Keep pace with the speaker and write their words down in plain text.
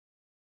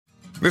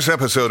This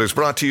episode is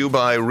brought to you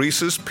by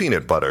Reese's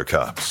Peanut Butter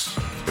Cups.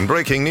 In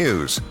breaking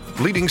news,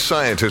 leading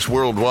scientists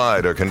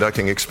worldwide are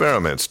conducting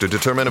experiments to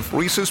determine if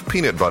Reese's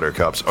Peanut Butter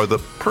Cups are the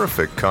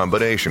perfect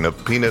combination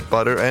of peanut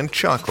butter and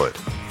chocolate.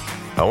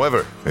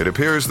 However, it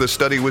appears the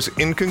study was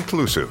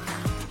inconclusive,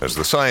 as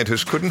the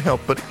scientists couldn't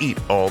help but eat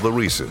all the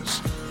Reese's.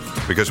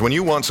 Because when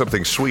you want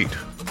something sweet,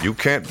 you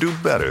can't do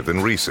better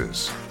than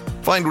Reese's.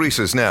 Find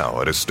Reese's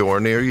now at a store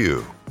near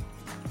you.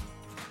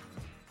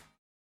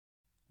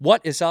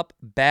 What is up,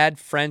 bad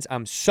friends?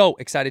 I'm so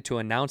excited to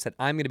announce that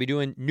I'm going to be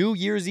doing New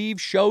Year's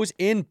Eve shows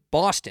in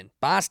Boston,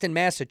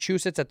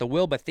 Massachusetts at the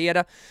Wilbur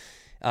Theater.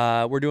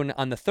 We're doing it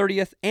on the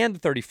 30th and the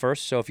 31st,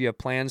 so if you have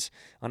plans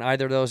on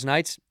either of those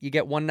nights, you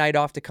get one night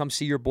off to come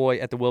see your boy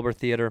at the Wilbur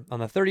Theater on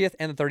the 30th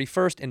and the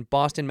 31st in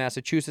Boston,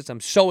 Massachusetts.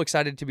 I'm so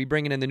excited to be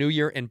bringing in the new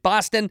year in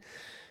Boston,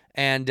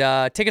 and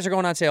tickets are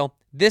going on sale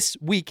this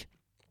week.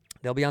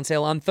 They'll be on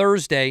sale on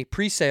Thursday,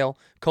 pre-sale.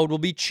 Code will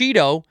be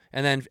Cheeto,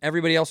 and then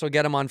everybody else will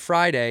get them on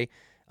Friday,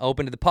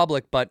 open to the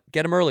public, but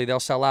get them early.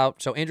 They'll sell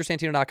out. So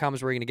AndrewSantino.com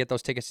is where you're going to get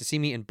those tickets to see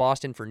me in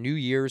Boston for New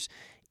Year's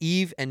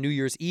Eve and New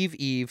Year's Eve.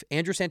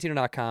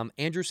 AndrewSantino.com,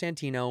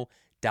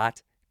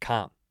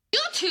 AndrewSantino.com. You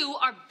two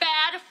are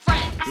bad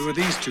friends. Who are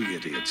these two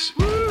idiots?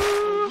 A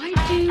white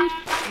dude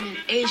and an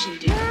Asian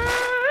dude.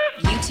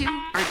 You two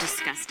are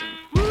disgusting.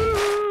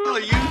 Well,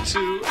 you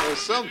two are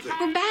something.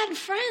 We're bad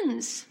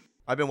friends.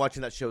 I've been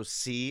watching that show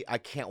C. I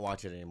can't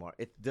watch it anymore.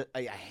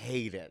 I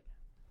hate it.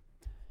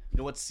 You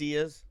know what C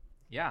is?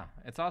 Yeah,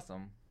 it's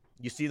awesome.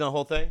 You see the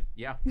whole thing?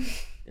 Yeah.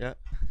 Yeah.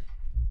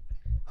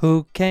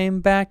 Who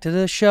came back to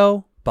the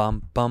show?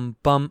 Bum, bum,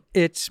 bum.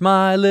 It's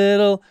my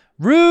little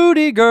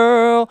Rudy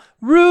girl,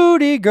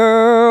 Rudy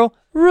girl,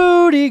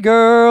 Rudy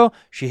girl.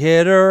 She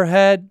hit her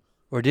head,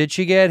 or did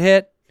she get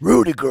hit?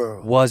 Rudy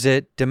girl. Was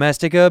it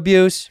domestic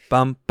abuse?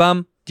 Bum,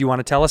 bum. Do you want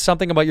to tell us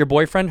something about your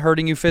boyfriend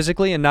hurting you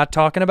physically and not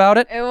talking about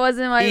it? It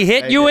wasn't my... He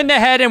hit you in the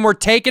head and we're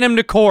taking him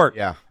to court.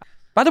 Yeah.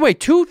 By the way,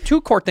 two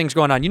court things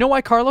going on. You know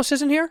why Carlos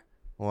isn't here?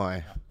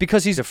 Why?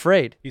 Because he's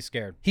afraid. He's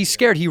scared. He's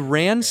scared. He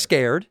ran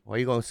scared. Why are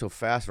you going so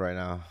fast right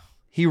now?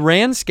 He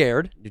ran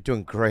scared. You're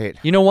doing great.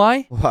 You know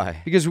why?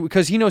 Why?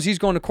 Because he knows he's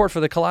going to court for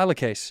the Kalila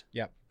case.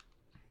 Yep.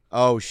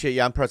 Oh, shit.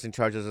 Yeah, I'm pressing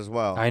charges as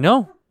well. I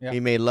know. Yeah. He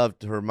made love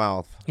to her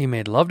mouth. He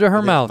made love to her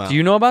His mouth. mouth. Do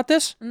you know about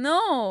this?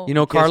 No. You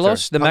know Kissed her.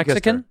 Carlos, the Tongue kissed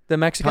Mexican? her. The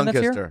Mexican Tongue that's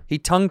kissed here? her. He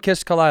tongue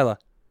kissed Kalila.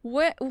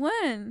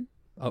 When?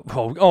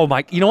 Oh,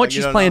 my. You know what? You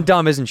She's don't playing know.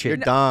 dumb, isn't she? You're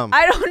dumb.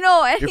 I don't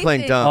know anything. You're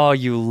playing dumb. Oh,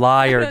 you I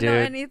liar, don't know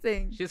dude.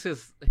 anything. She's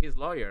his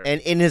lawyer.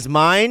 And in his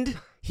mind,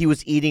 he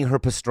was eating her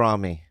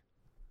pastrami.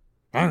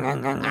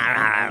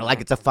 Like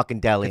it's a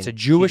fucking deli. It's a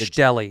Jewish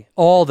deli.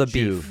 All the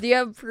Jew. beef. Do you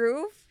have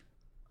proof?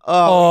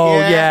 Oh,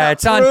 yeah.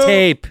 It's on proof.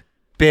 tape,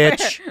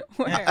 bitch.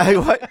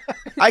 Where?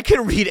 I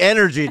can read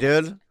energy,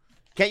 dude.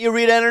 Can't you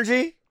read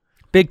energy?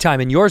 Big time.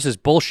 And yours is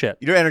bullshit.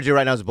 Your energy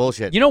right now is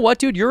bullshit. You know what,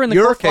 dude? You're in the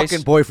Your court case.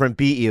 fucking boyfriend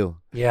beat you.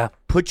 Yeah.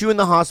 Put you in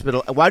the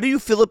hospital. Why do you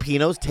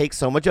Filipinos take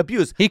so much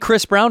abuse? He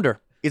Chris Browned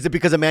her. Is it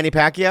because of Manny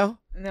Pacquiao?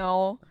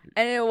 No.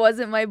 And it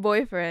wasn't my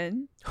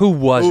boyfriend. Who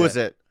was Who it? was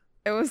it?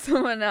 It was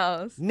someone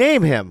else.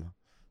 Name him.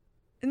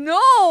 No.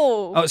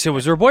 Oh, so it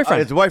was her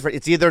boyfriend. It's boyfriend.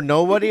 It's either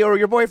nobody or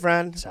your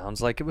boyfriend.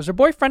 Sounds like it was her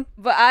boyfriend.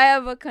 But I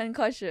have a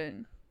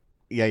concussion.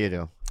 Yeah, you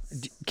do.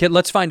 Kid,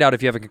 let's find out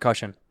if you have a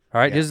concussion.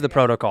 All right, Yeah. This is the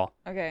protocol.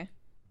 Okay.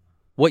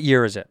 What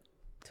year is it?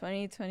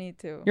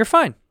 2022. You're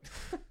fine.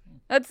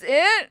 That's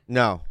it?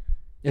 No.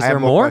 Is I there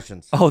have more more?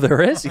 questions. Oh,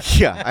 there is?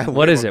 Yeah. I have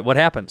What way is more. it? What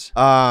happens?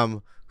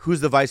 Who's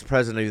the vice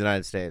president of the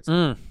United States?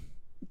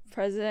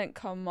 President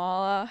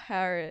Kamala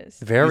Harris.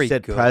 Very you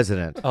said good.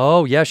 president.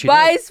 Oh, yeah, she did.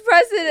 Vice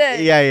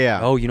President. Yeah.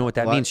 Oh, you know what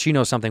that What? means? She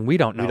knows something we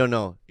don't know. We don't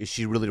know. Is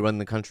she really running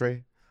the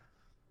country?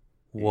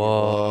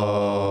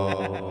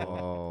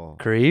 Whoa.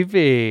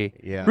 Creepy.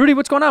 Yeah. Rudy,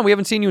 what's going on? We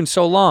haven't seen you in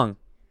so long.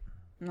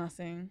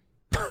 Nothing.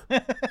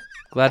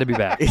 Glad to be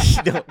back.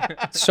 No.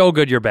 So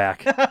good you're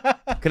back.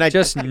 Can I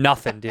Just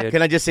nothing, dude.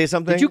 Can I just say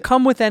something? Did you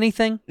come with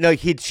anything? No,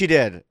 she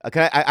did.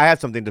 I have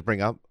something to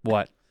bring up.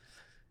 What?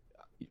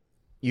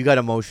 You got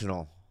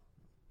emotional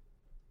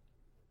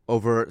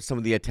over some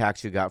of the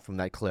attacks you got from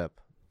that clip.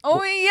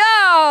 Oh,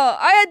 yeah.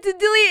 I had to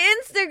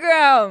delete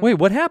Instagram. Wait,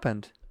 what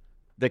happened?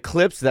 The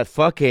clips that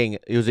fucking...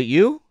 Was it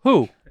you?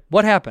 Who?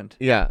 What happened?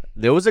 Yeah.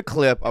 There was a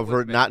clip of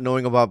her not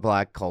knowing about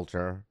black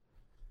culture,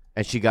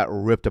 and she got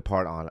ripped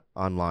apart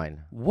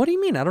online. What do you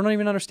mean? I don't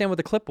even understand what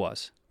the clip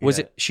was. Was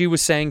Yeah. it she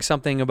was saying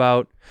something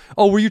about...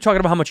 Oh, were you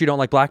talking about how much you don't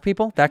like black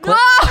people? That clip?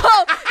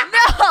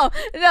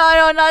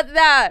 No, not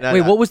that. No, Wait,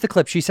 no. what was the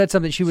clip? She said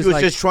something. She was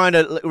like... just trying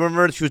to...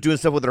 Remember, she was doing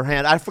stuff with her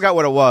hand. I forgot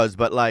what it was,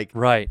 but like...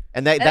 Right.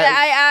 And that... And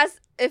I asked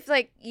if,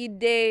 like, you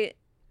date,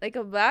 like,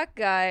 a black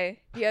guy,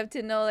 you have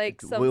to know, like,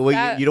 some you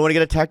fat- don't want to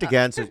get attacked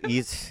again, so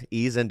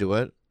ease into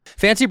it.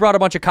 Fancy brought a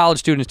bunch of college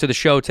students to the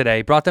show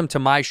today. Brought them to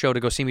my show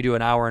to go see me do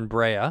an hour in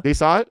Brea. They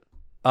saw it?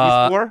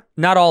 These four?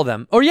 Not all of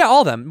them. Oh, yeah,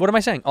 all of them. What am I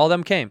saying? All of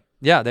them came.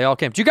 Yeah, they all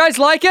came. Do you guys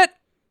like it?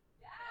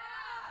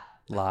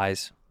 Yeah.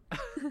 Lies.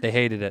 They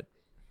hated it.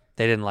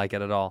 They didn't like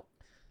it at all.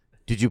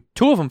 Did you...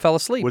 Two of them fell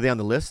asleep. Were they on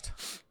the list?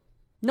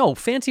 No,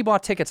 Fancy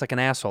bought tickets like an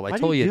asshole. I Why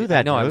do told you you. do that,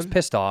 I know. I was dude?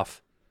 pissed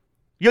off.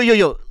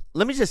 Yo.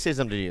 Let me just say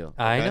something to you.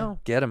 I okay? know.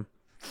 Get him.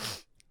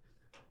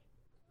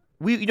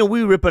 We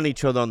rip on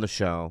each other on the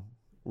show,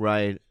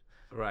 right?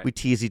 Right. We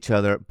tease each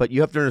other, but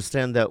you have to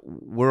understand that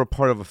we're a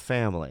part of a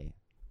family,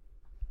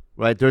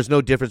 right? There's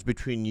no difference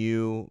between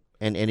you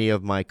and any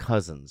of my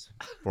cousins,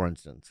 for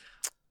instance.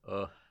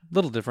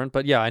 Little different,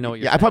 but yeah, I know what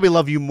you're Yeah, I saying. probably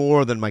love you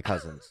more than my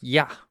cousins.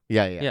 Yeah.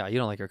 Yeah. Yeah, you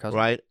don't like your cousin.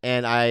 Right?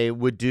 And I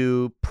would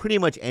do pretty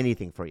much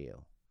anything for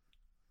you,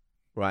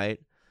 right?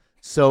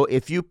 So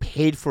if you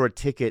paid for a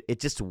ticket,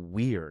 it's just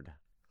weird,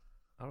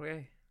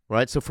 Okay.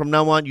 right? So from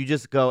now on, you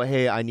just go,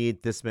 hey, I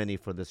need this many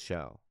for this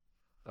show.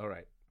 All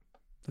right.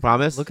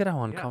 Promise? Look at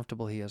how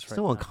uncomfortable he is right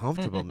so now.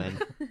 uncomfortable, man.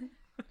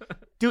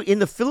 Dude, in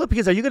the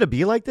Philippines, are you going to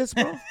be like this,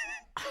 bro?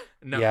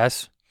 No.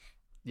 Yes.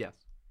 Yes.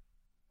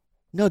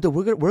 No, dude,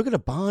 we're gonna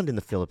bond in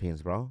the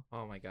Philippines, bro.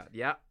 Oh my God.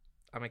 Yeah.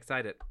 I'm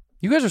excited.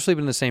 You guys are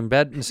sleeping in the same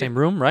bed, in the same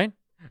room, right?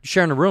 You're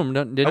sharing a room,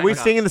 didn't Are we you?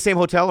 staying in the same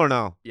hotel or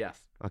no? Yes.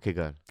 Okay,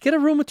 good. Get a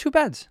room with 2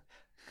 beds.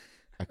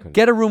 I couldn't.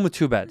 Get a room with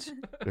 2 beds.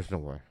 There's no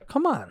way.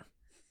 Come on.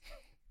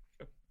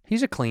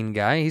 He's a clean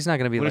guy. He's not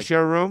going to be Want like to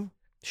share a room?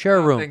 share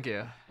a Oh, room. Thank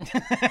you.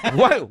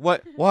 What?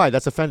 What? Why?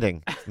 That's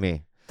offending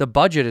me. The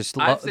budget is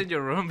I've seen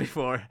your room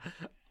before.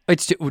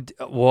 it's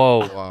whoa.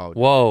 Wow.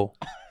 Whoa.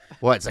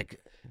 What? It's like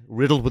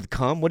riddled with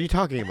cum? What are you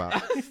talking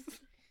about?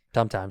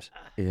 Sometimes.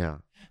 Yeah.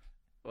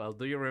 Well,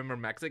 do you remember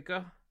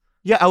Mexico?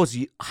 Yeah, I was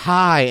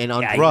high and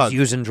on Yeah, drugs. he's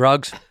using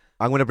drugs.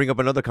 I'm going to bring up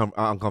another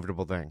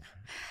uncomfortable thing.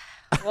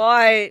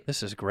 Why?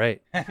 This is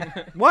great.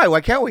 Why?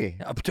 Why can't we?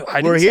 I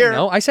didn't We're say here.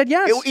 no. I said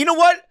yes. You know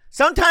what?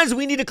 Sometimes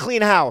we need a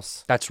clean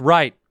house. That's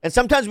right. And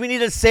sometimes we need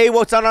to say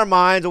what's on our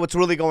minds or what's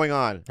really going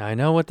on. I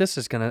know what this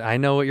is gonna. I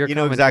know what you're You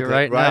know coming exactly, to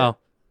right, right? now.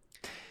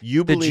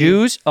 You The believe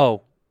Jews.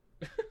 Oh,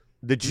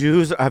 the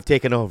Jews have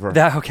taken over.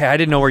 that okay. I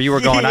didn't know where you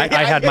were going.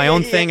 I had my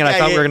own thing, and I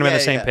thought we were gonna be on the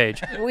same yeah.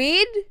 page.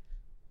 Weed?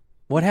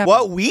 What happened?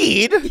 What,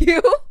 weed?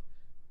 You?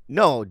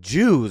 No,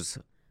 Jews.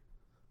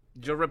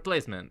 Your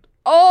replacement.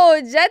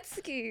 Oh, jet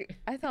ski.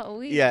 I thought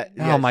weed. Yeah.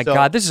 Oh my so-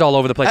 God, this is all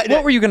over the place.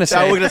 What were you gonna say?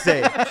 I was gonna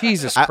say.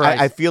 Jesus I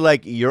Christ. feel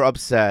like you're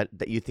upset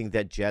that you think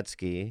that jet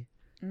ski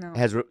No.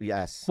 has.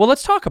 Yes. Well,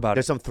 let's talk about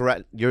There's it. some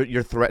threat.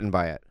 You're threatened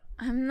by it.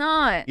 I'm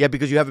not. Yeah,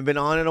 because you haven't been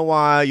on in a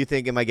while. You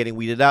think, am I getting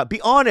weeded out? Be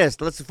honest.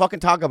 Let's fucking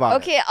talk about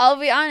it. Okay, I'll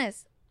be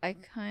honest. I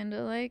kind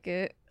of like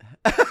it.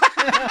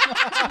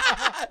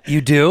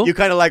 You do? You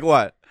kind of like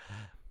what?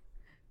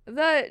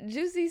 That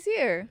Juicy's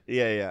here.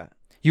 Yeah.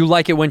 You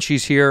like it when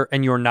she's here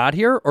and you're not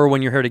here, or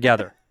when you're here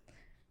together?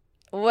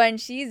 When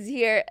she's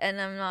here and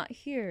I'm not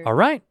here. All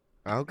right.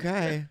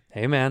 Okay.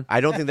 Hey, man.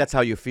 I don't think that's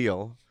how you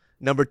feel.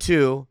 Number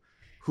 2,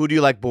 who do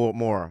you like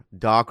more,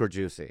 Doc or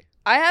Juicy?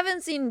 I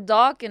haven't seen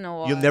Doc in a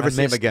while. You'll never I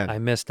see him missed- again. I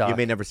missed Doc. You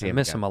may never see I him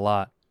miss again. him a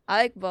lot. I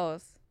like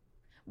both.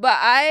 But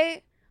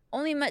I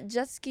only met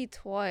Jet Ski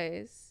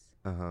twice.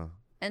 Uh-huh.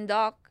 And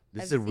Doc.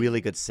 This I've is a seen.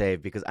 really good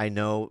save because I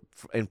know.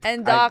 And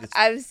Doc, it's-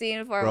 I've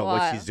seen for bro, a while.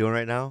 what she's doing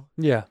right now.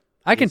 Yeah.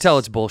 I can tell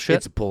it's bullshit.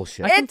 It's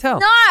bullshit. I can It's tell.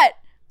 not.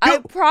 I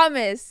Dude.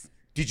 promise.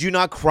 Did you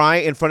not cry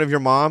in front of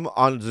your mom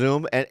on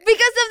Zoom? And Because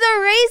of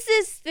the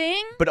racist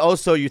thing? but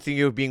also you think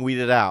you're being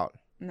weeded out.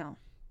 No.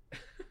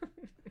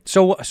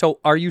 So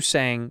are you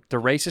saying the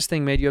racist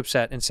thing made you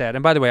upset and sad?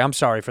 And by the way, I'm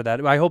sorry for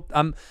that. I hope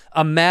I'm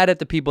mad at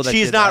the people that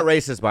She's did not that.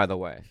 racist, by the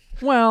way.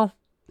 Well,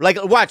 Like,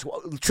 watch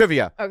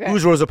trivia. Okay.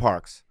 Who's Rosa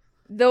Parks?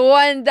 The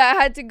one that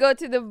had to go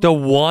to the the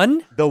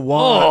one? The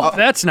one. Oh,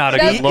 that's not a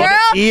The good look.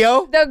 girl-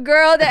 Neo. the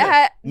girl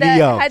that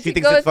Neo. had She to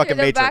thinks go it's to fucking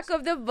the Matrix. back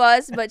of the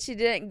bus, but she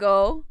didn't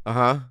go. Uh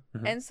huh.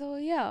 And so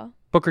yeah,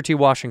 Booker T.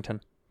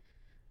 Washington.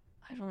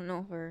 I don't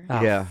know her.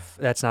 Oh, Yeah.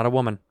 That's not a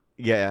woman.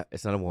 Yeah,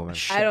 it's not a woman.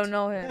 I don't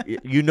know him.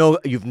 You know,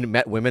 you've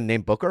met women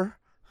named Booker.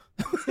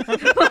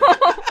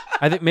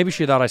 I think maybe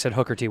she thought I said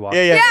Hooker T.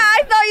 Washington. Yeah,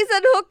 I thought you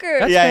said hooker.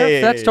 That's Yeah, fair.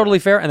 yeah, That's yeah. totally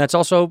fair, and that's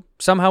also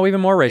somehow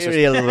even more racist.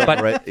 Yeah, a little bit,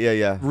 But right?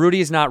 Yeah.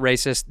 Rudy is not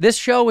racist. This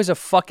show is a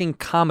fucking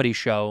comedy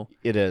show.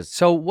 It is.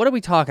 So what are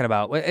we talking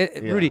about?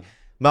 Rudy,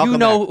 Malcolm you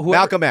know X. who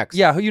Malcolm X.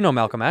 Yeah, you know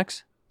Malcolm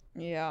X.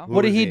 Yeah, Who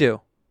What did is he he?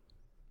 do?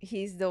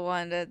 he's the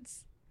one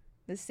that's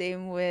the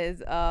same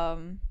with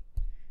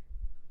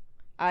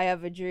I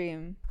Have a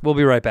Dream. We'll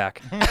be right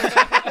back.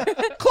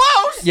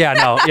 Close. Yeah,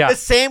 no, yeah. The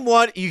same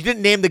one. You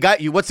didn't name the guy.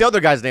 What's the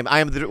other guy's name?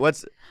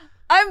 What's?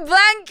 I'm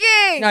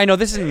blanking. I know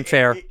this isn't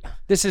fair.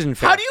 This isn't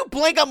fair. How do you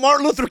blank on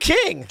Martin Luther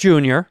King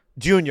Junior?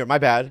 Jr.? My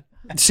bad.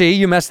 See,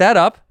 you messed that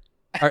up.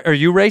 Are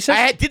you racist?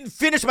 I didn't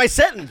finish my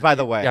sentence, by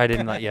the way. Yeah, I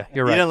didn't let you.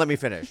 You're You right. didn't let me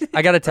finish.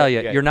 I got to tell you,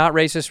 Yeah. you're not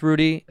racist,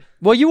 Rudy.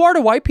 Well, you are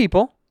to white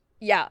people.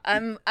 Yeah,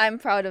 I'm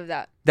proud of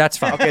that. That's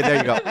fine. Okay, there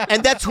you go.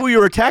 And that's who you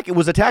were attacking.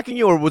 Was attacking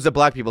you, or was it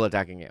black people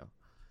attacking you?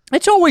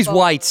 It's always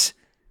whites.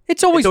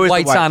 It's always always the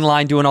whites whites.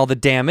 online doing all the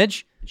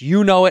damage.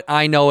 You know it.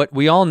 I know it.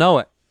 We all know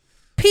it.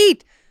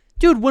 Pete,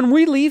 dude, when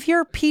we leave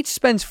here, Pete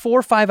spends 4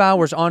 or 5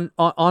 hours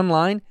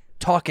online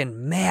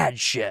talking mad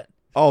shit.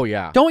 Oh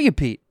yeah. Don't you,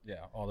 Pete? Yeah,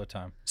 all the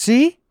time.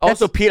 See?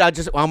 Also, Pete, I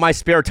just on my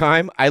spare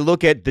time, I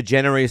look at the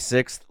January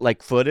 6th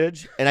like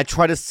footage, and I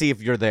try to see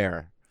if you're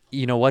there.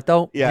 You know what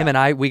though? Yeah. Him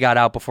and we got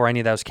out before any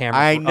of those cameras.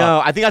 I were know.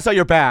 up. I think I saw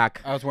your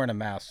back. I was wearing a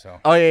mask, so.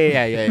 Oh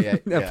yeah.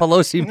 The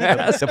Pelosi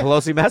mask. The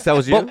Pelosi mask. That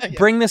was you. But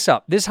bring this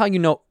up. This is how you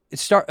know.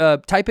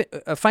 Type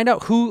it. Find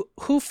out who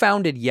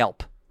founded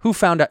Yelp. Who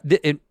found out?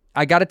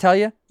 I got to tell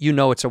you,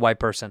 it's a white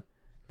person.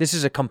 This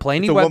is a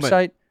complaining It's a woman.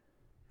 website.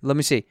 Let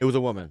me see. It was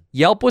a woman.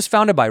 Yelp was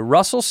founded by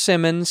Russell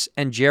Simmons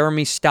and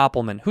Jeremy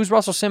Stoppelman. Who's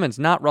Russell Simmons?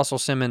 Not Russell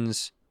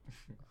Simmons.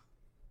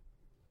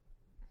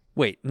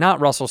 Wait, not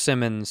Russell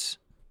Simmons.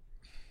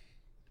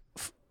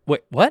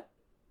 Wait, what?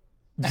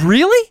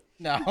 Really?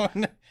 No.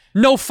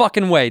 No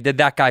fucking way did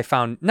that guy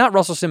found. Not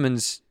Russell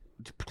Simmons.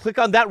 Click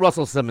on that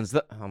Russell Simmons.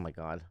 Oh my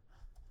God.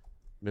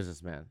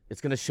 Businessman.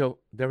 It's gonna show.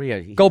 There he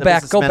is. He's Go the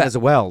back. businessman as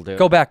well, dude.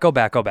 Go back. How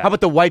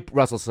about the white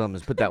Russell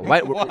Simmons? Put that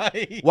white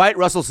white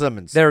Russell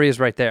Simmons. There he is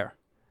right there.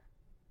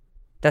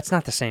 That's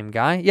not the same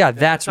guy. Yeah,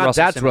 that's Russell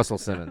That's Simmons. Russell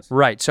Simmons.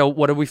 Right. So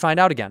what did we find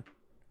out again?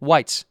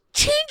 Whites.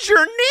 Change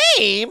your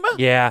name.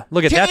 Yeah.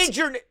 Look at that. Change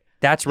your name.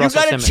 That's You Russell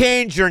gotta Simmons.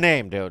 change your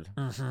name, dude.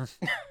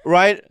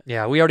 Right?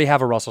 Yeah, we already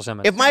have a Russell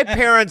Simmons. If my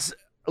parents'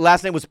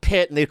 last name was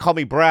Pitt and they call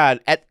me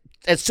Brad,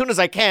 as soon as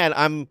I can,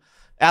 I'm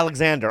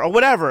Alexander or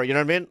whatever. You know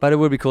what I mean? But it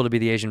would be cool to be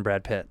the Asian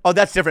Brad Pitt. Oh,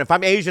 that's different. If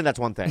I'm Asian, that's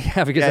one thing.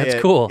 Yeah, because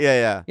that's cool.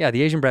 Yeah. Yeah,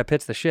 the Asian Brad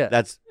Pitt's the shit.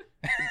 That's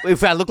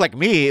if I look like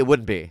me, it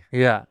wouldn't be.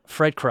 Yeah,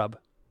 Fright Crub.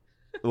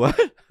 What?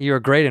 You were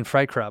great in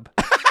Fright Crub.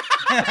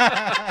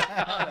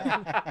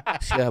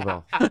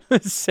 Sebon.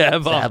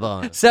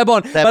 Sebon.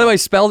 Sebon. By the way,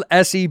 spelled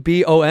Sebon.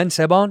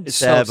 Sebon. It's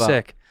so Sebon.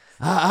 sick.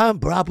 I'm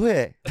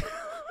Broadway.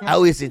 I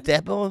was in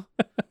Sebon,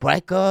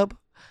 Bright Club.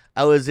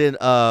 I was in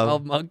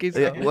 12 Monkeys.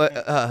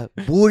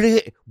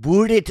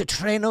 Bullet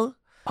Trainer.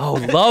 Oh,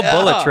 love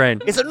Bullet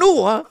Train. It's a new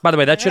one. By the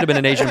way, that should have been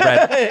an Asian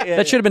Brad.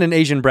 That should have been an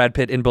Asian Brad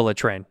Pitt in Bullet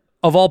Train.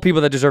 Of all people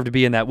that deserve to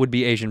be in that, would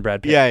be Asian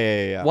Brad Pitt.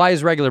 Yeah. Why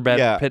is regular Brad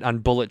Yeah. Pitt on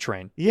Bullet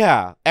Train?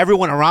 Yeah.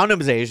 Everyone around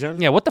him is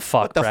Asian. Yeah, what the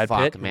fuck, What the Brad fuck,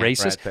 Pitt? man,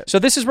 Racist. Brad Pitt. So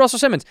this is Russell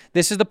Simmons.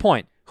 This is the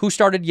point. Who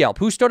started Yelp?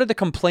 Who started the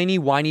complainy,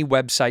 whiny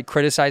website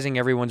criticizing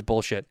everyone's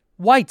bullshit?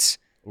 Whites.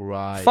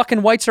 Right.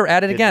 Fucking whites are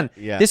at it again.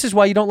 Yeah. This is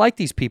why you don't like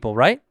these people,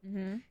 right?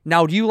 Mm-hmm.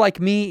 Now, do you like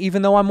me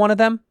even though I'm one of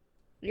them?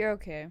 You're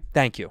okay.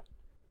 Thank you.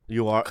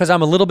 You are. Because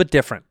I'm a little bit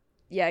different.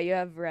 Yeah, you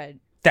have red.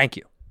 Thank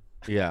you.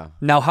 Yeah.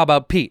 Now, how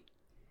about Pete?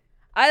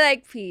 I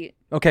like Pete.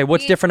 Okay,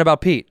 what's Pete- different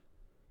about Pete?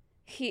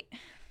 He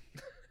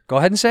Go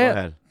ahead and say Go it.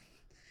 ahead.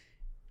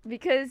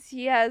 because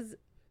he has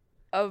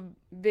a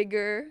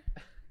bigger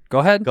Go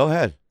ahead. Go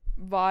ahead.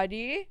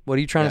 body. What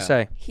are you trying to Yeah.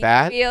 say? He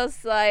Fat?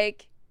 feels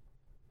like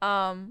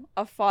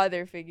a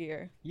father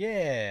figure.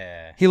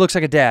 Yeah. He looks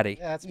like a daddy.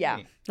 That's Yeah.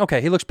 me. Okay,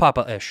 he looks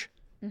Papa-ish.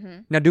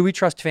 Mm-hmm. Now, do we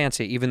trust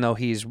Fancy even though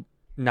he's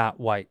not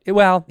white?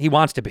 Well, he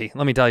wants to be.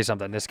 Let me tell you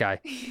something. This guy.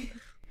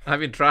 I've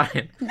been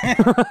trying.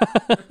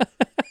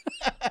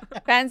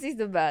 Fancy's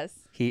the best.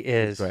 He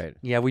is. great.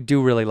 Yeah, we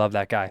do really love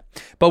that guy.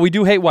 But we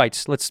do hate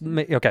whites.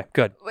 Okay,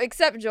 good.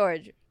 Except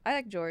George. I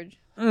like George.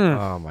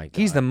 Oh my God.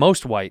 He's the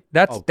most white.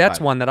 That's Oh, that's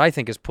God. one that I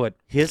think is put.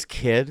 His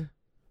kid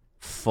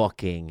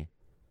fucking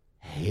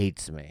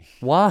hates me.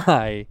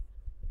 Why?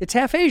 It's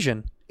half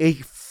Asian. He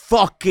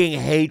fucking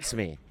hates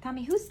me.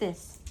 Tommy, who's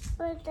this?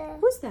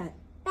 Who's that?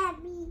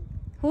 Bobby.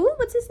 Who?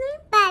 What's his name?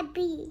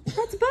 Bobby.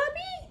 That's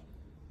Bobby?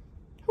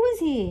 Who is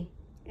he?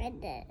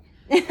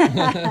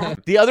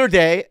 The other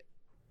day,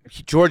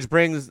 George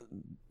brings.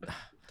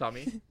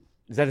 Tommy.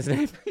 Is that his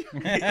name?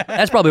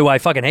 That's probably why I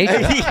fucking hate you.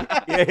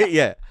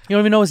 yeah. You don't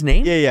even know his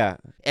name? Yeah.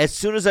 As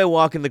soon as I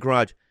walk in the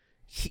garage,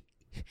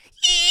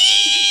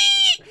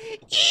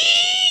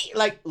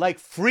 like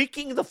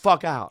freaking the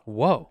fuck out.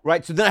 Whoa.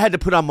 Right. So then I had to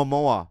put on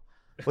Momoa.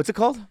 What's it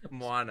called?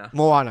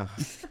 Moana.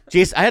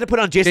 Jason. I had to put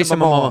on Jason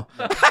Momoa.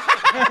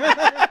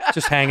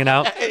 Just hanging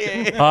out.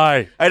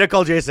 Hi. I had to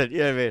call Jason. You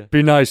know what I mean?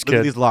 Be nice, Look at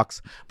kid. these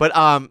locks. But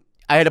I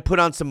had to put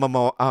on some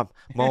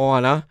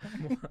Moana,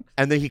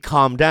 and then he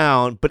calmed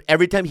down. But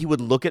every time he would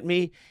look at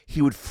me,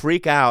 he would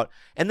freak out.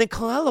 And then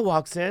Kalila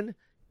walks in,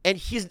 and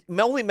he's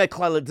only met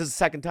Kalila this is the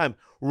second time,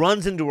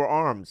 runs into her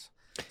arms.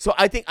 So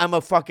I think I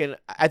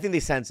think they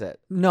sense it.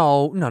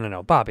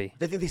 No, Bobby.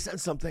 They think they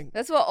sense something.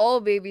 That's what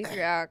all babies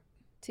react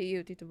to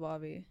you, Tito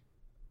Bobby.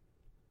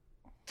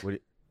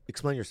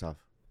 Explain yourself.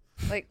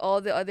 Like all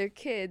the other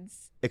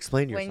kids,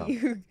 Explain yourself. when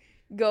you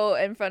go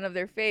in front of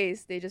their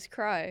face, they just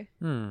cry.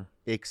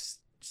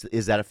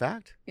 Is that a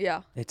fact?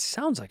 Yeah. It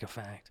sounds like a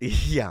fact.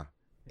 Yeah.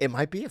 It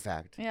might be a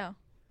fact. Yeah.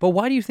 But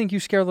why do you think you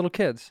scare little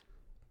kids?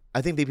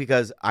 I think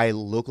because I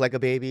look like a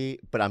baby,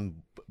 but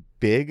I'm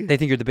big. They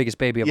think you're the biggest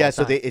baby of Yeah, all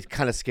so time. it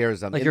kind of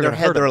scares them. Like In you're their gonna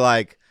head, hurt they're 'em.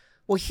 like,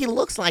 well, he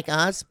looks like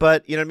us,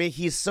 but you know what I mean?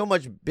 He's so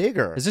much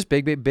bigger. Is this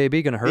big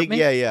baby going to hurt Big- me?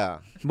 Yeah.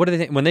 What do they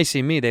think? When they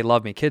see me, they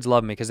love me. Kids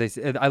love me because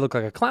I look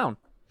like a clown.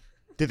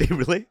 Did they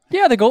really?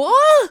 Yeah, they go,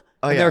 ah!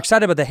 And yeah. they're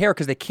excited about the hair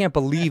because they can't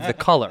believe the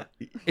color.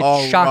 It's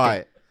Oh, shocking.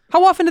 right.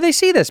 How often do they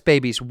see this,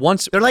 babies?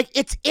 Once. They're like,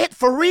 it's it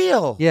for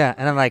real. Yeah,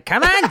 and I'm like,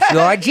 come on,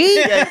 Georgie.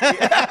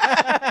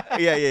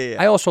 Yeah.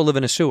 I also live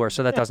in a sewer,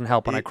 so that doesn't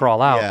help when I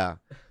crawl out. Yeah.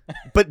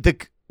 But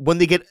when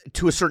they get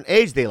to a certain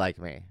age, they like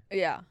me.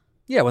 Yeah.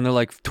 Yeah, when they're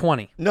like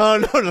 20. No.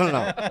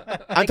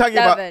 I'm talking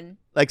about. Seven.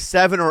 like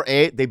 7 or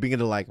 8, they begin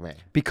to like me.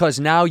 Because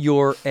now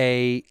you're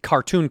a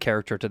cartoon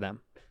character to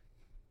them.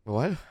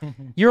 What?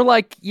 You're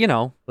like, you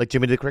know. Like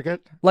Jimmy the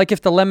Cricket? Like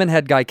if the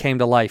Lemonhead guy came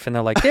to life and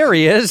they're like, there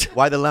he is.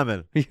 Why the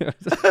lemon?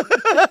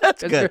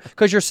 That's good.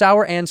 Because you're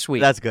sour and sweet.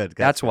 That's good.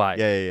 That's why.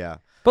 Yeah.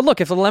 But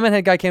look, if the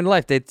Lemonhead guy came to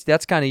life,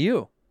 that's kind of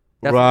you.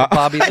 That's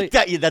Bobby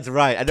Lee. That's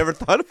right. I never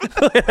thought of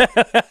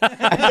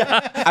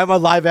it. I'm a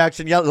live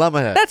action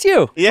Lemonhead. That's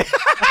you. Yeah.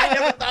 I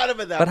never thought of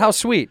it that But way. how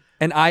sweet.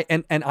 And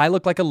I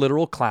look like a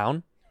literal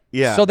clown.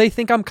 Yeah. So they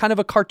think I'm kind of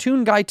a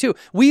cartoon guy too.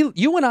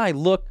 You and I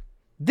look.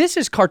 This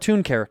is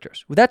cartoon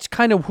characters. That's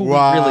kind of who we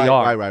really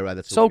are. Right.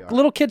 That's so who we are.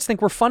 little kids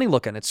think we're funny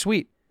looking. It's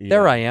sweet. Yeah.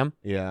 There I am.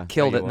 Yeah.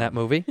 Killed There it you in are. that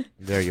movie.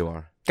 There you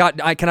are.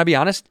 God, can I be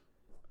honest?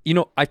 You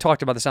know, I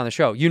talked about this on the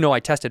show. You know, I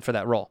tested for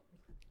that role.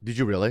 Did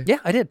you really? Yeah,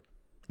 I did.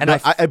 And No,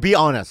 I be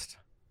honest.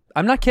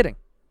 I'm not kidding.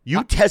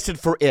 You tested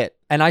for it.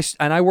 And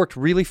I worked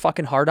really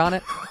fucking hard on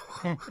it.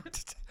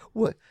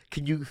 What?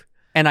 Can you?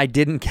 And I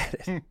didn't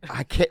get it.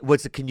 I can't.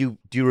 Do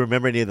you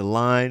remember any of the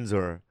lines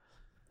or?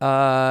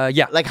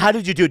 Yeah. Like, how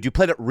did you do it? You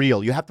played it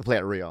real. You have to play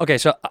it real. Okay,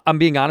 so I'm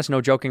being honest, no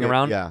joking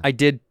around. Yeah. I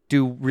did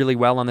do really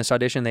well on this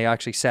audition. They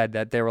actually said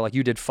that they were like,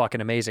 you did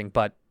fucking amazing,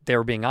 but they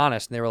were being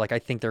honest, and they were like, I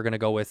think they're going to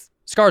go with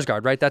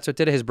Skarsgård, right? That's what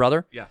did it, his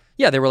brother? Yeah.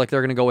 Yeah, they were like,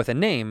 they're going to go with a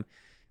name,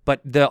 but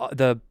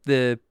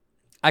the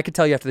I could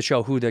tell you after the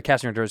show who the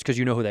casting director is because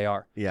you know who they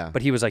are. Yeah.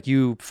 But he was like,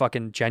 you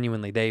fucking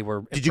genuinely, they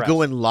were Did you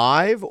go in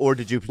live or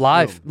did you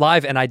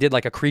live, and I did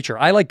like a creature.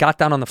 I like got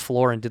down on the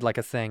floor and did like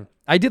a thing.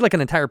 I did like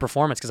an entire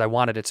performance because I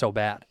wanted it so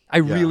bad. I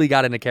really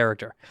got into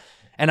character.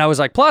 And I was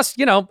like, plus,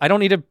 you know, I don't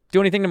need to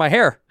do anything to my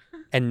hair.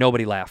 And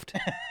nobody laughed.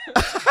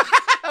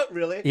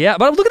 Really? Yeah,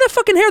 but look at that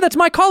fucking hair. That's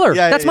my color.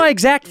 That's my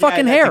exact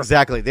fucking hair.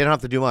 Exactly. They don't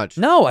have to do much.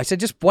 No, I said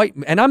just white.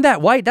 And I'm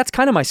that white. That's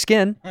kind of my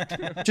skin.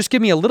 Just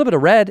give me a little bit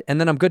of red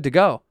and then I'm good to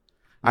go.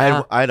 I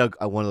had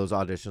one of those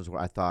auditions where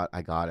I thought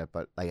I got it,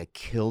 but like I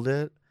killed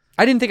it.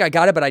 I didn't think I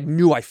got it, but I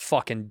knew I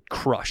fucking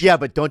crushed. Yeah,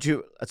 but don't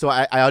you? So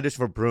I auditioned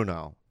for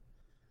Bruno.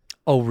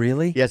 Oh,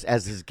 really? Yes,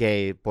 as his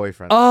gay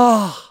boyfriend.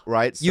 Oh,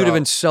 right. You'd have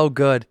been so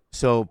good.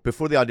 So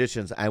before the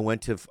auditions, I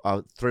went to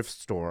a thrift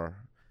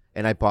store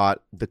and I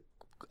bought the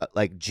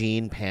like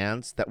jean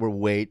pants that were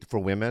weight for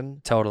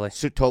women. Totally.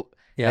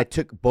 Yeah. I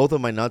took both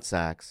of my nut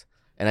sacks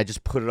and I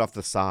just put it off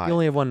the side. You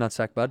only have one nut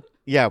sack, bud.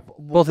 Yeah,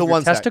 both the of your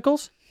one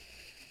testicles.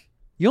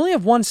 You only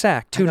have one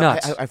sack, two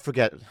nuts. I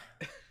forget.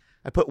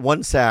 I put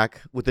one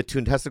sack with the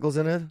 2 testicles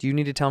in it. Do you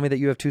need to tell me that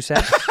you have 2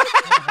 sacks?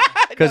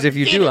 Because if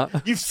you do,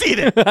 you've seen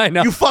it. I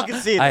know. You fucking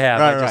seen it. I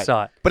have. Right, I just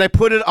saw it. But I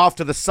put it off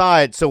to the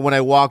side, so when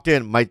I walked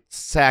in, my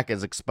sack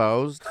is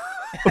exposed.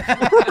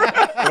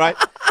 Right?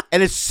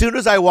 And as soon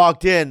as I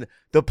walked in,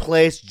 the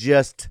place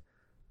just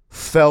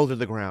fell to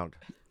the ground.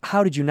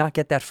 How did you not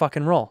get that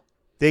fucking role?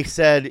 They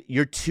said,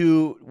 you're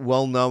too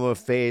well-known of a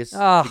face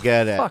to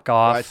get it. Fuck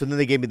off. Right? So then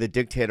they gave me the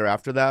dictator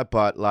after that,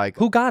 but like...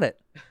 Who got it?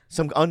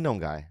 Some unknown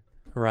guy.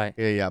 Right.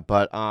 Yeah,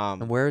 but...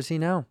 And where is he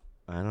now?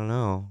 I don't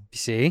know. You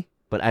see?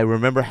 But I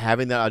remember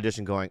having that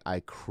audition going,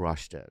 I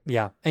crushed it.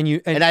 Yeah. And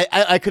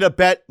I could have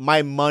bet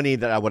my money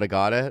that I would have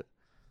got it,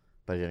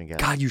 but I didn't get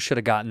it. God, you should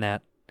have gotten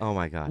that. Oh,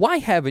 my God. Why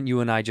haven't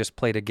you and I just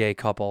played a gay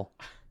couple?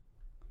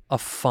 A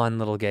fun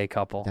little gay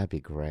couple. That'd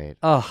be great.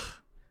 Ugh.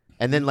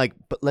 And then, like,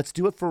 but let's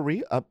do it for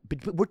real.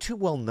 But we're too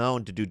well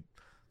known to do,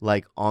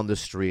 like, on the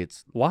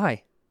streets.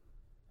 Why?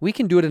 We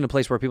can do it in a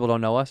place where people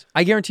don't know us.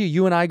 I guarantee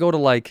you and I go to,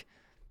 like,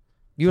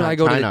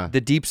 China. To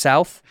the deep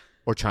south.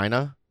 Or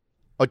China.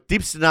 Or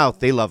deep south,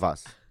 they love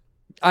us.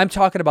 I'm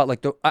talking about,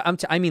 like,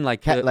 I mean,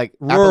 like, like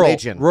rural.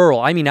 Appalachian. Rural.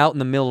 I mean, out in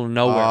the middle of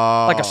nowhere.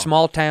 Like a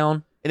small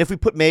town. And if we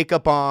put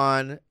makeup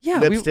on,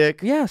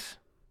 lipstick. Yes.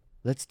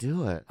 Let's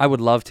do it. I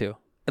would love to.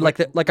 Like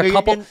a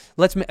couple.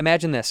 Let's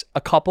imagine this: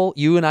 a couple.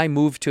 You and I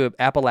moved to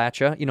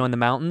Appalachia, in the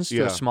mountains,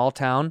 to a small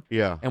town.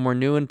 Yeah. And we're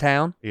new in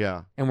town.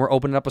 Yeah. And we're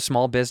opening up a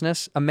small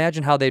business.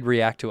 Imagine how they'd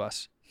react to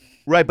us.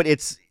 Right, but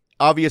it's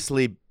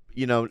obviously,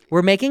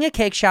 we're making a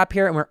cake shop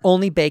here, and we're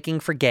only baking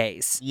for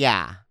gays.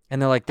 Yeah.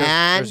 And they're like,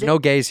 there's no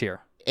gays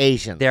here.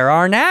 Asians. There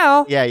are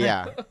now.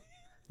 Yeah.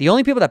 The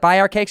only people that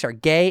buy our cakes are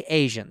gay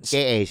Asians.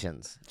 Gay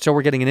Asians. So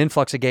we're getting an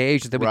influx of gay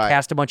Asians. That we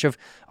cast a bunch of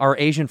our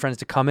Asian friends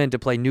to come in to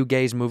play new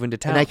gays move into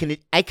town. And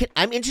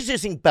I'm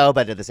introducing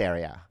boba to this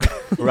area,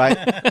 right?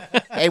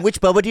 Hey, which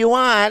boba do you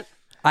want?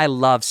 I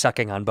love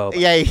sucking on boba.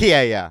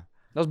 Yeah.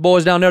 Those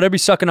boys down there, they be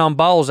sucking on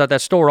balls at that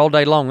store all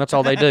day long. That's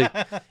all they do.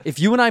 If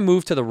you and I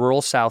moved to the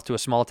rural South to a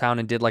small town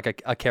and did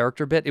like a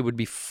character bit, it would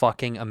be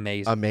fucking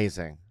amazing.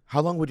 Amazing.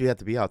 How long would you have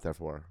to be out there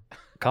for?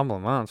 A couple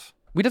of months.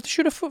 We'd have to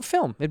shoot a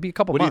film. It'd be a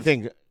couple months. What do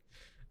you think?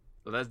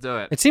 So let's do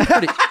it. It seems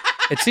pretty.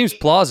 It seems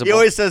plausible. He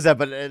always says that,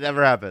 but it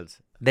never happens.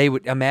 They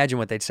would imagine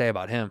what they'd say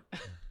about him.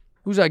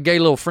 Who's that gay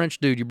little French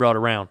dude you brought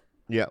around?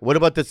 Yeah. What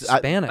about this?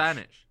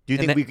 Spanish. Do you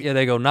think we? Yeah,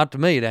 they go. Not to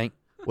me, it ain't.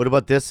 What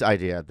about this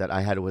idea that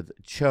I had with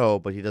Cho,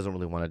 but he doesn't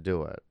really want to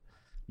do it?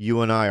 You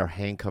and I are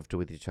handcuffed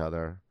with each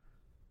other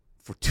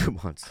for 2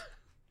 months.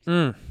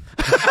 I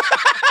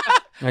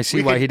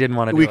see why he didn't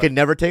want to do it. We could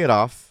never take it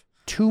off.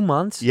 2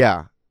 months?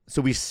 Yeah.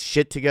 So we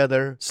shit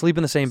together, Sleep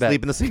in the same bed.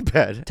 sleep in the same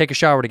bed. Take a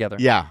shower together.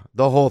 Yeah,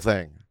 the whole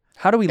thing.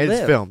 How do we And live?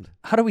 it's filmed.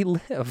 How do we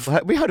live?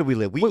 How do we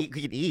live? We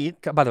can eat.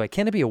 By the way,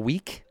 can it be a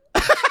week?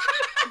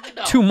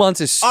 2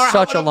 months is All right,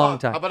 how such about a long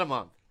month? time. How about a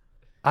month?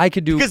 I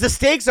could do. Because the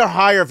stakes are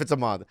higher if it's a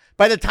month.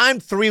 By the time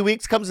 3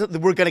 weeks comes,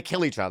 we're gonna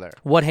kill each other.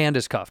 What hand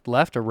is cuffed,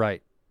 left or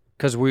right?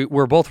 Because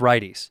we're both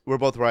righties. We're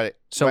both right.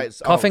 So right.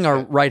 cuffing our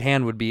shit. right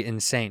hand would be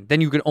insane.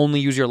 Then you could only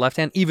use your left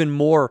hand. Even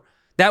more.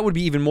 That would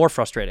be even more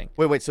frustrating.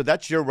 Wait. So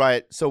that's your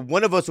right. So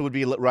one of us would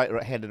be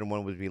right-handed and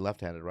one would be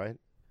left-handed, right?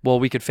 Well,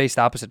 we could face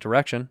the opposite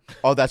direction.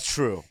 Oh, that's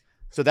true.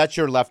 So that's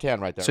your left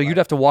hand right there. So right? you'd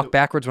have to walk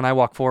backwards when I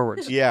walk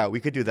forwards. Yeah, we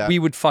could do that. We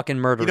would fucking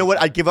murder. You know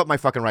what? I'd give up my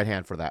fucking right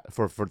hand for that,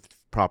 for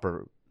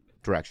proper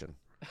direction.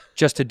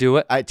 Just to do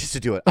it? Just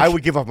to do it. I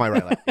would give up my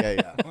right leg.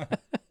 Yeah.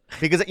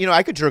 Because,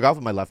 I could jerk off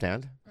with my left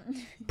hand.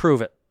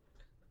 Prove it.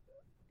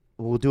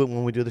 We'll do it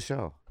when we do the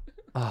show.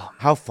 Oh,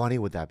 how funny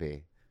would that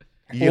be?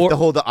 You have to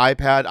hold the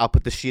iPad, I'll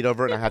put the sheet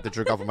over it, and I have to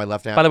jerk off with my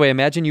left hand. By the way,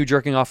 imagine you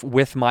jerking off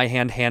with my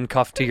hand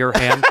handcuffed to your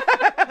hand.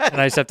 And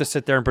I just have to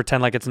sit there and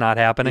pretend like it's not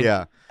happening.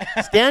 Yeah.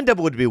 Stand-up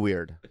would be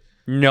weird.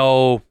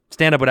 No.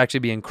 Stand-up would actually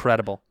be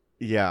incredible.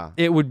 Yeah.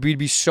 It would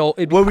be so...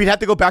 Well, we'd have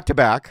to go back to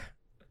back.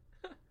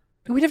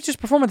 We'd have to just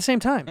perform at the same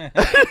time.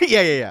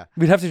 Yeah.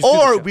 We'd have to just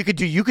Or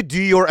you could do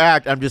your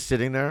act. I'm just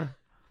sitting there.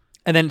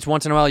 And then it's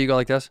once in a while you go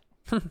like this.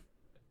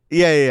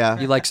 Yeah.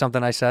 You like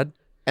something I said?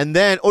 And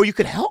then, or you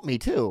could help me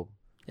too.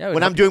 Yeah.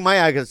 When I'm doing my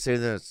act, I can say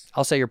this.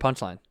 I'll say your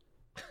punchline.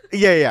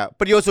 Yeah.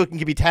 But you also can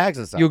give me tags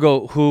and stuff. You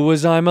go, who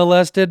was I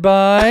molested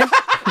by?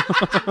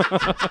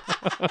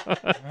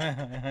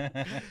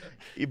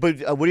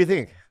 But what do you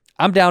think?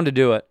 I'm down to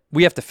do it.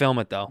 We have to film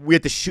it though. We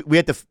have to shoot. We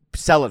have to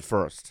sell it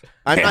first.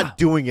 I'm Yeah. not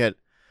doing it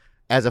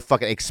as a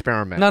fucking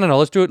experiment. No.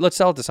 Let's do it. Let's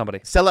sell it to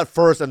somebody. Sell it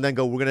first, and then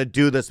go. We're gonna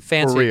do this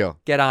Fancy. for real.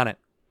 Get on it.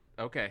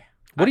 Okay.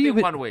 What do you?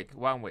 1 week.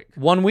 1 week.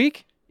 1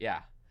 week? Yeah.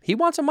 He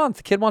wants a month.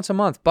 The kid wants a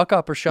month. Buck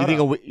up or shut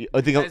You up. think?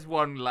 I think This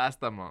one last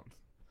a month.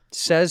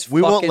 Says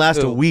we won't fucking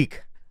last who. a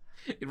week.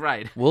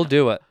 Right. We'll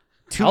do it.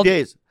 2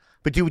 days.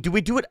 But do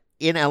we do it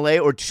in LA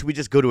or should we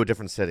just go to a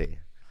different city?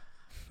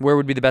 Where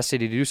would be the best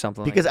city to do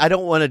something Because like I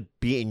don't want to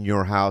be in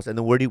your house. And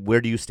then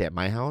where do you stay? At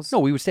my house? that? No,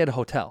 we would stay at a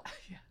hotel.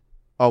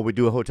 Oh, we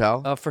do a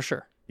hotel? For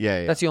sure.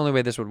 Yeah. That's the only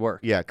way this would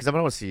work. Yeah, because I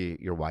don't want to see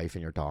your wife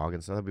and your dog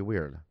and stuff. That'd be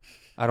weird.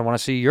 I don't want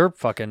to see your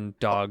fucking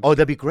dog Oh,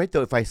 that'd be great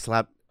though if I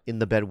slept in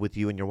the bed with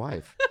you and your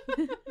wife.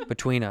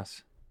 between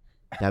us.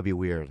 That'd be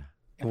weird.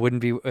 It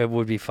wouldn't be. It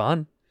would be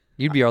fun.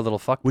 You'd be our little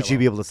fuck. Would she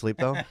be able to sleep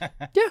though?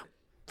 Yeah,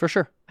 for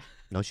sure.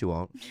 No, she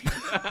won't.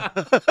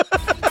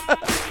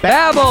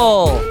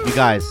 Babbel. You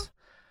guys,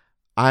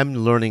 I'm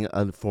learning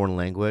a foreign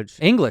language.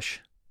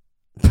 English.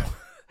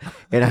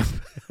 And I'm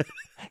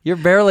You're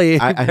barely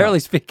I know.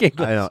 speak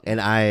English. I know. And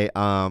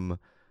I'm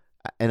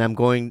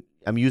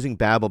using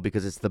Babbel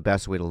because it's the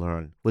best way to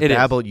learn. With It is.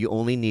 Babbel, you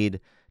only need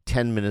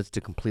 10 minutes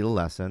to complete a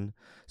lesson,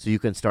 so you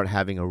can start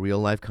having a real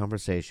life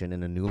conversation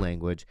in a new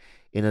language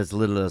in as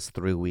little as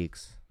 3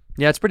 weeks.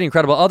 Yeah, it's pretty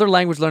incredible. Other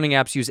language learning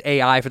apps use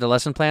AI for the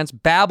lesson plans.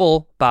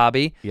 Babbel,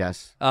 Bobby.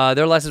 Yes.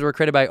 Their lessons were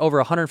created by over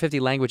 150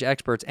 language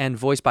experts and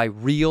voiced by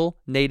real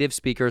native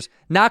speakers,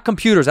 not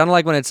computers. I don't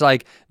like when it's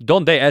like,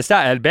 ¿Dónde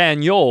está el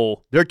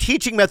baño? Their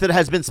teaching method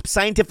has been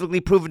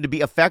scientifically proven to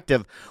be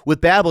effective.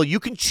 With Babbel,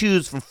 you can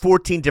choose from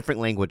 14 different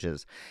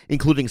languages,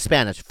 including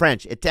Spanish,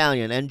 French,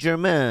 Italian, and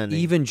German.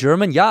 Even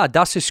German? Ja,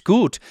 das ist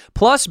gut.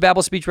 Plus,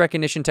 Babbel speech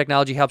recognition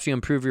technology helps you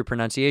improve your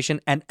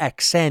pronunciation and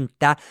accent,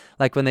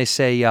 like when they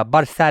say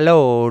Barcelona.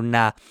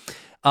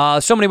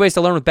 So many ways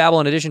to learn with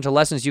Babbel. In addition to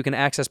lessons, you can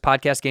access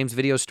podcasts, games,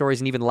 videos,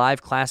 stories, and even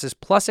live classes.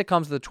 Plus, it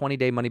comes with a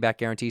 20-day money-back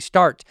guarantee.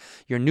 Start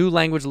your new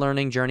language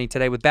learning journey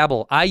today with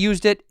Babbel. I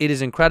used it. It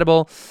is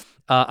incredible.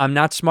 I'm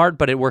not smart,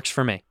 but it works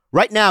for me.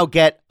 Right now,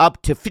 get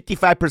up to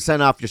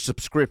 55% off your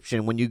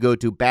subscription when you go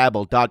to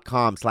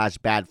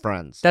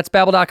babbel.com/badfriends. That's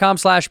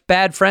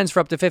babbel.com/badfriends for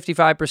up to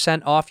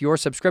 55% off your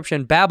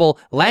subscription. Babbel,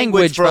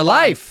 language for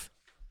life.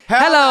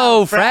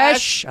 Hello,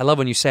 Fresh. I love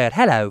when you say it.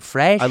 Hello,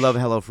 Fresh. I love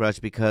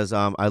HelloFresh because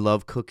I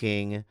love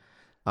cooking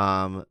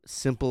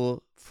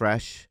simple,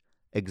 fresh,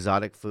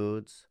 exotic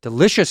foods.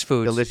 Delicious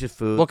foods. Delicious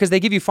food. Well, because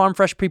they give you farm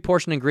fresh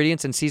pre-portioned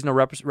ingredients and seasonal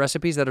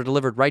recipes that are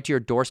delivered right to your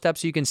doorstep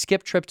so you can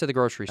skip trips to the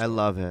grocery store. I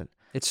love it.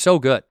 It's so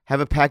good. Have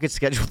a package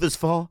scheduled this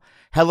fall?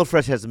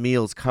 HelloFresh has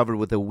meals covered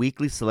with a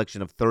weekly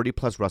selection of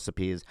 30-plus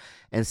recipes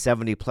and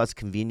 70-plus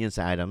convenience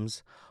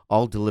items,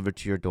 all delivered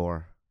to your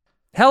door.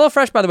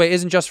 HelloFresh, by the way,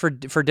 isn't just for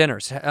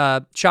dinners.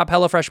 Shop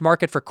HelloFresh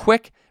Market for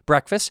quick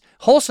breakfast,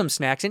 wholesome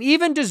snacks, and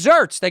even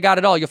desserts. They got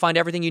it all. You'll find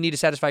everything you need to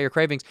satisfy your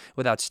cravings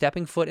without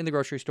stepping foot in the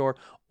grocery store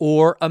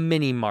or a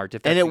mini mart.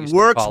 If that's And what it you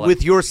works call it.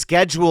 with your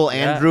schedule,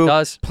 Andrew. it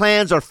does.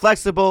 Plans are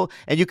flexible,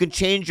 and you can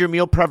change your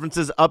meal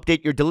preferences,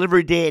 update your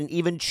delivery date, and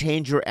even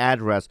change your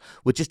address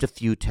with just a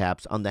few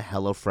taps on the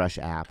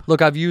HelloFresh app.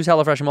 Look, I've used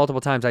HelloFresh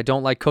multiple times. I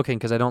don't like cooking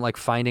because I don't like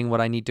finding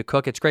what I need to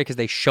cook. It's great because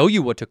they show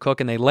you what to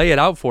cook and they lay it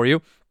out for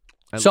you.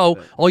 So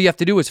all you have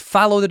to do is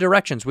follow the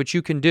directions, which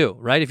you can do,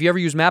 right? If you ever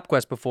used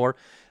MapQuest before,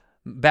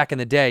 back in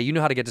the day, you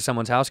knew how to get to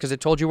someone's house because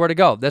it told you where to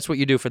go. That's what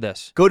you do for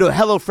this. Go to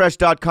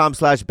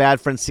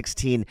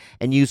HelloFresh.com/badfriend16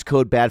 and use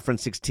code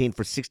badfriend16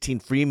 for 16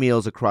 free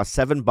meals across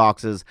 7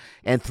 boxes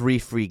and 3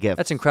 free gifts.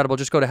 That's incredible.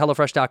 Just go to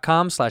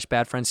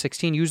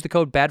HelloFresh.com/badfriend16. Use the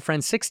code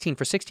badfriend16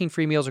 for 16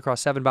 free meals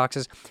across 7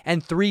 boxes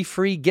and 3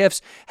 free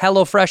gifts.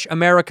 HelloFresh,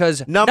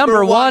 America's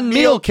number one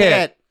meal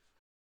kit.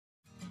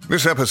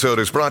 This episode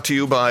is brought to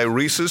you by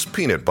Reese's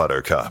Peanut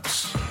Butter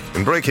Cups.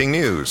 In breaking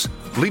news,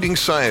 leading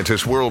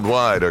scientists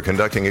worldwide are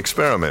conducting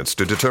experiments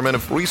to determine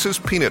if Reese's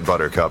Peanut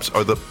Butter Cups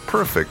are the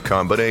perfect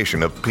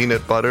combination of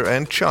peanut butter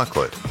and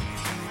chocolate.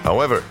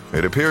 However,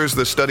 it appears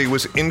the study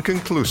was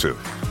inconclusive,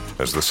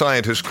 as the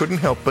scientists couldn't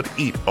help but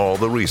eat all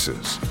the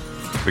Reese's.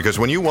 Because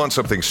when you want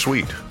something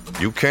sweet,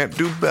 you can't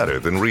do better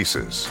than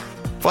Reese's.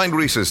 Find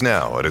Reese's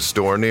now at a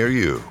store near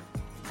you.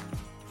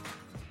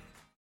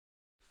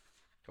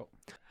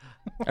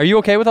 Are you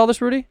okay with all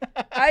this, Rudy?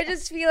 I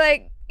just feel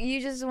like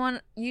you just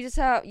want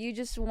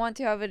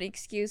to have an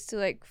excuse to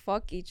like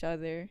fuck each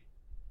other.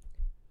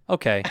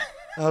 Okay.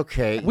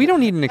 Okay. We don't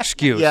need an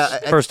excuse,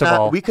 first of not-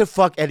 all. We could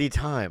fuck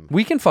anytime.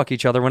 We can fuck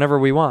each other whenever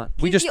we want.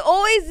 We just You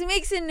always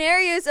make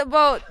scenarios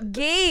about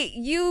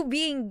you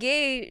being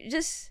gay.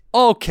 Just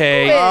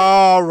Okay.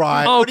 All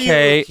right. What are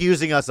Okay. you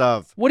accusing us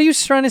of? What are you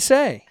trying to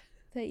say?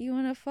 that you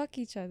want to fuck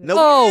each other.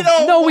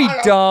 No, we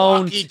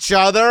don't. Fuck each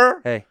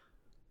other. Hey.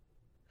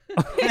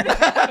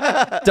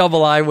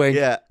 Double eye wink.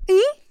 Yeah.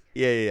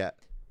 Yeah.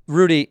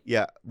 Rudy,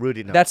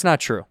 Rudy, no. that's not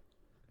true.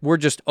 We're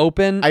just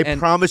open. I and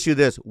promise you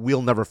this,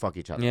 we'll never fuck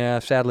each other. Yeah,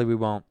 sadly we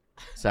won't.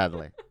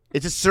 Sadly.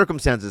 It's just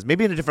circumstances.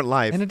 Maybe in a different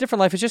life. In a different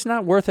life, it's just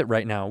not worth it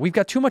right now. We've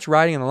got too much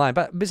riding on the line.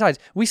 But besides,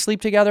 we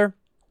sleep together.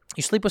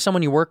 You sleep with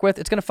someone you work with,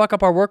 it's going to fuck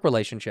up our work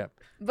relationship.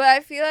 But I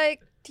feel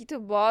like Tito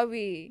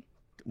Bobby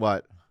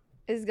What?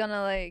 is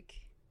gonna like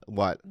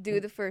What? do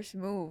the first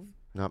move.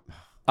 No.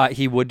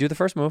 He would do the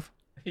first move.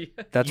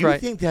 That's you right.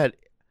 think that...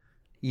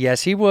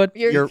 Yes, he would.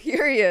 You're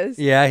curious.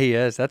 Yeah, he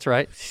is. That's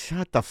right.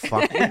 Shut the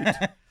fuck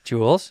up.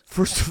 Jules?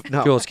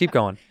 No. Jules, keep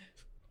going.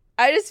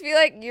 I just feel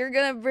like you're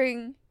gonna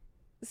bring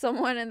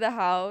someone in the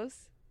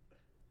house,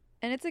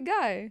 and it's a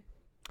guy.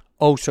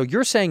 Oh, so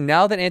you're saying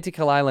now that Auntie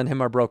Kalila and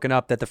him are broken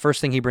up, that the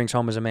first thing he brings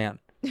home is a man?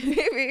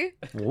 Maybe.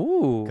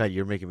 Ooh. God,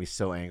 you're making me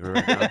so angry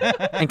right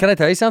now. And can I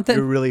tell you something?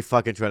 You're really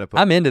fucking trying to put...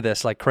 I'm into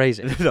this like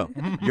crazy. No,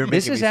 you're making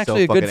This is me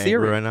actually so a good fucking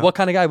theory. angry right now. What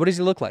kind of guy? What does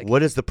he look like?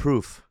 What is the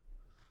proof?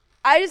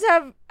 I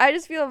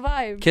just feel a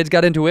vibe. Kid's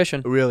got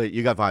intuition. Really,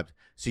 you got vibes.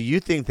 So you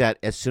think that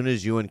as soon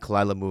as you and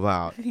Kalila move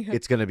out,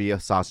 it's gonna be a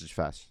sausage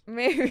fest?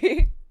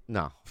 Maybe.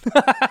 No.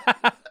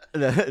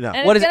 No.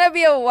 And What it's is- gonna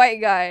be a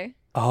white guy.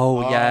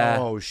 Oh, yeah.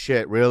 Oh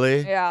shit!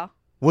 Really? Yeah.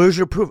 Where's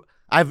your proof?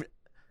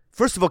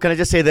 First of all, can I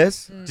just say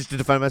this, just to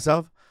define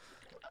myself?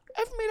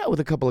 I've made out with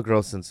a couple of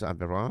girls since I've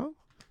been wrong,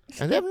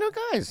 and they have no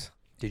guys.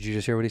 Did you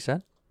just hear what he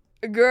said?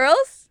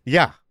 Girls?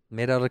 Yeah,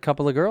 Made out a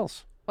couple of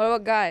girls. What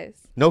about guys?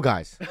 no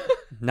guys,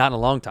 Not in a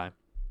long time.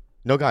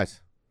 no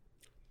guys.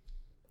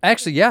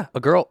 Actually, yeah, a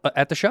girl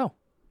at the show.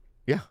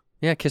 Yeah,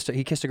 Yeah,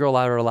 he kissed a girl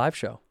out at a live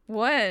show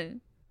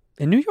When?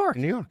 in New York.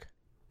 in New York.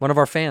 One of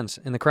our fans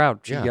in the crowd.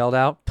 She Yeah. yelled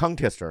out. Tongue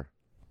kissed her.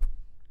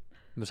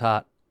 It was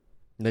hot.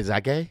 Is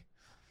that gay?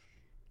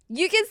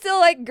 You can still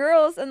like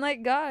girls and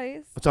like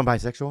guys. What's on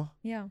bisexual?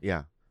 Yeah.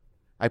 Yeah.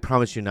 I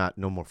promise you, no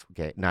more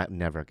gay. Not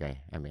never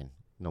gay. I mean,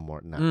 no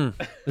more. No.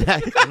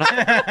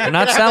 You're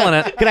not selling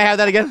it. Can I have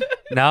that again?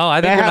 No,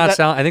 I May think you're have not that-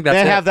 selling. I think May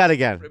that's I it. have that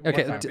again?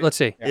 Okay, let's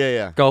see.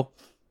 Yeah. Go.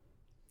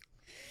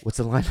 What's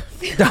the line?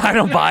 I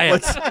don't buy it.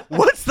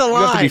 What's the You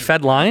line? have to be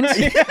fed lines?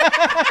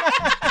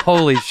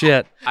 Holy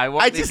shit. I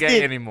won't I be just gay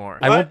need- anymore.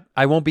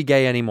 I won't be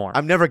gay anymore.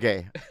 I'm never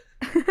gay.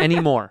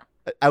 Anymore.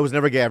 I was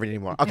never gay ever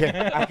anymore. Okay,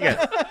 again.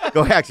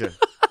 Go action.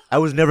 I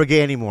was never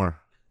gay anymore.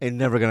 Ain't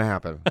never gonna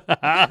happen.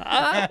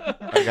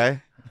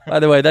 Okay. By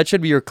the way, that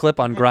should be your clip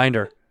on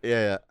Grindr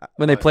Yeah.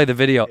 when they play the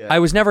video. Yeah. I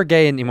was never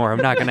gay anymore.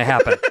 I'm not going to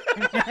happen.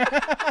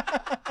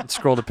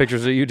 Scroll to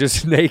pictures of you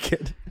just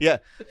naked. Yeah.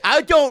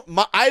 I'm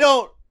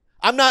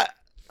not.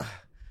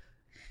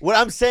 What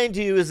I'm saying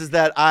to you is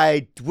that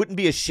I wouldn't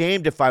be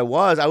ashamed if I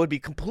was. I would be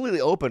completely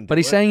open. But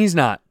he's saying he's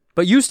not.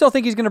 But you still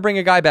think he's going to bring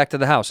a guy back to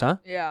the house, huh?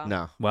 Yeah.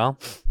 no. Well,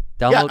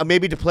 Yeah, download.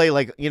 maybe to play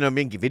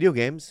video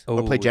games or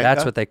Oh, play Jenga.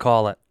 that's what they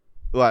call it.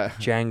 What?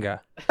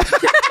 Jenga.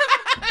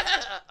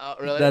 Oh,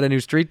 really? Is that a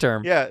new street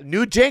term? Yeah,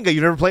 new Jenga.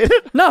 You never played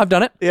it? No, I've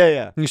done it.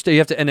 Yeah. You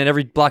have to, and then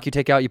every block you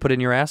take out, you put it in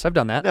your ass. I've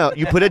done that. No,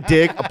 you put a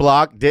dick, a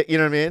block, dick. You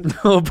know what I mean?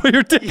 Oh, put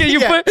your dick.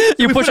 Yeah.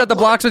 You We push put out the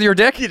blocks with your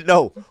dick.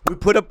 No, we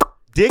put a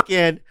dick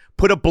in,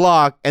 put a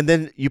block, and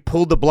then you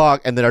pull the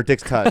block, and then our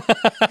dicks touch.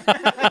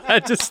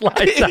 It just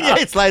slides out. Yeah,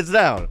 it slides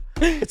down.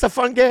 It's a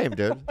fun game,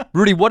 dude.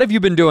 Rudy, what have you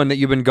been doing that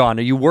you've been gone?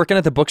 Are you working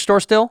at the bookstore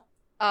still?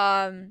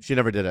 She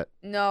never did it.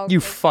 No. You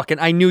fucking,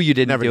 I knew you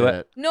didn't Never do did it.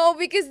 it. No,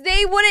 because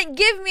they wouldn't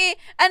give me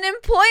an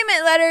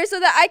employment letter so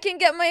that I can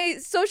get my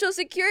social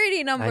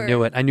security number. I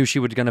knew it. I knew she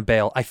was going to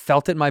bail. I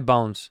felt it in my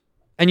bones.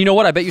 And you know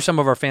what? I bet you some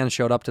of our fans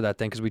showed up to that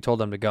thing because we told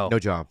them to go. No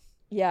job.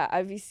 Yeah,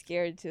 I'd be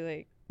scared to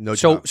like. No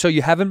So job. so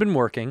you haven't been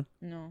working.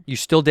 No. You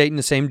still dating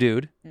the same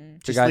dude, the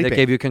She's guy that sleeping.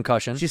 gave you a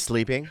concussion, She's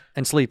sleeping.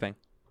 and sleeping.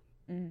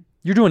 Mm.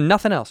 You're doing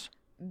nothing else.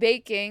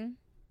 Baking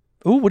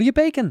Ooh, what are you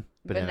baking?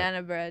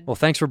 banana bread. Well,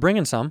 thanks for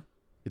bringing some.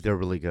 They're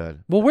really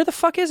good. Well, where the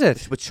fuck is it?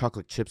 It's with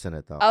chocolate chips in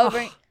it, though. I'll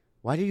bring.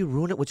 Why do you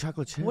ruin it with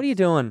chocolate chips? What are you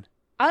doing?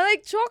 I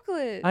like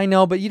chocolate. I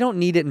know, but you don't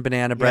need it in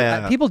banana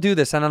bread. Yeah. People do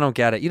this, and I don't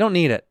get it. You don't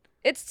need it.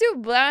 It's too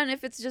bland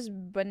if it's just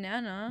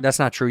banana. That's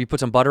not true. You put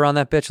some butter on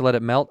that bitch, let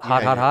it melt,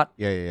 hot, Yeah, hot, yeah. hot.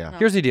 Yeah. No.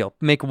 Here's the deal: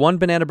 make one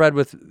banana bread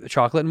with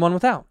chocolate and one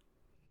without.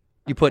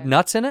 You put Okay.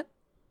 nuts in it.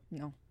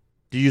 No.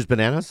 Do you use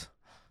bananas?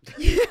 I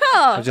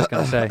Yeah. was just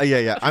gonna say.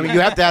 Yeah. I mean, you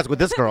have to ask with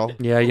this girl.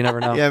 Yeah, you never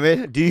know. Yeah,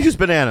 man. Do you use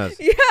bananas?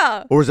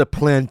 Yeah. Or is it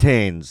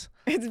plantains?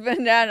 It's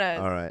bananas.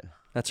 All right.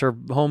 That's her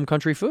home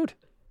country food.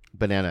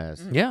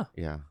 Bananas. Yeah.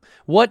 Yeah.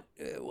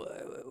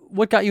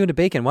 What got you into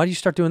baking? Why did you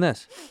start doing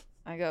this?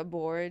 I got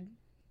bored.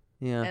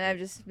 Yeah. And I've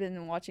just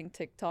been watching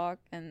TikTok,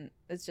 and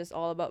it's just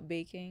all about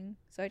baking.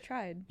 So I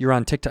tried. You're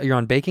on TikTok. You're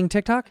on baking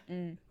TikTok.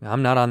 Mm.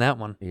 I'm not on that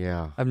one.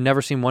 Yeah. I've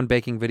never seen one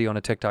baking video on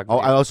a TikTok. Oh,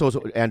 Video. I also,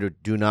 Andrew,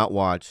 do not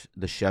watch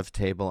The Chef's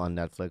Table on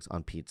Netflix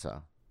on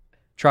pizza.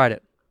 Tried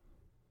it.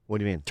 What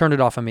do you mean? Turned it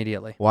off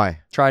immediately.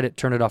 Why? Tried it.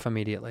 Turned it off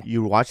immediately.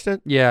 You watched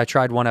it? Yeah, I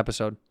tried one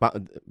episode.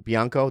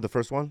 Bianco, the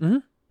first one?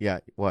 Mhm. Yeah.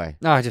 Why?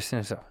 No, I just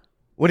so.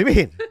 What do you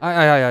mean?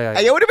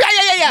 I. What do you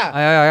mean?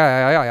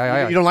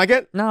 Yeah. You don't like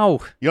it? No.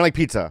 You don't like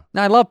pizza?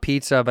 No, I love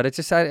pizza, but it's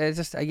just, I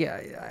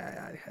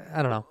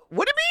don't know.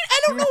 What do you mean?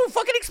 I don't know.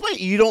 Fucking explain.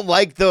 You don't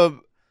like the.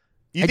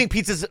 You think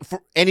pizza's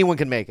for anyone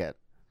can make it?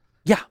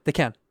 Yeah, they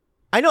can.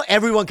 I know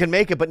everyone can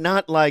make it, but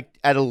not like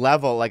at a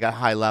level, like a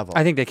high level.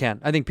 I think they can.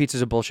 I think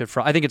pizza's a bullshit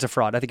fraud. I think it's a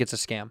fraud. I think it's a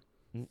scam.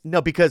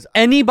 No, because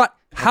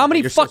how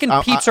many fucking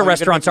pizza you're gonna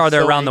restaurants make me are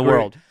there so around the angry.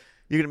 world?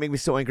 You're gonna make me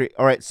so angry.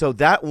 All right, so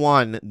that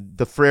one,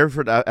 the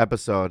Fairford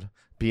episode,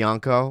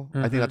 Bianco,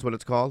 I think that's what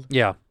it's called.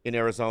 Yeah. In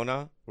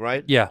Arizona,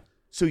 right? Yeah.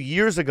 So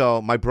years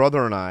ago, my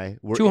brother and I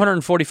were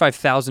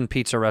 245,000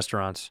 pizza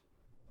restaurants.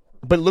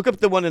 but look up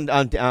the one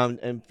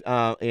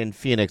in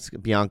Phoenix,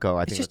 Bianco.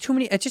 I It's think just too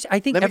many. It's just. I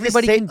think Let me just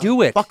everybody say- can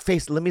do it. Fuck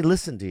face. Let me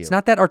listen to you. It's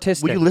not that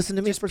artistic. Will you listen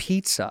to me It's just first?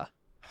 pizza.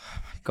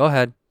 Go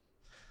ahead.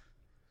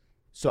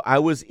 So I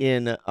was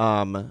in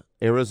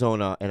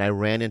Arizona and I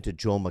ran into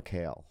Joel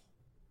McHale.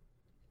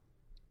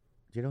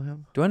 Do you know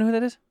him? Do I know who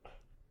that is?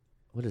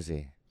 What is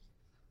he?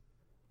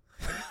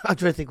 I'm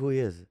trying to think who he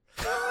is.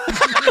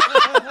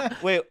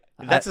 Wait,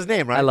 that's his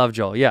name, right? I love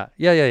Joel. Yeah.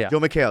 Joe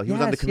McHale. He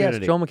was on the Community.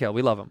 Yes, Joel McHale.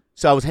 We love him.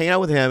 So I was hanging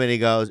out with him, and he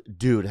goes,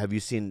 "Dude, have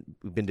you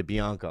been to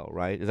Bianco?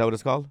 Right? Is that what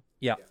it's called?"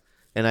 Yeah.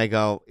 And I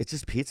go, "It's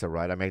just pizza,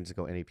 right? I might just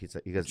go any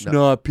pizza." He goes, It's "No,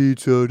 not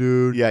pizza,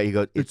 dude. Yeah." He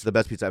goes, "It's the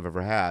best pizza I've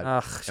ever had."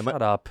 Ugh, And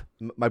shut up.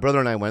 My brother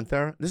and I went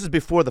there. This is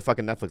before the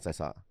fucking Netflix I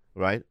saw.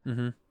 Right?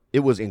 Mm-hmm. It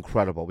was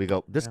incredible. We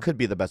go, "This could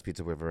be the best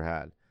pizza we've ever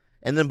had."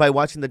 And then by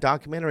watching the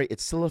documentary, it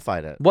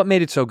solidified it. What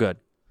made it so good?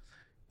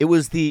 It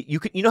was you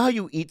know how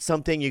you eat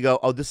something, you go,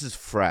 "Oh, this is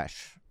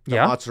fresh." The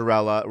Yeah.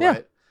 mozzarella, Yeah.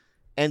 right?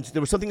 And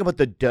there was something about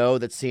the dough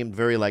that seemed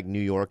very like New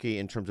Yorky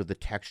in terms of the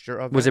texture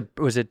of Was it.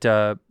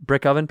 it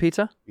brick oven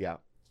pizza? Yeah.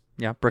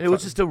 Yeah, brick. It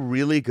was oven. just a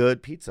really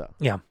good pizza.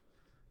 Yeah.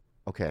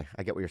 Okay,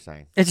 I get what you're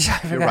saying. It's,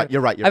 You're right.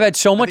 You're right. I've had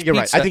so much I think you're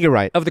pizza. right. I think you're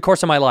right. Over the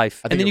course of my life,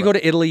 I think and then you you're go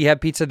to Italy, you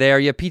have pizza there,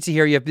 you have pizza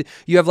here,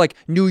 you have like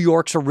New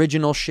York's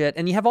original shit,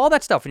 and you have all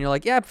that stuff, and you're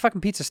like, yeah, fucking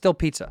pizza's still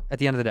pizza at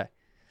the end of the day.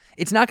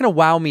 It's not gonna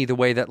wow me the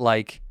way that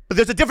like. But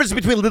there's a difference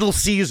between Little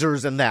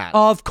Caesars and that.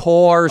 Of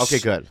course. Okay,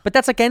 good. But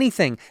that's like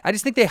anything. I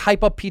just think they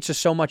hype up pizza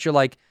so much. You're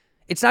like,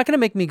 it's not gonna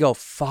make me go,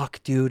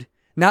 fuck, dude.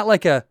 Not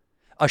like a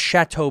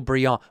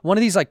Chateaubriand, one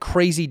of these like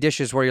crazy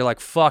dishes where you're like,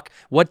 fuck,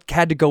 what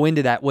had to go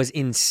into that was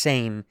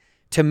insane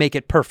to make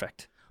it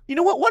perfect. You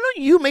know what? Why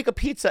don't you make a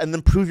pizza and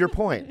then prove your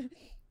point?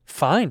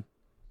 Fine.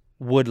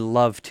 Would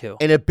love to.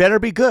 And it better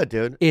be good,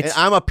 dude. And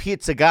I'm a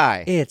pizza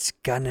guy. It's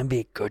gonna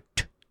be good.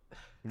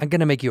 I'm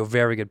gonna make you a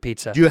very good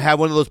pizza. Do you have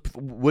one of those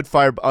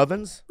wood-fired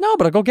ovens? No,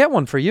 but I'll go get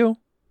one for you.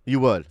 You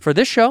would. For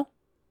this show.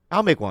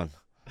 I'll make one.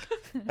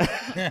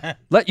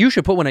 You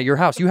should put one at your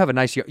house. You have a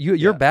nice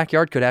your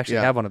backyard could actually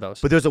have one of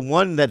those. But there's a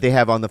one that they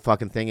have on the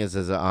fucking thing is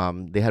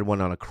they had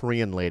one on a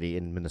Korean lady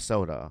in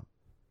Minnesota.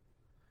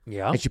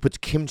 Yeah. And she puts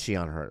kimchi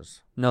on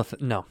hers. No.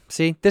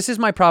 See, this is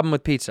my problem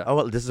with pizza. Oh,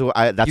 well, this is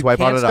that's why I brought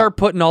can't it start up.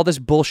 putting all this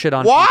bullshit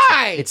on Why?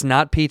 pizza. It's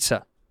not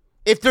pizza.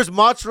 If there's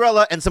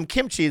mozzarella and some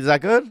kimchi, is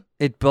that good?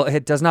 It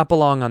does not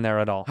belong on there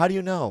at all. How do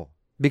you know?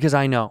 Because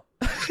I know.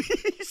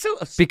 So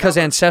Because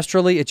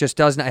ancestrally, it just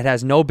does not. It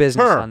has no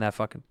business Her. on that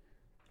fucking.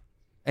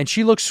 And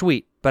she looks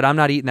sweet, but I'm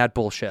not eating that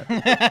bullshit.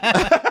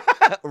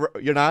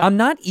 You're not? I'm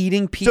not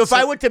eating pizza. So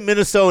if I went to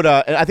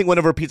Minnesota, and I think one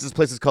of her pizza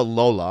places is called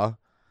Lola,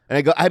 and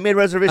I go, I made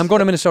reservations. I'm going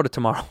to Minnesota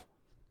tomorrow.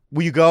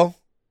 Will you go?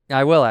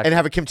 I will actually. And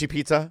have a kimchi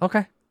pizza?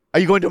 Okay. Are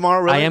you going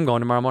tomorrow, really? I am going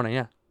tomorrow morning,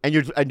 yeah. And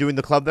you're doing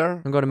the club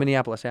there? I'm going to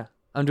Minneapolis, yeah.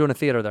 I'm doing a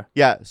theater there.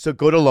 Yeah, so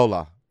go to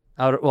Lola.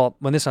 Well,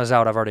 when this one's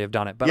out, I've already have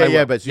done it. But yeah, I will.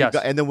 yeah, but so yes.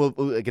 and then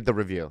we'll get the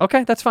review.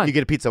 Okay, that's fine. You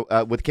get a pizza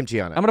with kimchi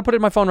on it. I'm gonna put it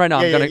in my phone right now.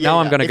 I'm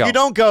gonna go. If you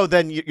don't go,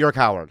 then you're a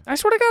coward. I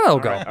swear to God, I'll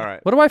go. All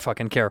right. What do I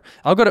fucking care?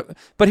 I'll go to.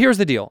 But here's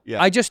the deal.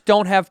 Yeah. I just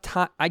don't have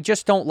time. I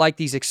just don't like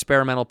these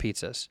experimental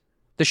pizzas.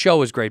 The show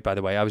was great, by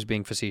the way. I was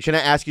being facetious. Can I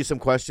ask you some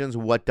questions?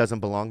 What doesn't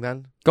belong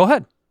then? Go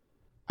ahead.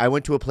 I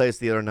went to a place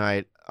the other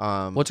night.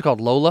 What's it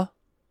called? Lola?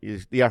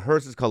 Yeah,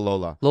 hers is called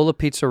Lola. Lola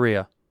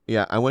Pizzeria.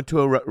 Yeah, I went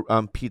to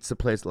a pizza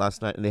place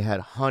last night and they had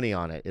honey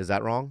on it. Is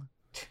that wrong?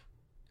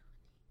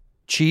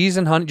 Cheese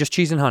and honey? Just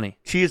cheese and honey?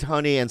 Cheese,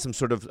 honey, and some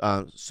sort of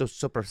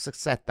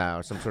soprasetta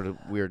or some sort of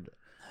weird...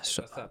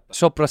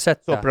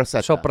 Soprasetta.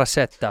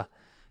 Soprasetta.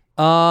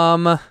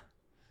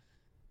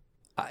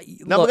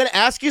 Now I'm going to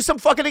ask you some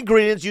fucking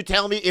ingredients. You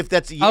tell me if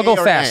that's yay I'll go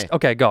or fast. nay.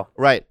 Okay, go.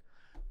 Right.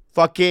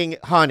 Fucking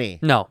honey.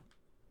 No.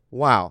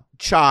 Wow.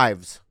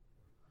 Chives.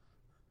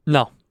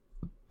 No.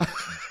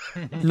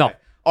 No.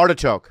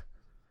 Artichoke.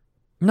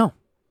 No.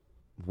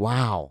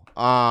 Wow.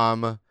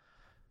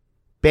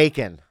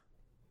 Bacon.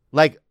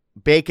 Like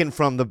bacon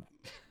from the...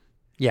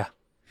 Yeah.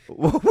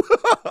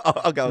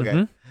 Okay.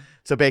 Mhm.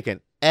 So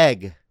bacon.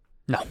 Egg.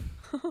 No.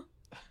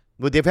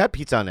 Well, they've had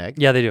pizza on egg.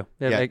 Yeah, they do.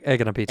 They have Yeah.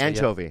 egg on a pizza. yeah.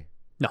 Anchovy.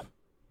 No.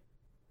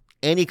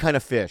 Any kind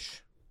of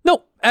fish.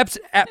 No.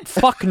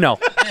 Fuck no.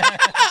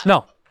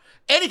 No.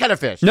 Any kind of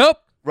fish. Nope.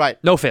 Right.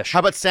 No fish. How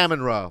about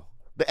salmon roe?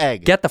 The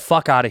egg. Get the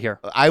fuck out of here.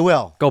 I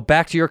will. Go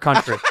back to your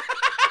country.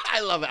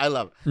 I love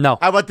it. No.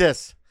 How about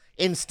this?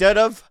 Instead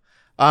of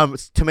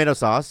tomato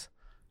sauce,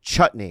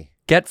 chutney.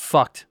 Get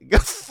fucked.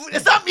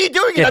 It's not me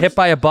doing it. Get hit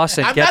by a bus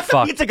and I'm get not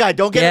fucked. the pizza guy.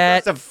 Don't get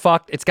aggressive.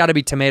 fucked. It's got to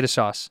be tomato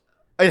sauce.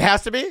 It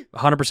has to be?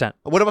 100%.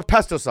 What about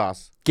pesto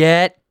sauce?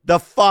 Get the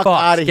fuck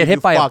fucked. out of here. Get hit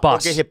you by fuck. a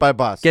bus. Don't get hit by a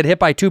bus. Get hit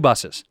by 2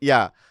 buses.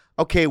 Yeah.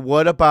 Okay,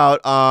 what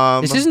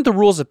about This isn't the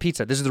rules of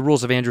pizza. This is the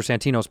rules of Andrew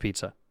Santino's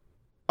pizza.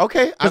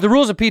 Okay. Because the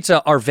rules of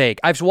pizza are vague.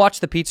 I've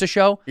watched the pizza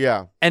show.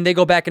 Yeah. And they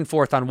go back and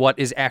forth on what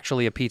is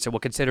actually a pizza,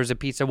 what considers a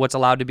pizza, what's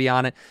allowed to be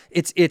on it.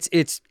 It's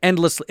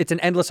endless. It's an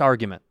endless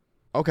argument.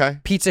 Okay.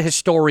 Pizza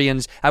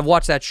historians. I've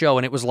watched that show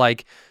and it was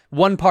like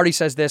one party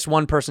says this,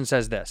 one person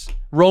says this.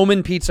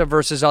 Roman pizza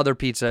versus other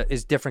pizza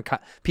is different.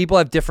 People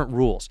have different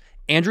rules.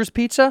 Andrew's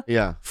pizza?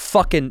 Yeah.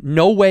 Fucking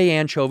no way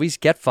anchovies.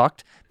 Get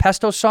fucked.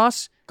 Pesto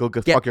sauce? Go fuck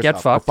yourself.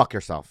 Get fucked. Go fuck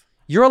yourself.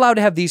 You're allowed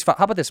to have these. How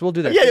about this? We'll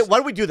do that. Yeah, why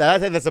don't we do that? I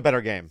think that's a better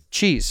game.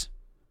 Cheese.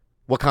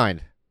 What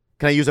kind?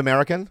 Can I use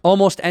American?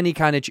 Almost any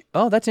kind of.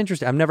 Oh, that's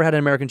interesting. I've never had an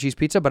American cheese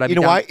pizza, but You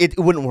know why? It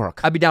wouldn't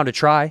work. I'd be down to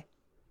try.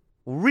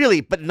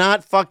 Really? But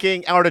not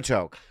fucking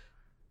artichoke.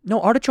 No,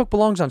 artichoke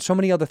belongs on so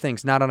many other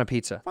things, not on a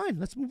pizza. Fine,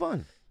 let's move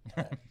on.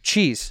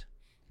 Cheese,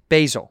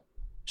 basil,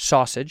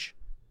 sausage,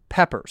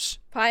 peppers.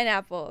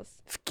 Pineapples.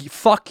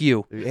 Fuck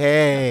you.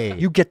 Hey.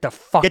 You get the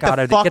fuck Get out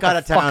the of fuck get out the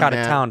of fuck town, out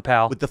man. of town,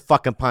 pal. With the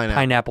fucking pineapple.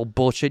 Pineapple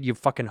bullshit, you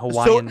fucking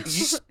Hawaiian.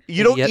 So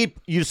you don't idiot.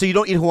 eat you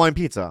don't eat Hawaiian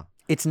pizza.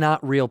 It's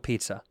not real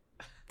pizza.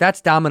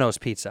 That's Domino's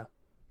pizza.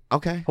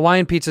 Okay.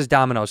 Hawaiian pizza's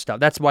Domino's stuff.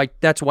 That's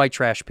white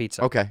trash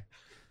pizza. Okay.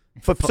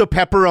 So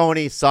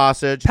pepperoni,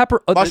 sausage,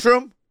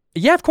 mushroom?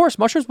 Yeah, of course.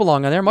 Mushrooms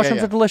belong on there. Mushrooms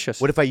Yeah. are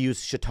delicious. What if I use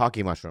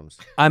shiitake mushrooms?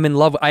 I'm in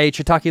love. I ate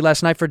shiitake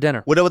last night for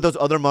dinner. What about those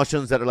other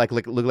mushrooms that are look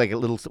like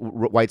little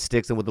white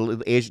sticks and with the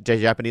little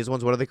Japanese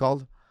ones? What are they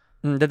called?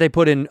 That they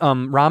put in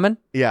ramen?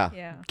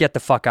 Yeah. Get the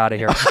fuck out of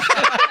here.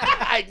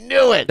 I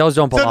knew it. Those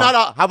don't belong.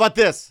 How about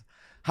this?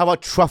 How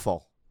about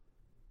truffle?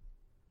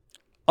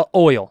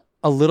 Oil.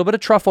 A little bit of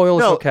truffle oil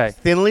is okay.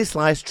 Thinly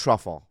sliced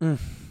truffle. Maybe.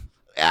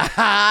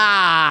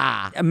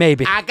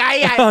 I got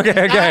you.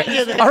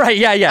 Okay. All right.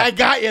 Yeah. I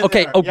got you.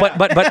 Okay. there. Oh, Yeah.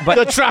 but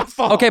the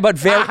truffle. Okay, but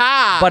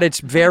it's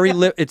very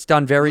it's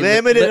done very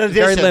Limited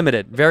very edition.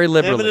 limited, very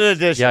liberally. Limited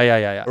edition.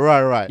 Yeah.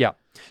 Right. Yeah.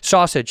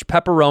 Sausage,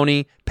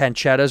 pepperoni,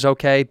 pancetta is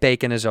okay.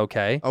 Bacon is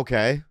okay.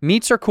 Okay.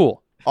 Meats are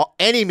cool.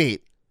 Any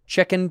meat.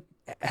 Chicken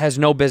has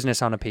no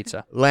business on a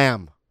pizza.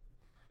 Lamb.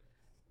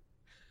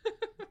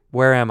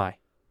 Where am I?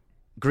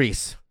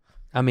 Grease.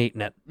 I'm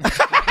eating it.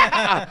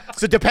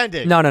 So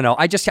depending. No.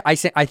 I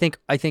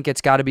think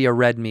it's got to be a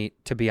red meat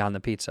to be on the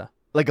pizza.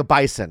 Like a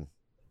bison.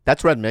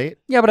 That's red meat.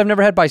 Yeah, but I've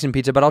never had bison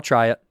pizza, but I'll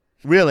try it.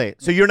 Really?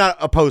 So you're not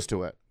opposed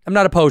to it? I'm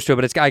not opposed to it,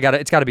 but it's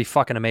got to be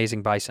fucking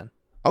amazing bison.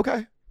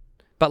 Okay.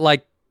 But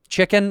like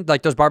chicken,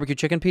 like those barbecue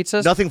chicken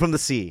pizzas, Nothing from the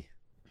sea.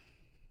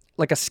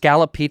 like a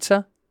scallop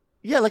pizza,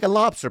 Yeah, like a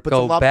lobster. Put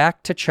go some lobster.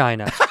 back to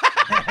China.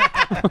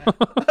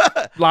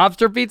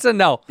 Lobster pizza?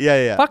 No.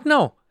 Yeah. Fuck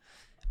no.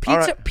 All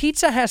right.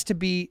 Pizza has to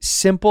be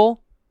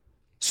simple,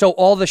 so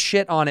all the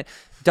shit on it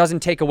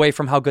doesn't take away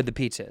from how good the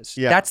pizza is.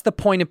 Yeah. That's the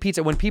point of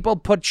pizza. When people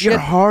put shit, Your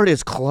heart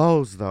is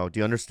closed, though. Do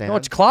you understand? no,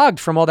 it's clogged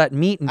from all that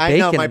meat and I bacon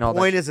know. My and all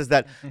point that. is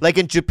that, like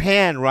in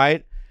Japan,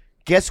 right?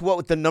 Guess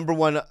what the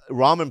 #1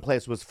 ramen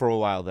place was for a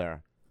while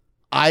there?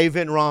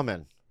 Ivan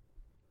Ramen.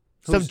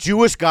 Some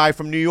Jewish guy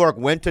from New York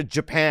went to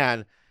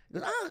Japan.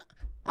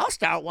 I'll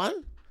start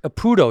one.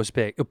 Apudo's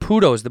big.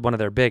 Apudo's one of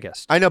their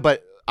biggest. I know,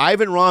 but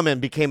Ivan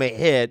Ramen became a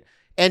hit,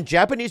 and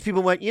Japanese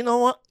people went, you know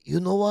what?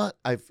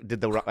 I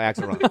did the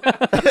accent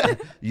wrong.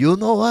 You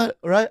know what?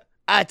 Right?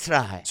 I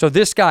try. So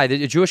this guy,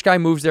 the Jewish guy,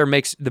 moves there,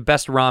 makes the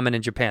best ramen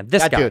in Japan.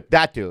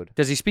 That dude.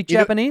 Does he speak You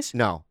know- Japanese?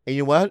 No. And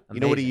you know what? You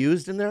know what he Amazing.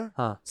 used in there?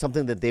 Huh.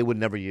 Something that they would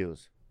never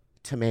use.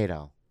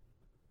 Tomato.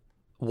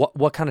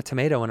 What kind of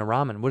tomato in a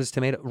ramen? What is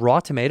tomato?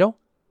 Raw tomato?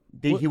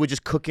 He would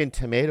just cook in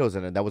tomatoes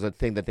in it. That was a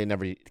thing that they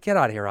never. Get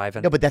out of here,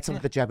 Ivan. No, but that's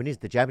something the Japanese.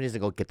 The Japanese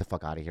go, get the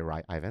fuck out of here,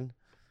 right, Ivan?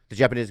 The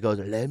Japanese goes,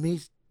 let me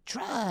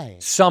try.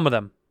 Some of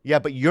them. Yeah,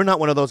 but you're not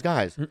one of those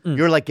guys.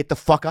 You're like, get the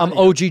fuck out. I'm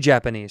OG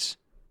Japanese.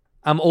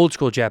 I'm old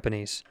school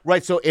Japanese.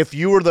 Right. So if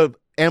you were the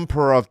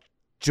emperor of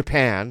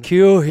Japan,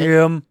 Kill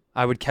him.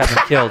 I would have him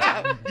killed.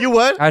 you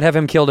would. I'd have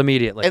him killed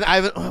immediately. And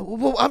Ivan,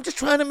 well, I'm just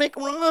trying to make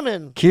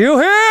ramen. Kill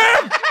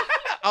him.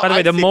 By the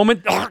way, the see.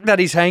 moment that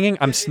he's hanging,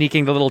 I'm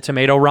sneaking the little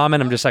tomato ramen.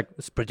 I'm just like,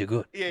 it's pretty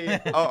good. Yeah.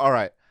 Oh, all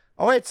right.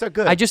 All right. So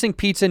good. I just think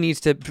pizza needs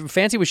to.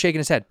 Fancy was shaking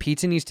his head.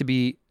 Pizza needs to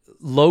be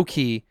low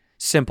key,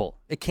 simple.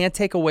 It can't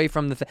take away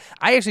from the.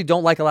 I actually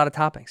don't like a lot of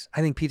toppings.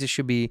 I think pizza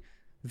should be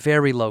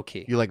very low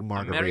key. You like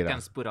margarita.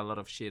 Americans put a lot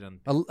of shit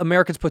on.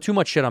 Americans put too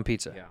much shit on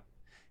pizza. Yeah.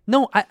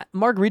 No,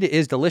 margarita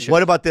is delicious.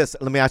 What about this?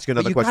 Let me ask you But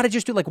another you question. gotta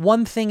just do like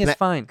one thing is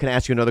fine. Can I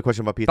ask you another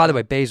question about pizza? By the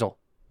way, basil,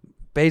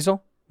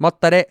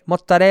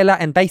 mozzarella,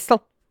 and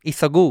basil is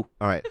so good.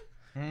 All right.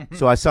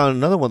 So I saw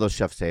another one of those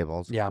chef's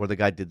tables Yeah. where the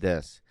guy did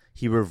this.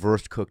 He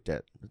reverse cooked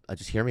it.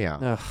 Just hear me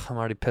out. Ugh, I'm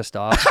already pissed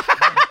off.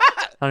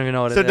 I don't even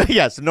know what So it is.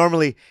 yeah, so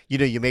normally,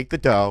 you make the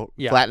dough,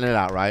 Yeah. flatten it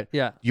out, right?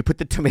 Yeah. You put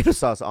the tomato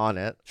sauce on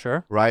it,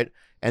 Sure. right?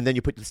 And then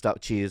you put the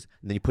stuffed cheese,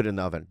 and then you put it in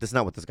the oven. This is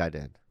not what this guy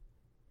did.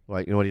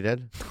 Right? You know what he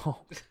did? Oh,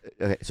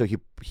 Okay, so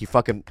he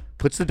fucking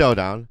puts the dough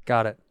down,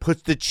 got it.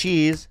 puts the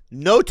cheese,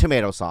 no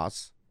tomato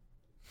sauce,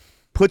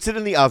 puts it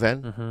in the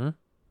oven, Mm-hmm.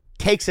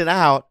 takes it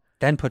out,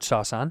 Then put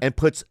sauce on. and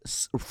puts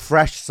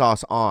fresh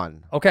sauce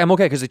on. Okay, I'm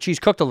okay because the cheese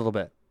cooked a little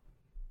bit.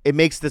 It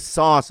makes the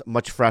sauce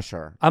much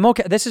fresher. I'm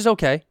okay. This is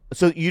okay.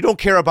 So you don't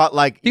care about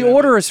like The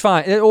order is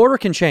fine. The order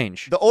can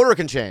change. The order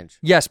can change.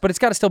 Yes, but it's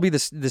got to still be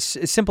this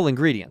simple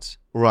ingredients.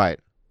 Right.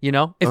 You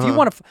know, if you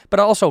want to, but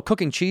also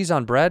cooking cheese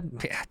on bread.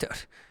 Yeah, dude,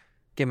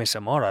 give me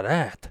some more of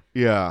that.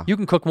 Yeah. You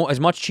can cook as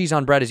much cheese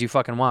on bread as you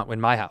fucking want in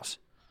my house.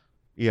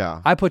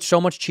 Yeah. I put so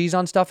much cheese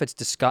on stuff, it's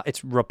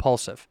it's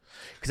repulsive.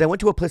 Because I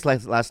went to a place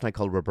last night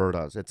called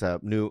Roberta's. It's a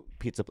new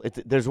pizza.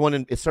 There's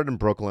one it started in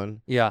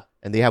Brooklyn. Yeah.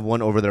 And they have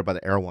one over there by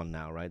the Air One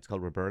now, right? It's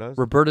called Roberta's.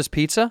 Roberta's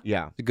Pizza?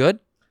 Yeah. Is it good?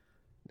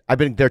 I've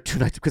been there 2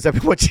 nights because I've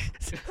been watching.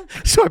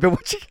 So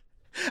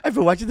I've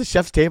been watching the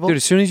chef's table. Dude,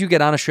 as soon as you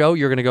get on a show,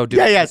 you're gonna go do.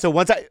 Yeah. So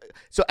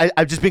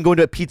I've just been going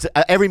to a pizza.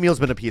 Every meal's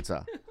been a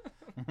pizza.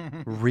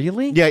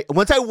 Really? Yeah.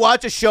 Once I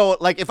watch a show,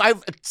 like if I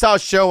saw a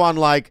show on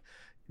like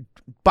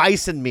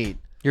bison meat,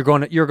 You're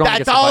going. That's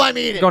to get all some I'm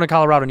eating. You're going to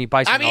Colorado and eat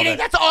bison. I'm all eating. day.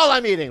 That's all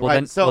I'm eating. Well,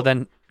 right.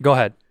 then go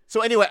ahead.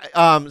 So anyway,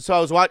 so I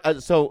was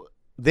watching. So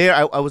there,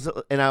 I was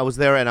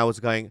there, and I was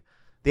going.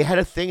 They had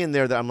a thing in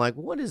there that I'm like,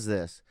 what is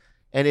this?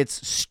 And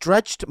it's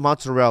stretched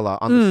mozzarella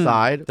on the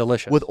side,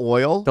 delicious, with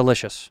oil,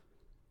 delicious,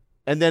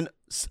 and then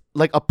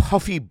like a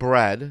puffy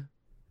bread,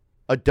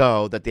 a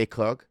dough that they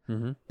cook,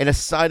 Mhm. and a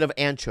side of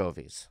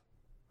anchovies.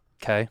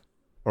 Okay.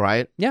 All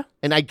right. Yeah.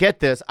 And I get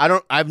this.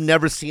 I've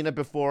never seen it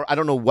before. I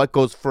don't know what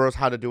goes first,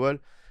 how to do it.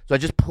 So I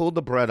just pulled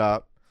the bread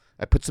up.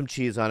 I put some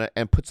cheese on it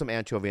and put some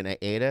anchovy, and I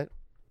ate it.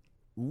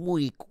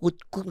 Muy good.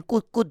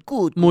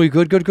 Muy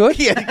good.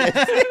 Yeah.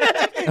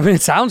 I mean,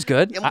 it sounds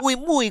good.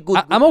 Muy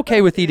good. I'm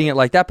okay with eating it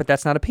like that, but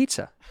that's not a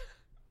pizza.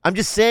 I'm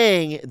just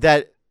saying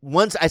that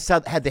once I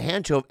had the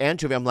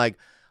anchovy, I'm like,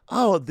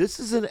 oh, this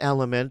is an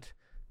element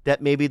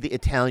that maybe the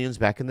Italians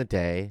back in the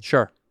day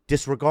Sure.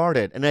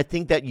 disregarded. And I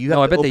think that you have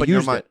No, I to bet open they your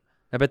used mind. it.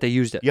 I bet they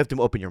used it. You have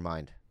to open your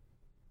mind.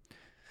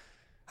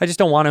 I just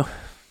don't want to.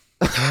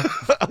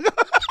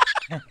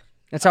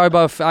 That's how I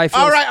feel.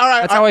 All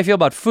right. That's how I feel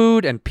about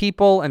food and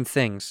people and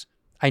things.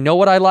 I know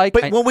what I like.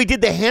 But when we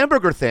did the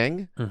hamburger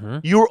thing,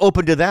 you were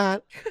open to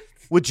that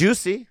with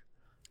Juicy.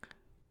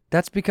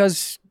 That's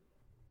because.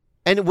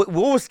 And what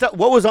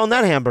was on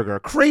that hamburger?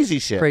 Crazy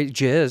shit.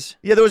 Jizz.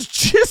 Yeah, there was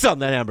jizz on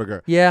that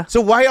hamburger. Yeah.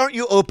 So why aren't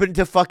you open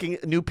to fucking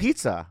new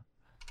pizza?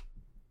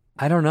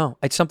 I don't know.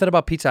 It's something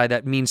about pizza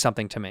that means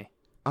something to me.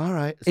 All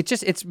right.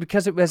 It's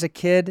because as a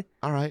kid.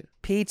 All right.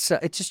 Pizza.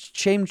 It just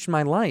changed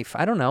my life.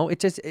 I don't know.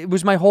 It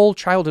was my whole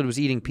childhood was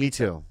eating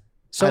pizza. Me too.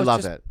 So I it's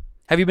love just- it.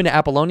 Have you been to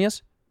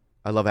Apollonia's?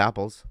 I love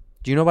apples.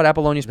 Do you know about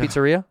Apollonia's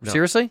Pizzeria? No.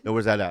 Seriously? No,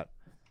 where's that at?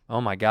 Oh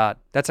my God,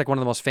 that's like one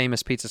of the most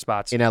famous pizza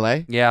spots In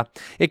LA? Yeah,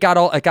 it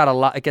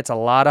gets a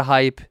lot of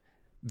hype.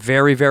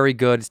 Very, very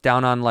good. It's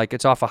down on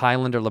it's off of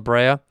Highland or La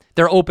Brea.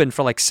 They're open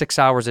for like 6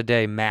 hours a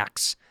day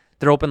max.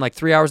 They're open like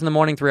 3 hours in the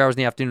morning, 3 hours in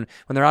the afternoon.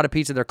 When they're out of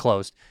pizza, they're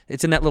closed.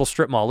 It's in that little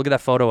strip mall. Look at that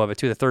photo of it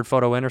too. The third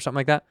photo in or something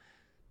like that.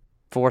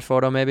 Fourth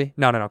photo maybe.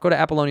 No. Go to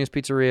Apollonia's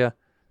Pizzeria.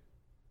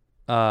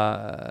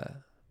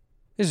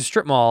 There's a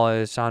strip mall.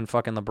 It's on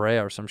fucking La Brea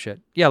or some shit.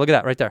 Yeah, look at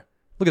that right there.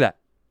 Look at that.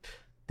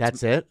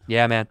 That's it?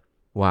 Yeah, man.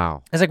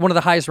 Wow. It's like one of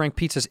the highest ranked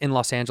pizzas in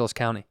Los Angeles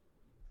County.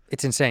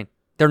 It's insane.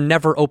 They're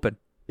never open.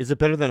 Is it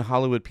better than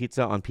Hollywood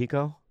Pizza on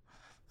Pico?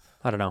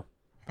 I don't know.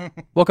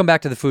 Welcome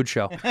back to the food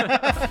show.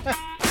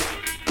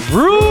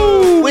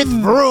 Brew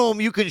With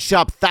Vroom, you can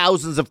shop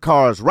thousands of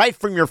cars right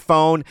from your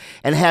phone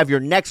and have your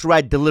next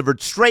ride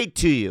delivered straight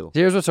to you.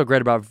 Here's what's so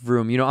great about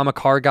Vroom. You know, I'm a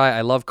car guy.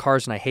 I love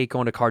cars, and I hate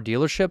going to car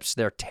dealerships.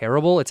 They're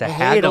terrible. It's a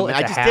haggle. It's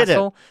a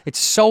hassle. It's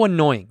so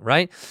annoying,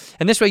 right?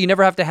 And this way, you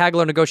never have to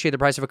haggle or negotiate the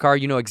price of a car.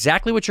 You know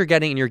exactly what you're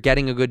getting, and you're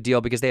getting a good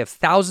deal because they have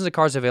thousands of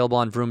cars available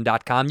on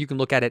Vroom.com. You can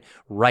look at it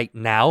right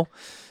now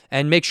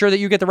and make sure that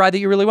you get the ride that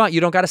you really want. You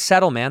don't got to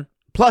settle, man.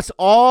 Plus,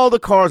 all the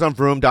cars on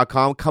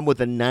Vroom.com come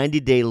with a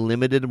 90-day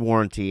limited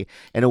warranty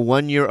and a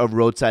 1 year of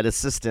roadside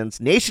assistance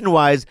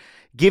nationwide,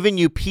 giving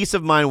you peace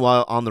of mind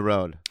while on the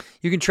road.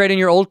 You can trade in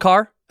your old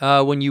car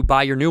when you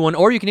buy your new one,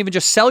 or you can even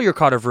just sell your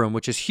car to Vroom,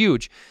 which is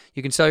huge.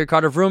 You can sell your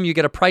car to Vroom. You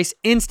get a price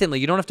instantly.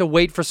 You don't have to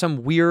wait for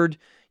some weird,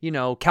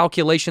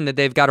 calculation that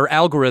they've got or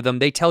algorithm.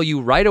 They tell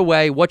you right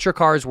away what your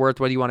car is worth,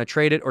 whether you want to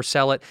trade it or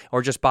sell it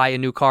or just buy a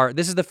new car.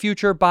 This is the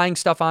future. Buying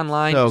stuff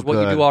online is what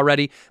you do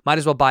already. Might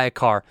as well buy a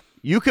car.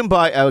 You can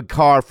buy a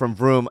car from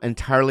Vroom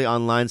entirely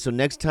online, so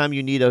next time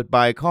you need to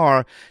buy a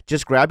car,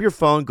 just grab your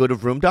phone, go to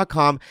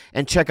Vroom.com,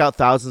 and check out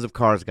thousands of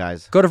cars,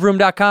 guys. Go to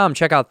Vroom.com,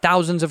 check out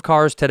thousands of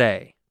cars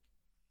today.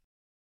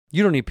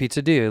 You don't need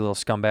pizza, do you, little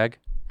scumbag?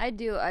 I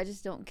do. I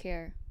just don't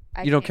care.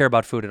 You don't care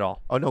about food at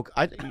all. Oh, no.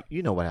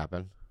 You know what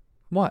happened.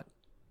 What?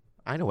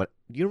 I know what.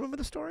 Do you remember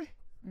the story?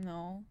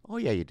 No. Oh,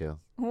 yeah, you do.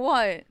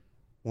 What?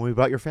 When we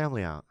brought your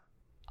family out.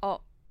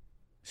 Oh.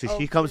 So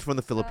she comes from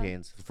the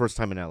Philippines, the first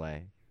time in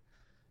L.A.,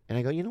 and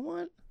I go, you know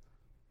what?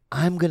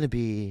 I'm going to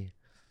be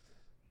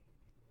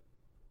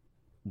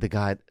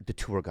the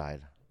tour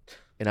guide.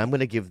 And I'm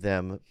going to give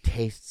them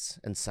tastes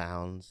and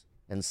sounds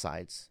and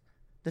sights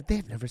that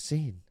they've never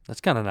seen. That's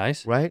kind of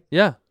nice. Right?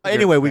 Yeah.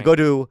 Anyway, we go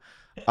to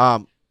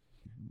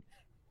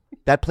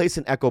that place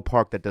in Echo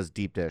Park that does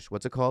deep dish.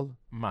 What's it called?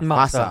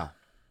 Masa.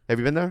 Have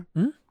you been there?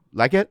 Hmm?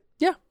 Like it?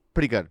 Yeah.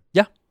 Pretty good.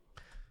 Yeah.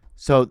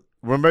 So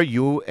remember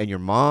you and your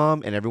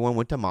mom and everyone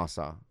went to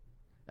Masa.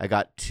 I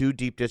got 2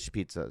 deep dish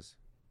pizzas.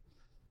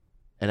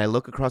 And I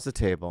look across the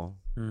table,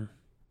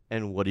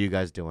 and what are you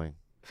guys doing?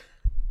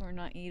 We're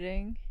not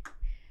eating.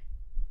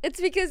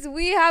 It's because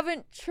we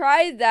haven't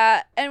tried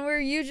that, and we're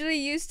usually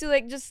used to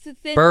just the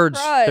thin Birds.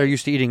 crust. They're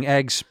used to eating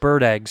eggs,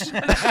 bird eggs.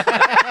 Did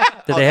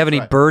they have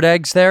any bird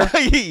eggs there?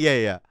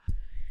 Yeah.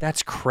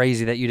 That's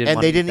crazy that you didn't. And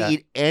want they to eat didn't that.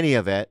 eat any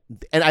of it.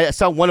 And I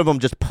saw one of them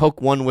just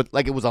poke one with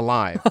like it was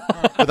alive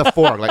with a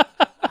fork. Like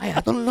I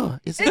don't know.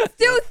 It's too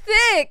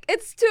thick.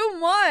 It's too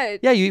much.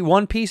 Yeah, you eat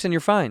one piece and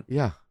you're fine.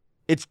 Yeah.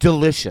 It's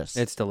delicious.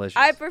 It's delicious.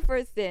 I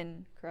prefer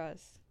thin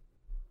crust.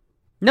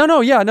 No.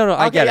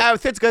 I get it. Yeah,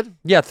 thin's good.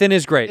 Yeah, thin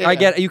is great. Yeah. I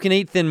get it. You can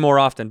eat thin more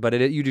often, but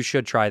you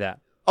should try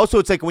that. Also,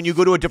 it's like when you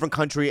go to a different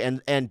country and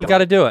You got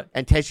to do it.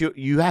 and taste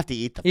you have to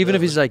eat the Even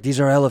if food. he's like, these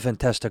are elephant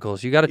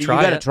testicles. You got to You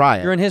try it. gotta try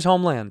it. You're in his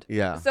homeland.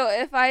 Yeah. So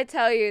if I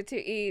tell you to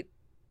eat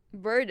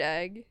bird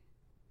egg,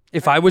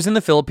 If I was in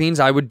the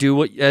Philippines, I would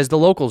do as the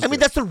locals I do. mean,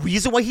 that's the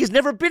reason why he's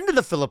never been to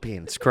the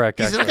Philippines. That's correct.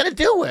 He's not actually. going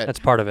to do it. That's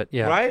part of it,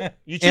 yeah. Right?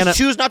 You just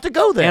choose not to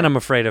go there. And I'm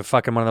afraid of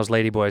fucking one of those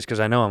lady boys because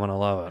I know I'm going to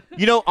love it.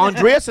 You know,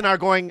 Andreas and I are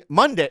going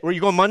Monday. Were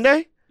you going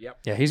Monday? Yep.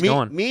 Yeah, he's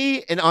going.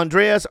 Me and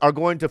Andreas are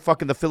going to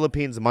fucking the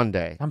Philippines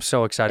Monday. I'm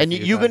so excited And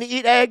for you guys. going to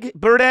eat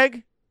bird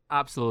egg?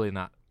 Absolutely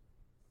not.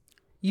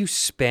 You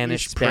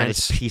Spanish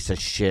Spanish prince. piece of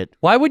shit.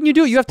 Why wouldn't you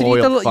do it? You have to eat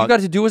Spoiled you fuck. got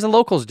to do as the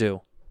locals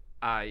do.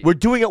 We're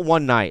doing it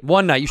one night.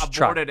 One night, you should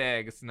try. Aborted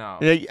eggs, no.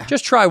 Yeah.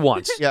 Just try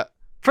once. Yeah.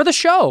 For the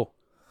show.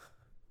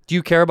 Do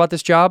you care about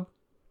this job?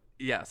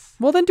 Yes,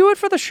 Well, then do it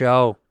for the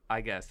show.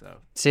 I guess so.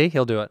 See,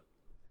 he'll do it.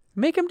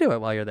 Make him do it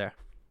while you're there.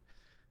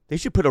 They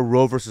should put a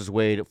Roe versus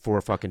Wade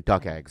for fucking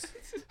duck eggs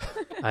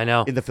I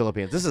know. in the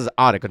Philippines. This is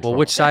out of control. Well,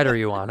 which side are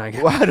you on?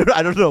 Well,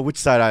 I don't know which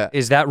side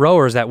Is that Roe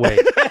or is that Wade?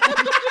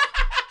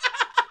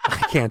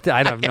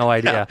 I have no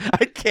idea.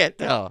 I can't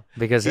tell.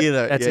 Because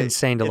that's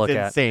insane to look at.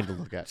 It's insane to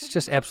look at. It's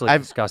just absolutely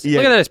disgusting. yeah.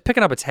 Look at this,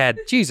 picking up its head.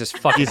 Jesus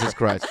fucking Jesus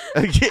Christ.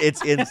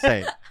 It's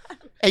insane.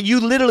 And you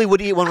literally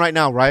would eat one right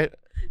now, right?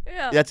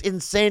 yeah. That's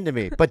insane to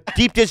me. But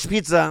deep dish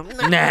pizza,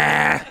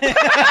 Nah.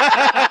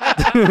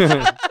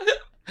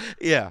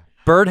 yeah.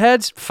 Bird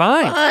heads,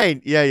 fine.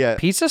 Fine. Yeah.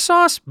 Pizza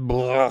sauce,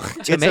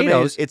 Blech.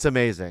 Tomatoes. It's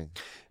amazing.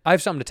 I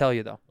have something to tell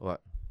you though.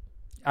 What?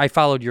 I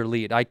followed your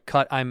lead. I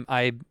cut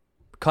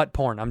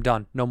porn. I'm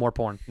done. No more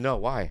porn. No,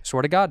 why?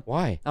 Swear to God.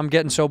 Why? I'm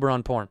getting sober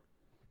on porn.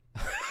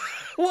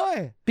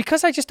 Why?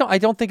 Because I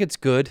don't think it's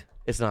good.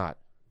 It's not.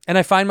 And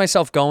I find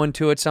myself going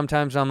to it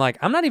sometimes. I'm like,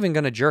 I'm not even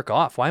going to jerk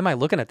off. Why am I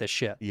looking at this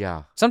shit?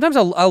 Yeah. Sometimes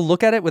I'll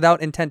look at it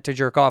without intent to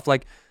jerk off.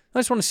 Like, I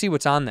just want to see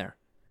what's on there.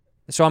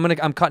 So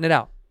I'm cutting it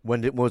out.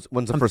 When's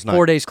the I'm first night?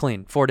 4 days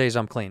clean. 4 days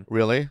I'm clean.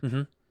 Really?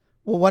 Mhm.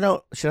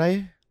 Well, should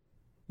I,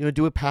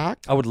 do it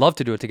packed? I would love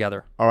to do it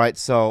together. All right,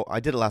 so I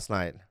did it last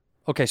night.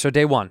 Okay, so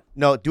day one.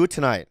 No, do it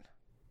tonight.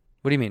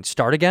 What do you mean?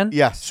 Start again?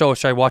 Yes. So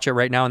should I watch it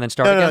right now and then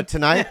start No, again?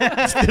 tonight.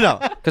 No.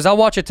 Because I'll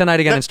watch it tonight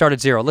again and start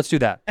at 0. Let's do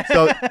that.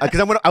 So,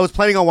 because I was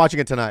planning on watching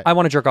it tonight. I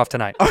want to jerk off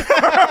tonight.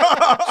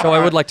 So I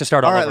would like to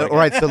start all over again. All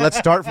right. So let's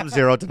start from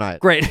 0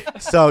 tonight. Great.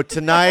 So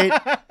tonight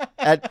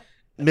at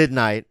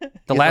midnight.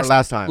 The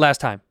last time. Last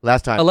time.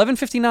 Last time.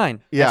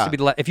 11:59. Yeah. Has to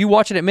be if you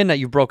watch it at midnight,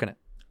 you've broken it.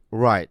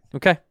 Right.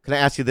 Okay. Can I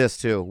ask you this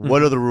too?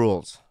 What are the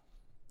rules?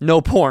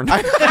 No porn.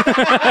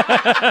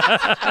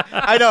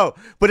 I know,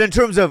 but in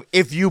terms of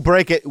if you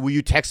break it, will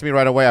you text me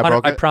right away? I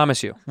broke I it.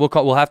 promise you. We'll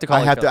have to call.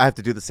 I have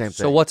to do the same thing.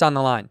 So what's on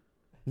the line?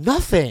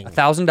 Nothing.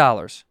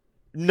 $1,000.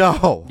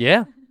 No.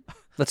 Yeah.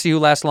 Let's see who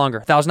lasts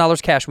longer.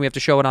 $1,000 cash, and we have to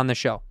show it on this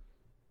show.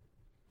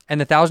 And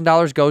the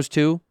 $1,000 goes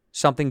to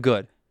something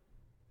good.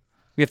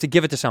 We have to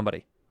give it to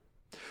somebody.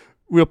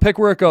 We'll pick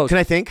where it goes. Can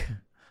I think?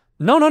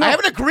 No. I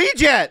haven't agreed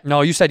yet.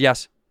 No, you said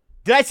yes.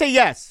 Did I say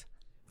yes?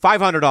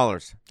 $500.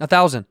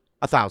 1,000.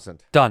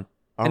 1,000. Done.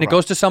 All and it right.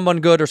 goes to someone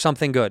good or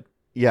something good.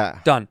 Yeah.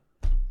 Done.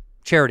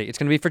 Charity. It's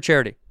going to be for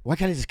charity. Why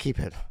can't I just keep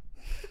it?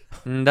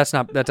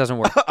 That doesn't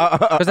work.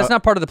 Because that's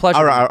not part of the pleasure.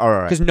 All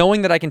right. Because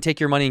knowing that I can take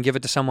your money and give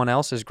it to someone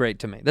else is great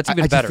to me. That's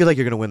even I better. just feel like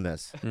you're going to win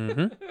this.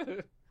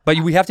 But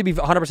we have to be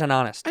 100%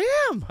 honest.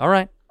 I am. All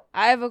right.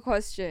 I have a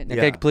question. Yeah.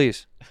 Okay,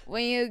 please.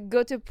 When you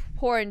go to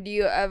porn, do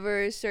you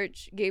ever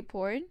search gay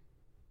porn?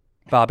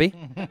 Bobby?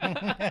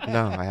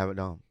 No, I haven't.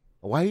 No.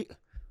 Why?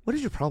 What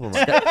is your problem?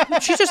 With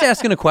that? She's just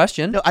asking a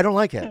question. No, I don't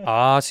like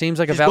it. Seems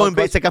like a She's valid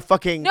going, it's question. like a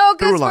fucking No, through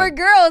because for line.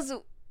 girls,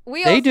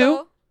 we They also.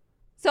 do.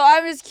 So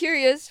I'm just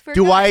curious. For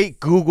Do I guys.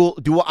 Google?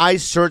 Do I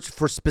search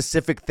for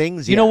specific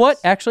things? You know what?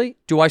 Yes. Actually,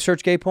 do I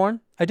search gay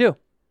porn? I do.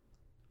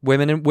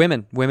 Women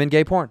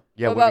gay porn.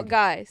 Yeah. What about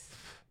guys?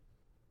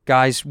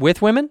 Guys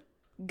with women?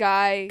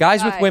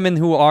 Guys With women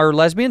who are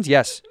lesbians?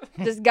 Yes.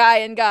 Just guy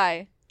and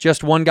guy.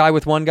 Just one guy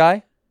with one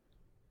guy?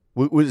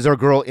 Is there a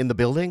girl in the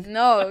building?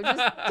 No,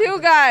 just two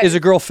guys. Is a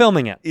girl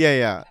filming it?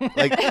 Yeah.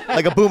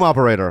 Like a boom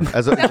operator.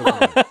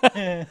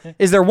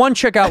 Is there one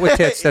chick out with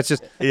tits that's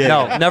just Yeah.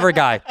 no, never a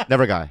guy.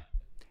 Never a guy.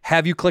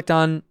 Have you clicked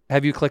on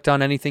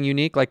anything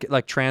unique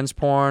like trans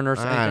porn or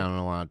something? I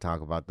don't want to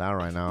talk about that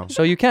right now.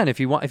 So you can if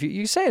you want. If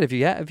you say it if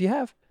you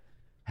have.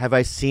 Have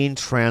I seen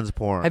trans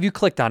porn? Have you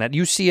clicked on it?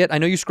 You see it. I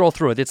know you scroll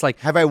through it. It's like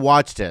Have I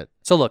watched it?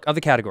 so. Look of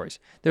the categories.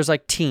 There's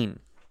like teen.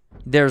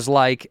 There's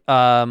like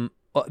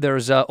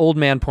there's old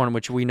man porn,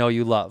 which we know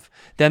you love.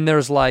 Then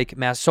there's like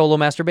solo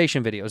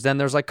masturbation videos. Then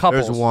there's like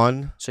couples. There's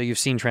one. So you've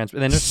seen trans.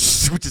 Then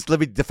there's, Just let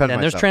me defend then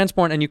myself. there's trans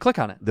porn, and you click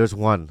on it. There's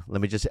one.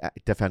 Let me just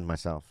defend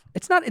myself.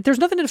 It's not. There's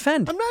nothing to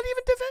defend. I'm not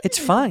even defending. It's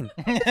fine.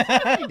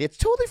 It's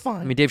totally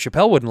fine. I mean, Dave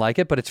Chappelle wouldn't like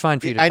it, but it's fine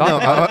for you to I talk know.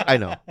 about. I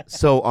know.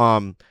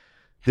 So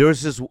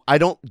there's this. I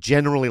don't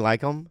generally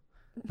like them,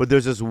 but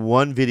there's this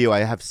one video I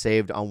have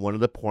saved on one of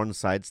the porn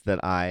sites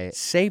that I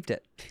Saved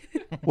it.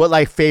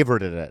 I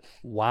favorited it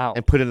Wow.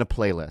 and put in a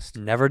playlist.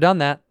 Never done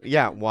that.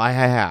 Yeah, why I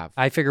have.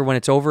 I figure when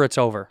it's over, it's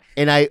over.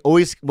 And I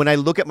always, when I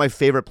look at my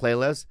favorite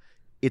playlist,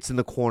 it's in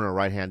the corner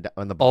right hand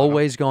on the bottom.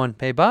 Always going,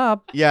 hey,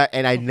 Bob, Yeah,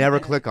 and I never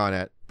click on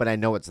it, but I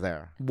know it's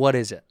there. what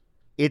is it?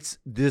 It's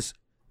this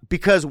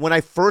because when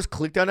I first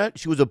clicked on it,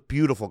 she was a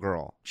beautiful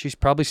girl. She's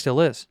probably still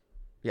is.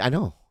 Yeah, I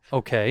know.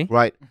 Okay.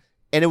 Right.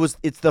 And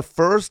it's the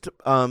first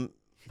how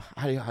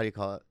do you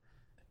call it?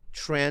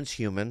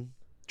 Transhuman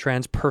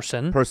Trans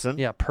person. person.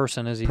 Yeah,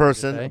 person is easy to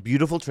say. Person,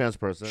 beautiful trans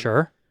person.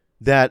 Sure.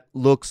 That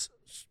looks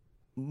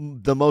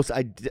the most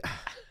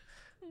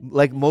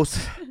like most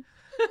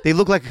they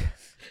look like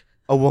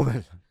a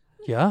woman.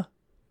 Yeah.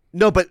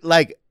 No, but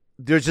like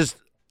there's just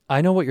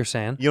I know what you're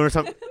saying. you know what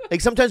I'm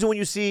like sometimes when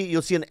you'll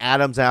see an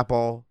Adam's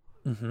apple,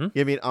 Mm-hmm. you know what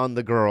I mean, on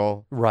the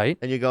girl, Right.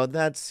 and you go,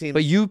 that seems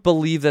But you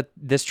believe that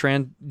this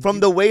trans. from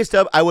the waist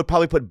up, I would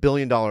probably put $1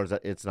 billion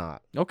that it's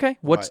not. Okay.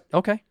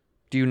 Okay.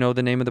 Do you know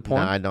the name of the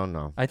porn? No, I don't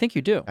know. I think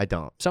you do. I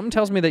don't. Something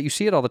tells me that you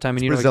see it all the time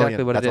and you know Brazilian.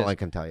 exactly what That's it is. all I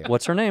can tell you.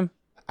 What's her name?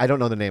 I don't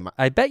know the name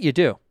I bet you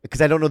do. because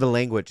I don't know the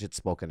language it's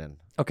spoken in.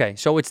 Okay,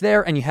 so it's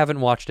there and you haven't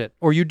watched it,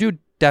 or you do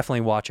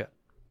definitely watch it.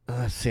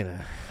 Seen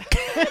it.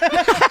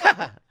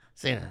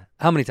 Seen it.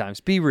 How many times?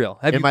 Be real.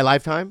 Have In you, my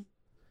lifetime?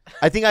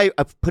 I think I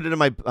put it in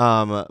my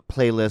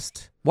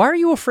playlist. why are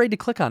you afraid to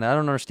click on it? I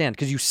don't understand.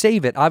 Because you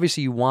save it.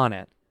 Obviously, you want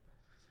it.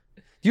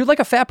 You're like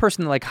a fat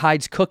person that like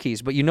hides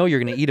cookies, but you know you're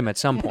gonna eat them at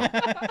some point.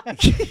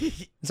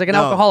 It's like an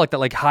No. alcoholic that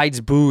like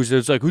hides booze.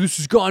 It's like, oh, this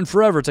is gone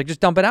forever. It's like just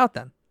dump it out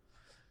then.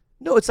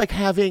 No, it's like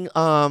having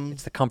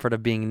It's the comfort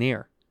of being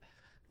near.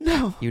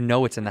 no. You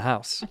know it's in the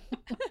house.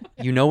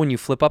 You know when you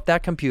flip up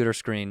that computer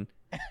screen,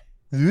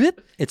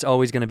 it's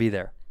always gonna be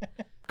there,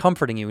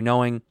 comforting you,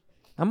 knowing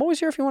I'm always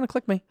here if you want to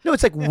click me. No,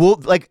 it's like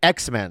like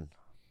X-Men,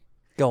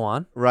 Go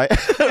on. right?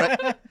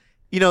 Right?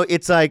 You know,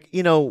 it's like,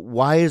 you know,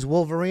 why is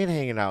Wolverine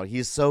hanging out?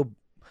 He's so,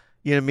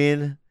 you know what I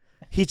mean?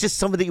 He's just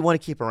somebody that you want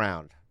to keep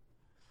around.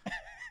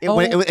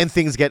 And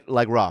things get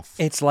like rough.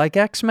 It's like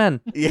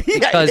X-Men. Yeah,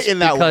 Because, in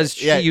that way. because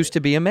she Yeah. used to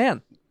be a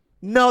man.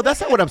 No, that's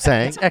not what I'm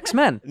saying. It's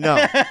X-Men. No,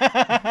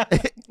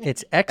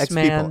 It's X-people.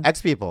 X-Man.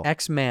 X-people.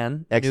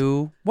 X-Man, X-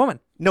 new woman.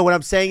 No, what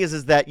I'm saying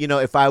is that, you know,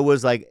 if I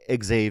was like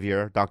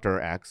Xavier, Dr.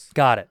 X,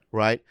 Got it.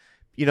 right?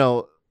 You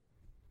know,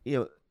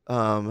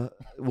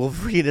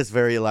 Wolverine is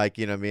very like,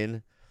 you know what I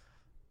mean?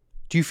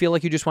 Do you feel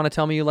like you just want to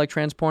tell me you like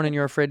trans porn and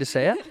you're afraid to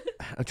say it?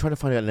 I'm trying to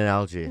find an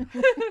analogy.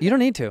 You don't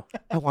need to.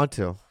 I want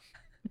to.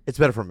 It's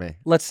better for me.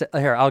 Let's say,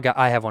 here.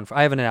 I have one.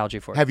 I have an analogy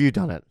for you. Have you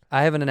done it?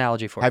 I have an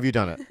analogy for Have you. you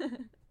done it?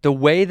 The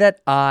way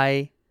that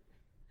I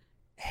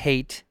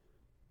hate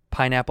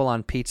pineapple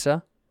on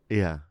pizza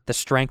Yeah. the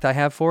strength I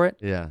have for it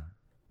Yeah.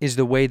 is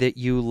the way that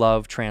you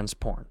love trans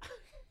porn.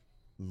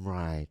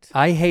 Right.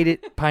 I hate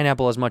it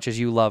pineapple as much as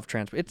you love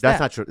trans. It's That's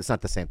that. not true. It's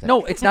not the same thing.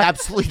 No, it's not.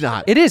 Absolutely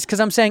not. It is because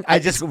I'm saying I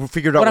just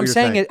figured out what what I'm you're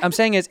saying. saying. I'm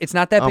saying is it's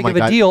not that Oh big my of a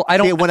God. deal. I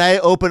don't. See, when I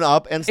open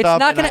up and it's stuff.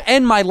 not going to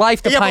end my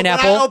life. The yeah,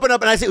 pineapple. But when I open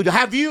up and I say,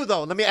 have you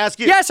though? Let me ask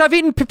you. Yes, I've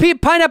eaten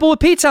pineapple with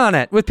pizza on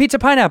it. With pizza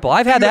pineapple,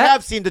 I've had You that.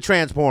 have seen the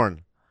trans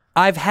porn.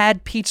 I've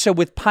had pizza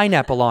with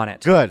pineapple on it.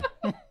 Good.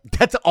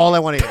 That's all I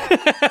want to hear.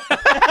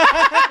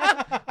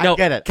 No,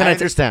 get it. Can I I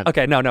understand.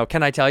 Okay, no.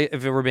 Can I tell you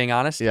if we're being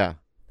honest? Yeah.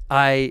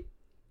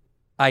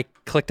 I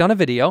clicked on a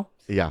video.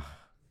 Yeah.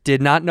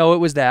 Did not know it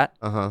was that.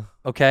 Uh-huh.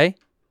 Okay.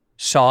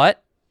 Saw it.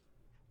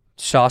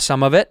 Saw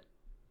some of it.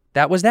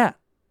 That was that.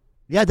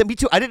 Yeah, me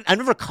too. I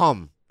never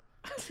come.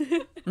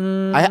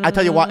 I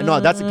tell you what. No,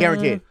 that's a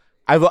guarantee.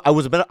 I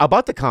was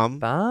about to come.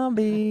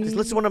 Bobby. Just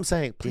listen to what I'm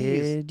saying,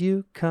 please. Did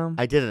you come?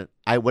 I didn't.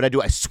 What I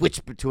do, I switch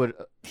to it.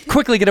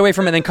 Quickly get away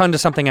from it and then come to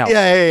something else.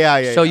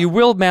 Yeah. So you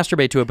will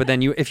masturbate to it, but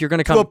then if you're going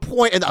to come to a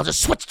point, and I'll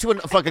just switch to a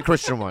fucking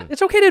Christian one.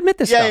 It's okay to admit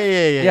this stuff.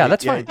 Yeah. Yeah,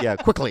 that's fine. Yeah,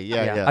 quickly.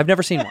 Yeah. I've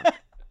never seen one.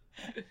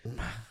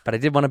 But I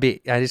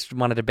just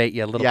wanted to bait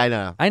you a little. Yeah, I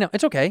know. I know.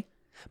 It's okay.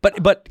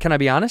 But can I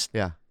be honest?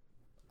 Yeah.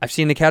 I've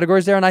seen the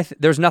categories there, and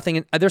there's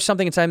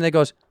something inside me that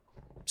goes,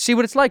 see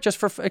what it's like just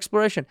for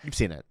exploration. You've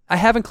seen it. I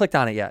haven't clicked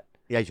on it yet.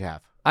 Yeah, you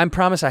have. I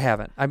promise I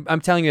haven't. I'm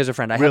telling you as a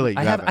friend. I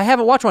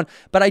haven't watched one,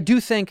 but I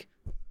do think,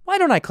 why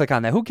don't I click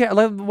on that? Who cares?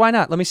 Why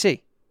not? Let me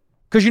see.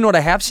 Because you know what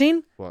I have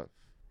seen? What?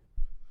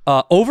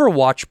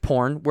 Overwatch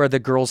porn where the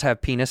girls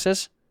have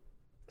penises.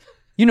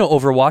 You know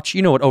Overwatch.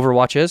 You know what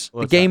Overwatch is?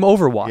 What's the game that?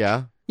 Overwatch.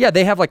 Yeah. Yeah,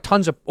 they have like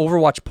tons of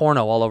Overwatch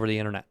porno all over the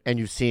internet. And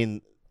you've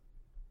seen...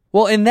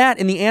 Well, in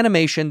the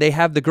animation, they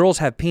have the girls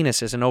have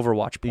penises in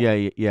Overwatch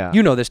porn. Yeah.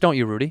 You know this, don't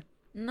you, Rudy?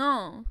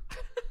 No.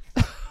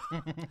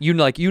 You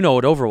know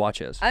what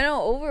Overwatch is. I know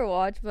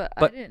Overwatch, but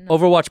I didn't know.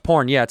 Overwatch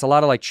porn, yeah, it's a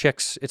lot of like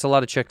chicks. It's a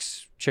lot of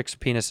chicks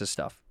penises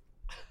stuff.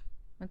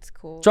 That's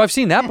cool. So I've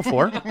seen that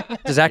before.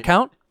 Does that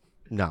count?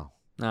 No.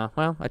 No.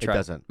 Well, I tried. It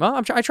doesn't. Well,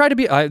 I try to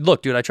be.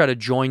 Look, dude, I try to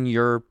join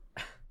your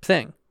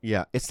thing.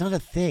 Yeah, it's not a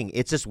thing.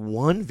 It's just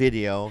one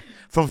video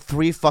from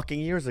 3 fucking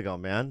years ago,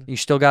 man. You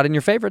still got it in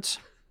your favorites.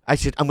 I'm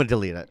gonna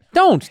delete it.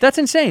 Don't. That's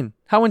insane.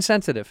 How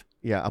insensitive.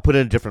 Yeah, I'll put it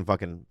in a different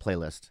fucking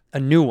playlist. A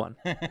new one.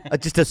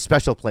 Just a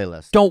special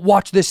playlist. Don't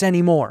watch this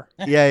anymore.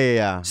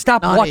 Yeah.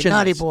 Stop watching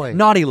Naughty this. boy.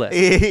 Naughty list.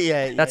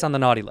 Yeah. That's on the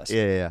naughty list.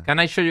 Yeah. Can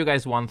I show you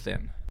guys one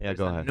thing? Yeah,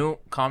 go ahead. New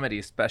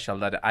comedy special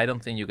that I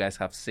don't think you guys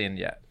have seen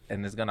yet,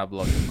 and it's gonna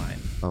blow your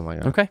mind. Oh my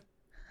god. Okay.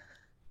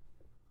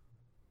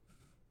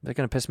 They're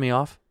gonna piss me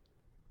off.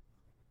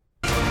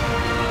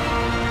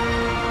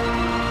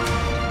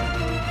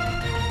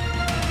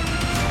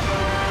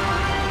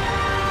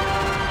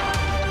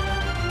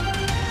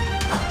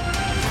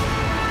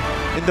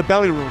 In the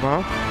belly room,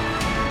 huh?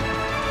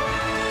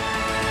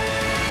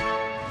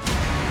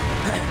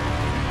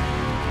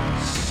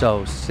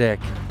 So sick.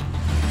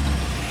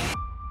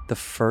 The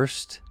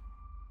first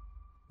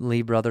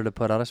Lee brother to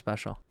put out a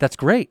special. That's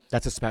great.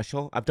 That's a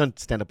special? I've done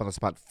stand-up on the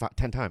spot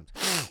 10 times.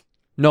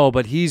 No,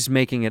 but he's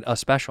making it a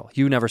special.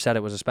 You never said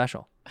it was a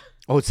special.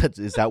 Oh,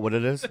 is that what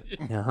it is?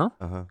 Uh-huh.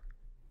 Uh-huh.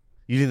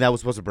 You think that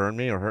was supposed to burn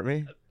me or hurt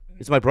me?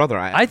 It's my brother.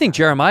 I think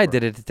Jeremiah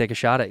did it to take a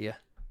shot at you.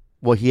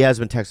 Well, he has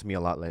been texting me a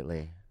lot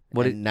lately.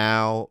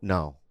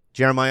 No.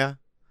 Jeremiah,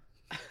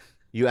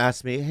 you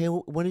asked me, hey,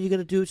 when are you going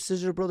to do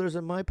Scissor Brothers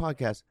on my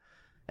podcast?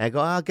 And I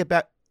go, I'll get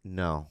back.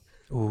 No.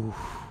 Ooh.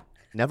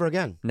 Never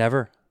again.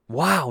 Never.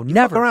 Wow,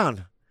 never. Fuck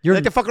around. You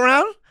like to fuck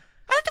around?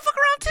 I like to fuck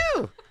around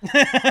too.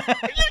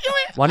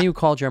 Why don't you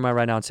call Jeremiah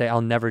right now and say,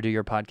 I'll never do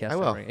your podcast. I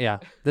will. Yeah,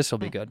 this will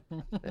be good.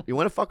 You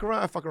want to fuck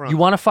around? I fuck around. You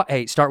want to fuck?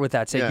 Hey, start with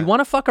that. Say, Yeah. you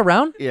want to fuck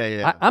around?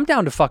 Yeah. I'm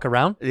down to fuck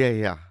around.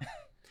 Yeah.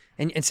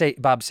 And say,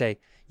 Bob, say,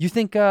 you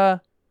think I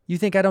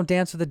don't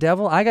dance with the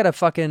devil? I got a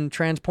fucking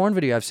trans porn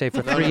video I've saved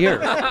for 3 years.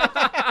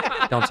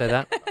 Don't say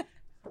that.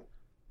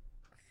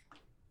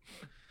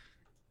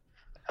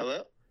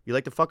 Hello? You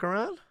like to fuck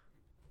around?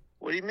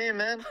 What do you mean,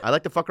 man? I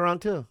like to fuck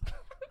around too.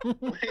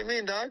 What do you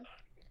mean, dog?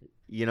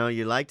 You know,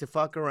 you like to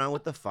fuck around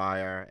with the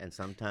fire, and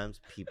sometimes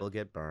people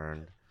get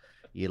burned.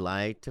 You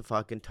like to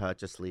fucking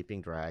touch a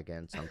sleeping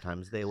dragon.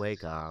 Sometimes they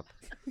wake up.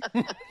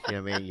 You know what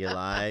I mean? You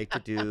like to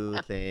do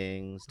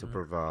things to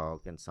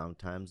provoke, and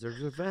sometimes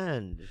there's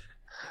revenge.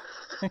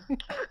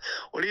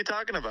 What are you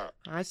talking about?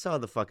 I saw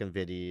the fucking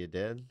video you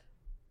did.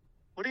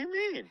 What do you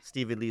mean?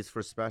 Stevie Lee's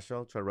first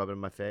special. Try to rub it in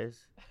my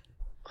face.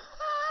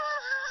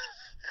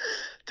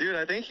 Dude,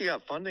 I think he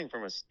got funding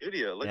from a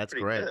studio. It looked That's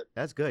pretty great. good.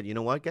 That's good. You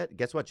know what?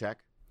 Guess what, Jack?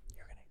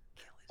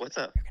 What's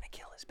up? You're going to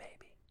kill his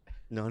baby.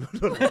 No.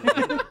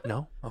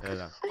 No?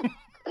 Okay.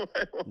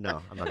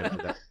 No, I'm not going to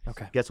do that.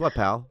 Okay. Guess what,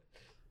 pal?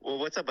 Well,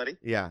 what's up, buddy?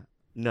 Yeah.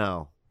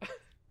 No.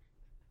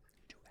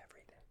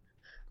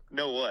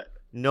 No what?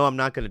 No, I'm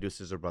not going to do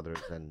Scissor Brothers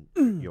and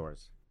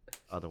yours.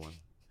 Other one.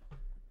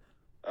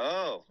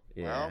 Oh,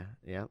 Yeah. well.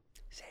 Yeah.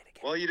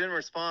 Well, you didn't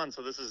respond,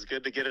 so this is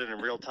good to get it in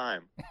real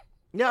time.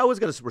 Yeah, I was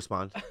going to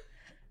respond.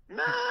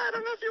 Nah, I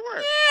don't know if you were.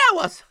 Yeah, I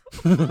was.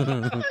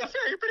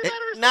 Sure, you're pretty bad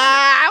at responding. Nah,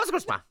 I was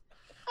going to respond.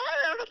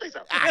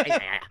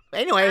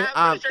 Anyway,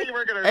 I'm pretty sure you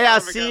weren't going to hey, I'll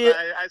respond see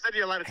because you. I sent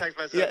you a lot of text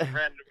messages,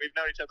 friend. We've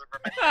known each other for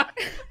many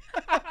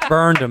years.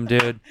 Burned him,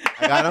 dude.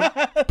 I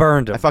got him.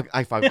 Burned him.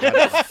 I fucking got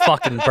him.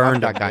 Fucking burned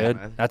him, that guy, dude.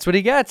 man. That's what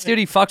he gets, dude.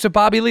 He fucks with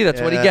Bobby Lee.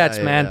 That's what he gets,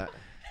 man. Yeah.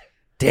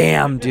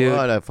 Damn, dude.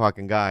 What a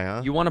fucking guy,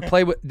 huh? You want to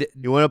play with?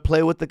 You want to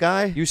play with the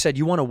guy? You said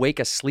you want to wake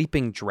a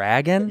sleeping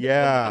dragon.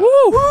 Yeah. Woo!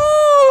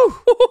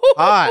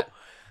 Hot.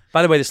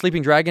 By the way, the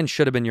sleeping dragon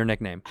should have been your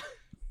nickname.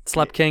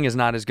 Slept King is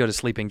not as good as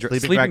Sleeping Dragon.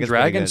 Sleeping Dragon's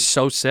pretty Dragon's good.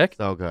 so sick.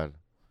 So good.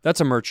 That's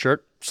a merch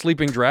shirt.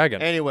 Sleeping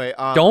Dragon. Anyway,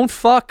 don't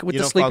fuck with you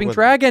the don't fuck Sleeping with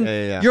Dragon.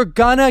 him. Yeah. You're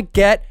gonna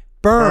get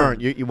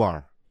burned. You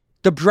are.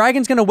 The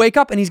dragon's gonna wake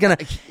up and he's gonna.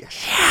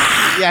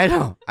 Yeah, I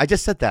know. I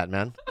just said that,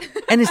 man.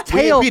 And his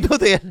tail. We know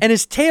and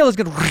his tail is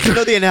gonna. You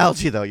know the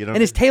analogy, though. You know.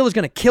 And his tail is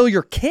gonna kill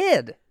your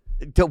kid.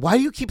 Why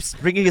do you keep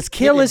bringing his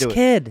kid Kill his into it?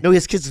 kid. No,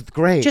 his kid's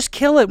great. Just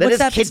kill it. Let What's his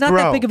that? kid It's not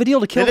grow. that big of a deal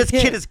to kill Let the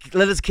kid.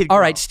 Let his kid All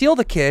grow. right, steal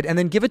the kid and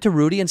then give it to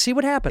Rudy and see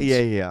what happens.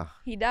 Yeah.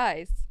 He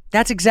dies.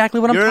 That's exactly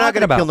what You're I'm not talking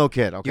gonna about. kill no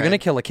kid, okay? You're gonna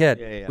kill a kid.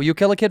 Yeah. Will you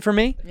kill a kid for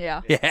me?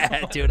 Yeah.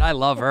 Yeah, dude, I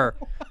love her.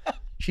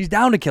 She's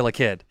down to kill a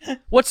kid.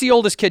 What's the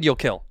oldest kid you'll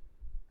kill?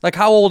 Like,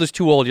 how old is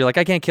too old? You're like,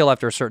 I can't kill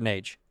after a certain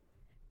age.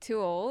 Too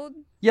old?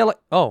 Yeah, like,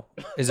 oh,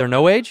 is there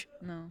no age?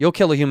 No. You'll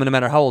kill a human no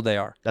matter how old they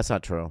are. That's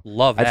not true.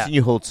 Love that. I've seen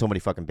you hold so many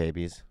fucking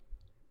babies,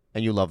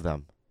 and you love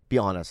them. Be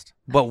honest.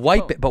 But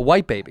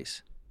white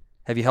babies.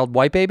 Have you held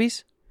white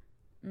babies?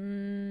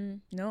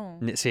 No.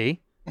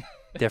 See?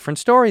 Different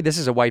story. This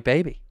is a white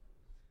baby.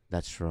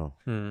 That's true.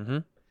 Mm-hmm.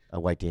 A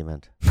white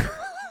demon.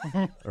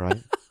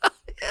 Right?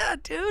 Yeah,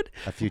 dude.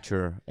 A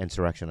future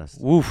insurrectionist.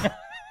 Woof.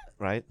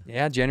 Right?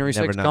 Yeah, January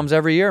Never 6th know. comes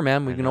every year,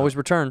 man. We can always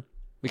return.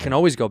 We can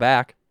always go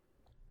back.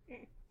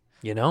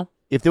 You know?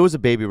 If there was a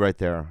baby right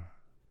there,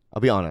 I'll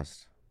be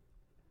honest,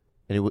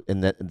 and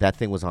that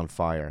thing was on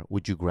fire,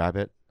 would you grab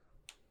it?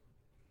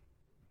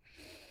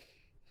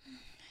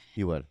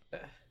 You would.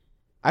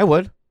 I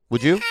would.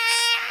 Would you?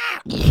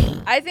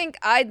 I think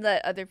I'd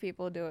let other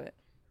people do it.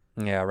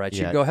 Yeah, right.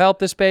 Yeah. She'd go help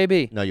this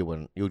baby. No, you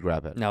wouldn't. You would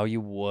grab it. No,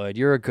 you would.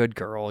 You're a good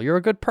girl. You're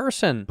a good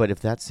person. But if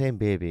that same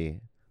baby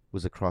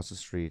was across the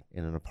street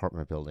in an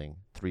apartment building,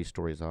 3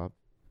 stories up,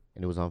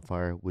 and it was on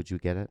fire, would you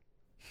get it?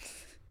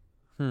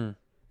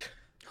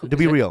 To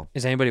be real.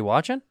 Is anybody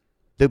watching?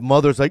 The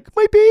mother's like,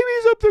 my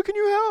baby's up there. Can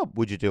you help?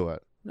 Would you do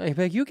it? No, you'd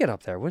be like, you get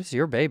up there. What is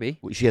your baby?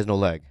 She has no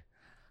leg.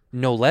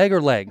 No leg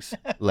or legs?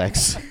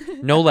 Legs.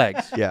 No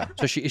legs. Yeah.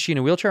 So is she in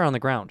a wheelchair or on the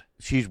ground?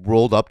 She's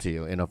rolled up to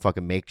you in a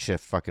fucking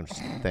makeshift fucking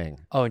thing.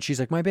 Oh, and she's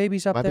like, my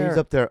baby's up My there. baby's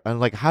up there. And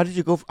like, how did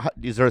you go?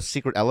 Is there a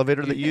secret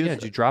elevator that you use? Yeah,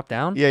 did you drop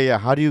down? Yeah.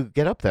 How do you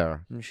get up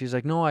there? And she's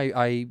like, no,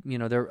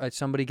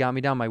 somebody got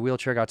me down. My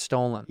wheelchair got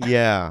stolen.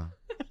 Yeah.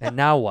 And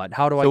now what?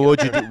 How do I? So get what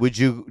up would you there? do? Would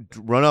you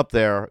run up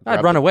there?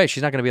 I'd run away.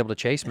 She's not going to be able to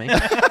chase me.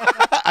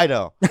 I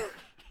know.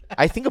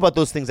 I think about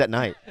those things at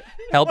night.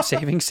 Help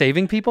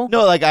saving people?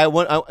 No, like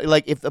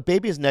like if a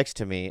baby is next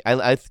to me,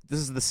 this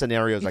is the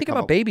scenarios You I think come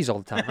about up babies all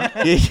the time,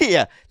 huh?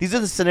 Yeah. These are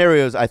the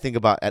scenarios I think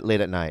about late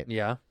at night.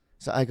 Yeah.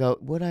 So I go,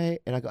 would I?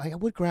 And I go, I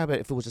would grab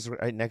it if it was just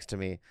right next to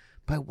me.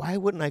 But why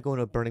wouldn't I go in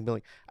a burning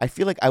building? I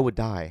feel like I would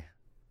die.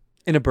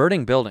 In a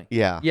burning building?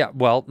 Yeah. Yeah,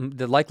 well,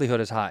 the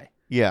likelihood is high.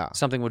 Yeah.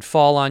 Something would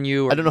fall on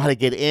you. Or I don't know how to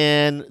get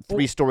in.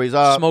 3 stories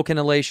up. Smoke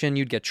inhalation,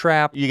 you'd get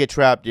trapped. You get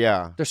trapped,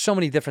 yeah. There's so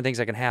many different things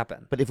that can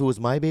happen. But if it was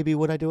my baby,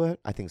 would I do it?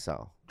 I think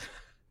so.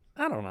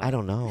 I don't know. I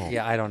don't know.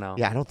 Yeah, I don't know.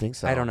 Yeah, I don't think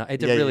so. I don't know.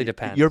 It really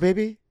depends. Your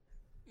baby?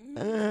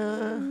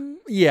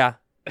 Yeah.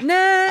 Nah.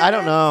 I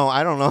don't know.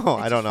 I don't know.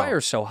 It's I don't know.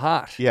 Fire's so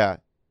hot. Yeah.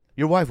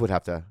 Your wife would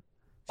have to.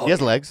 She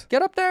has legs.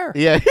 Get up there.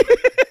 Yeah.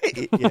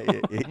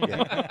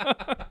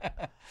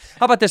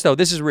 How about this, though?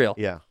 This is real.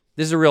 Yeah.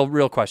 This is a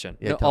real question.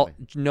 Yeah, tell me.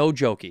 No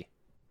jokey.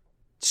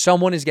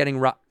 Someone is getting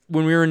robbed.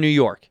 When we were in New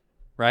York,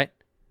 right?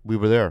 We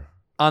were there.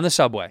 On the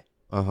subway.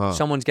 Uh-huh.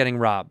 Someone's getting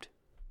robbed.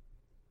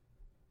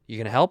 You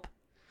going to help?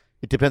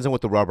 It depends on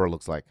what the robber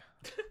looks like.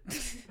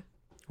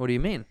 What do you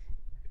mean?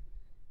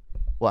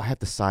 Well, I have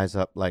to size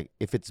up. Like,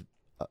 if it's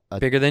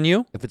bigger than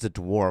you? If it's a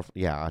dwarf,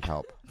 yeah, I'd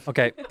help.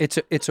 Okay, it's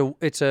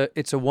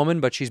a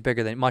woman, but she's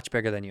much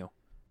bigger than you.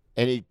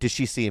 And does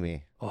she see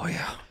me? Oh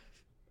yeah.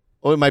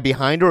 Oh, am I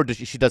behind her, or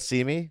she does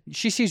see me?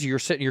 She sees you.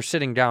 You're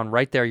sitting down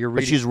right there. You're But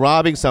reading. she's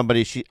robbing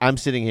somebody. I'm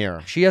sitting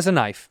here. She has a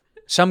knife.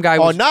 Some guy.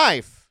 Oh, a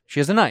knife. She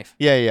has a knife.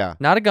 Yeah.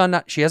 Not a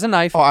gun. She has a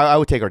knife. Oh, I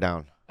would take her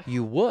down.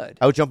 You would.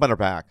 I would jump on her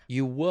back.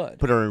 You would.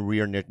 Put her in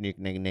rear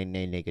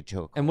naked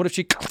choke. And what if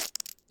she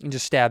and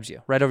just stabs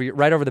you right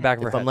over the back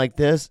of her If head? I'm like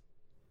this.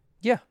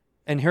 Yeah.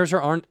 And here's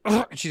her arm.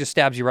 And she just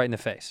stabs you right in the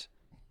face.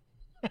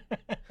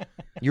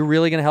 You're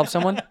really gonna help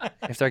someone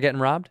if they're getting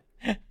robbed?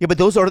 Yeah, but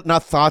those are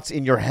not thoughts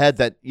in your head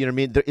that, you know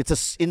what I mean? It's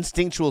a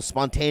instinctual,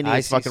 spontaneous I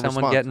see fucking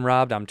someone response. getting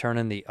robbed, I'm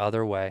turning the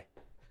other way.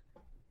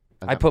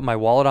 I put my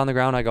wallet on the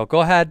ground. I go,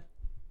 go ahead.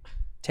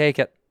 Take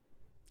it.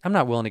 I'm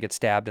not willing to get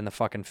stabbed in the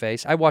fucking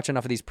face. I watch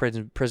enough of these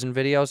prison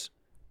videos.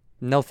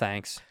 No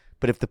thanks.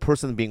 But if the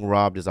person being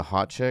robbed is a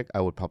hot chick,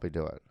 I would probably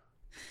do it.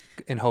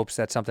 In hopes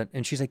that something,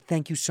 and she's like,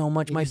 "Thank you so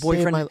much, You my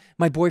saved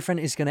my boyfriend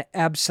is gonna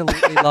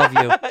absolutely love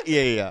you."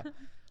 Yeah.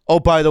 Oh,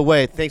 by the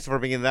way, thanks for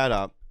bringing that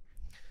up.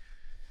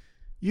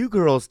 You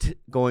girls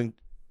going,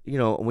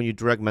 when you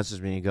direct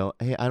message me, you go,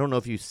 hey, I don't know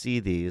if you see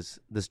this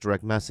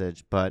direct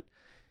message, but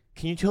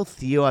can you tell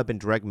Theo I've been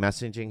direct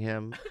messaging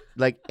him?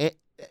 Like,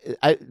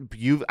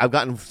 I've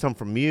gotten some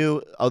from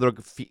you, other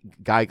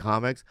guy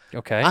comics.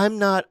 Okay. I'm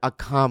not a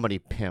comedy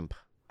pimp.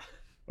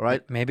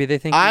 Right? Maybe they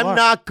think you I'm are.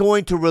 not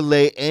going to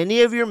relay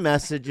any of your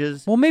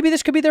messages. Well, maybe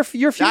this could be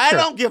your future. I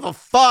don't give a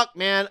fuck,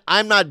 man.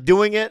 I'm not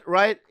doing it,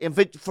 right?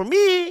 For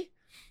me,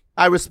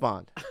 I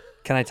respond.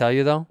 Can I tell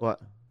you, though?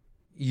 What?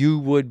 You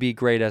would be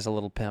great as a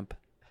little pimp.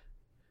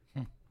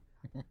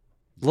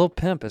 Little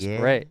pimp is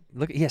great.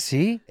 Look,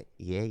 see?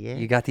 Yeah.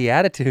 You got the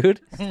attitude.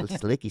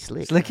 Slicky.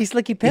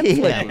 Slicky pimp. Yeah,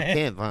 Slicky.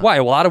 pimp, huh? Why?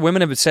 A lot of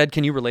women have said,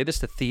 can you relay this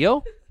to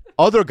Theo?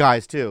 Other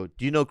guys too.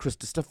 Do you know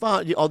Krista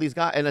Stefan? All these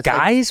guys. And it's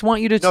guys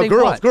want you to say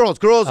girls, what?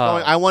 girls. Oh.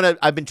 Going, I want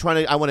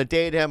to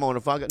date him. I want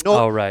to fuck him. No.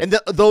 Oh, right. And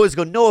they always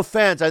go, no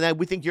offense. And then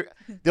we think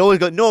they always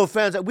go, no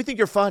offense. We think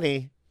you're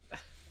funny.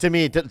 To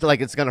me,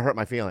 like it's gonna hurt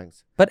my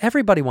feelings. But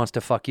everybody wants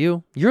to fuck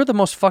you. You're the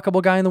most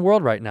fuckable guy in the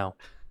world right now.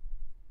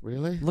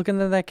 Really? Look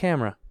into that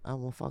camera. I'm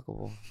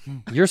unfuckable.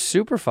 You're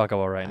super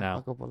fuckable right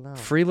now. Fuckable now.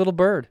 Free little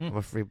bird. I'm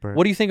a free bird.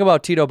 What do you think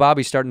about Tito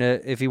Bobby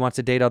if he wants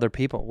to date other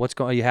people?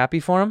 Are you happy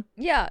for him?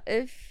 Yeah,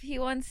 if he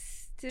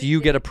wants to. Do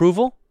you get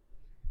approval?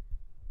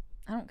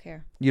 I don't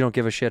care. You don't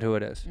give a shit who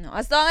it is. No,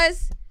 as long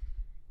as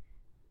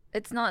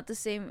it's not the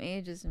same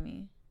age as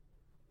me.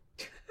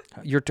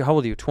 How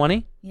old are you?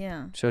 20?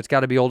 Yeah. So it's got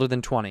to be older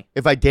than 20.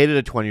 If I dated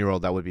a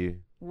 20-year-old, that would be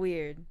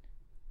weird.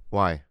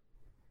 Why?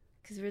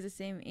 Because we're the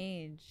same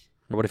age.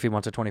 Or what if he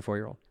wants a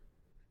 24-year-old?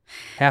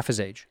 Half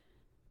his age.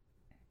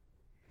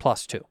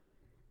 Plus 2.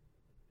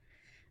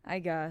 I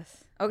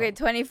guess. Okay,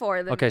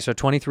 24. Okay, so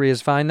 23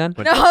 is fine then?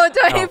 No,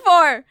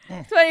 24.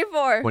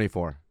 24.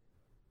 24.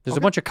 There's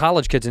a bunch of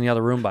college kids in the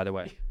other room, by the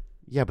way.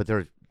 Yeah, but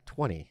they're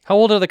 20. How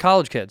old are the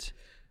college kids?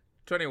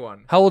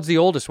 21. How old's the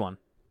oldest one?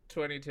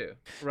 22.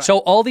 Right. So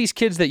all these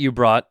kids that you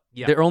brought,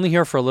 Yeah. they're only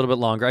here for a little bit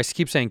longer. I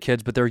keep saying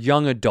kids, but they're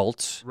young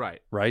adults. Right.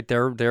 Right?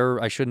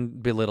 They're I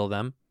shouldn't belittle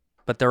them.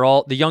 But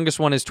the youngest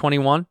one is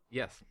 21.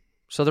 Yes.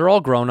 So they're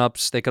all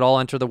grown-ups. They could all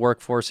enter the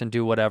workforce and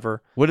do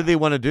whatever. What do they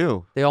want to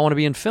do? They all want to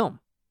be in film,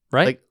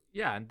 right? Like,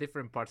 Yeah, in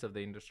different parts of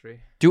the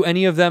industry. Do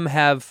any of them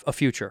have a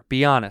future?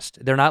 Be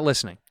honest. They're not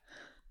listening.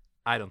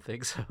 I don't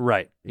think so.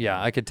 Right.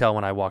 Yeah, I could tell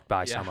when I walked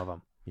by some of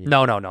them.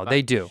 Yeah. No.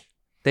 They do.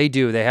 They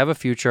do. They have a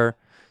future.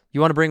 You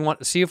want to bring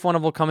one? See if one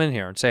of them will come in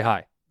here and say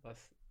hi.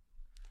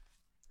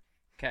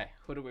 Okay,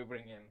 who do we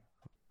bring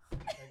in?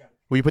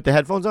 Will you put the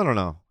headphones on or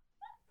no?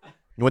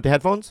 You want the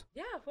headphones?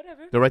 Yeah,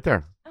 whatever. They're right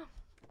there. Oh.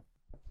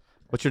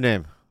 What's your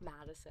name?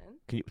 Madison.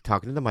 Can you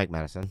talk into the mic,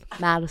 Madison?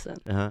 Madison.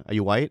 Are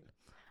you white?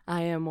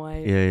 I am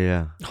white.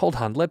 Yeah. Hold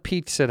on. Let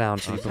Pete sit down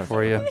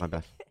before you. My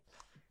bad.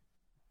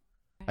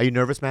 Are you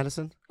nervous,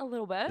 Madison? A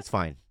little bit. It's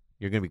fine.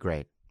 You're gonna be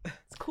great.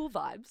 It's cool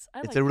vibes.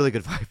 It's a really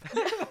good vibe.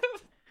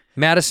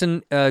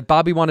 Madison,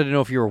 Bobby wanted to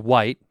know if you were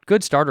white.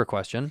 Good starter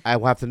question. I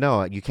will have to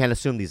know. You can't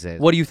assume these days.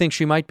 What do you think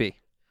she might be?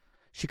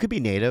 She could be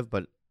native,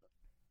 but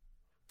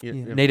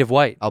Native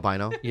white.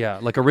 Albino. Yeah,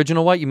 like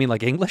original white. You mean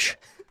like English?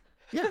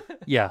 Yeah.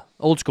 Yeah,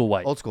 old school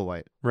white. Old school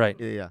white. Right.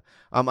 Yeah.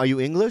 Are you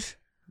English?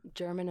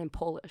 German and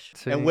Polish.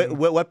 And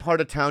what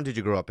part of town did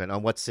you grow up in?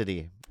 On what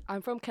city?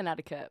 I'm from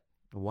Connecticut.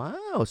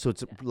 Wow. So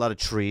it's a lot of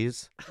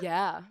trees.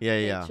 Yeah.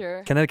 Yeah.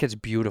 Nature. Connecticut's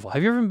beautiful.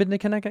 Have you ever been to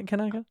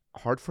Connecticut?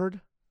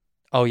 Hartford?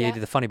 Oh, yeah, Yeah. you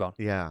did the Funny Bone.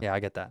 Yeah. Yeah, I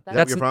get that. Is that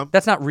where you're from?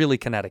 That's not really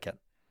Connecticut.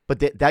 But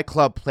that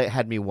club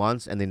had me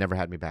once, and they never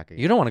had me back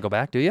again. You don't want to go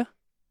back, do you?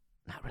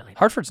 Not really.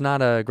 Hartford's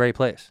not a great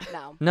place.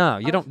 No. No,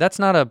 you don't. That's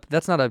not a.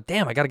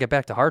 Damn, I got to get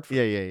back to Hartford.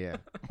 Yeah.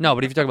 No,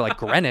 but if you talk about like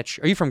Greenwich,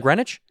 are you from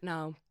Greenwich?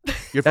 No.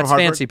 You're from That's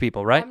Hartford? fancy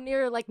people, right? I'm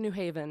near like New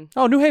Haven.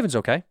 Oh, New Haven's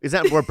okay. Is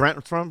that where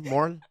Brent's from?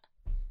 Morin?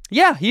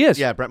 Yeah, he is.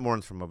 Yeah, Brent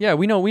Morin's from over Yeah,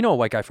 we know a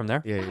white guy from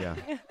there. Yeah.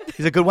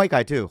 He's a good white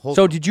guy, too.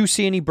 So did you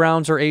see any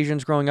Browns or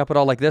Asians growing up at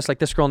all like this? Like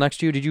this girl next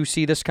to you? Did you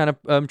see this kind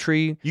of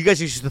tree? You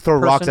guys used to throw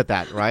rocks at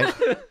that, right?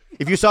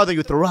 If you saw that, you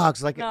would throw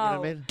rocks. Like, you know what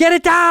I mean? Get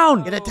it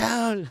down! Get it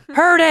down!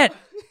 Heard it!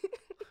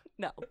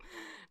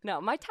 No,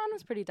 my town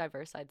was pretty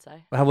diverse, I'd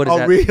say. What is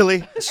that?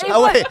 Really?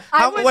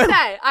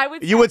 I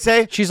would You would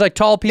say? She's like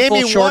tall people,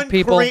 Name me short one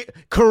people.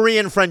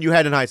 Korean friend you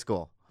had in high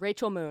school.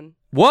 Rachel Moon.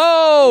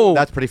 Whoa!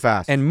 That's pretty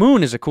fast. And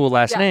Moon is a cool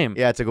last Yeah. name.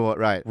 Yeah, it's a good one,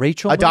 right.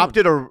 Rachel Moon.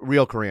 Adopted or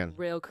real Korean?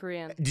 Real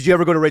Korean. Did you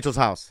ever go to Rachel's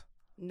house?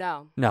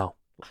 No. No.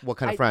 What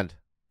kind of friend?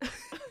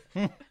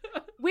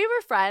 We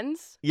were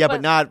friends. Yeah,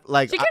 but not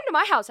like... She came to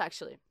my house,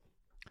 actually.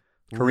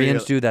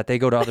 Koreans do that. They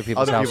go to other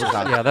people's Other houses. people's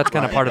houses. Yeah, that's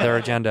kind of Right. part of their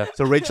agenda.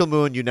 So Rachel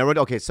Moon, you never...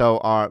 Okay, so...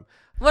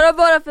 What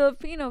about a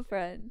Filipino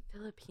friend?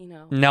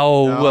 Filipino.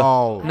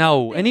 No.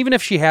 No. And even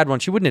if she had one,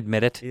 she wouldn't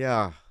admit it.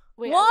 Yeah.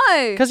 Wait,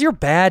 Why? Because you're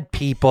bad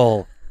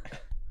people.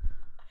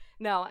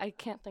 No, I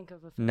can't think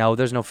of a. No,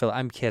 there's no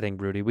I'm kidding,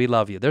 Rudy. We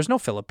love you. There's no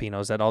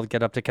Filipinos that all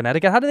get up to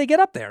Connecticut. How do they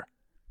get up there?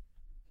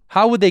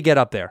 How would they get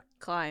up there?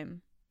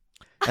 Climb.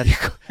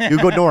 You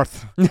go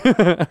north.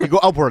 You go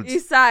upwards.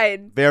 East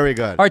side. Very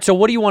good. All right, so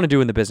what do you want to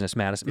do in the business,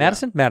 Madison? Yeah.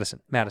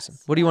 Madison.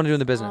 What do you want to do in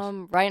the business?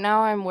 Right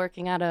now, I'm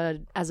working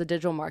as a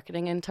digital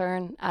marketing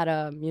intern at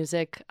a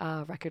music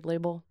record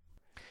label.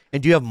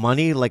 And do you have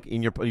money? Like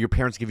in your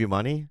parents give you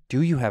money?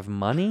 Do you have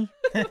money?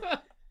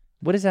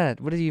 What is that?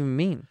 What does it even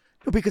mean?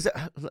 No, because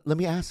let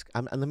me ask.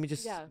 Let me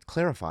just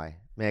clarify.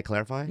 May I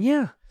clarify?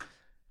 Yeah.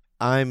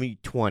 I'm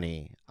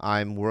 20.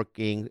 I'm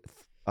working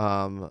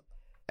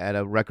at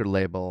a record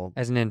label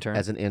As an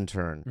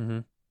intern. Mm-hmm.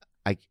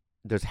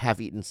 There's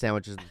half-eaten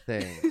sandwiches and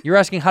thing. You're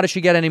asking how does she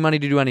get any money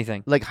to do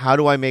anything? Like, how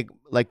do I make?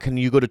 Like, can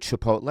you go to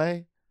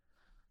Chipotle?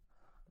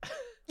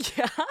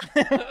 Yeah.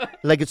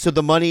 Like, so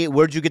the money?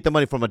 Where'd you get the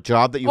money from? A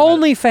job that you?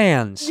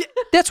 OnlyFans.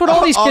 That's what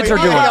all these kids are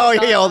doing.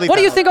 OnlyFans. What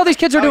do you think all these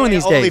kids are doing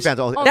these days?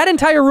 OnlyFans. That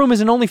entire room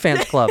is an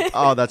OnlyFans club.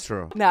 Oh, that's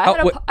true. No,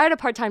 I had a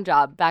part-time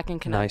job back in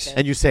Connecticut. Nice.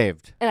 And you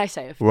saved. And I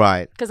saved.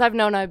 Right. Because I've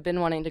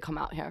been wanting to come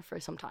out here for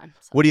some time.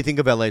 So. What do you think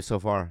of LA so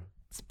far?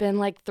 It's been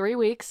like 3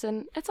 weeks,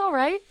 and it's all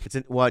right.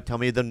 What? Tell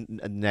me the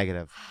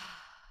negative.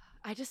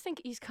 I just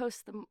think East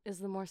Coast is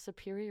the more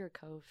superior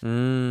coast.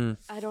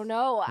 I don't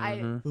know. I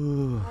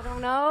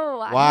don't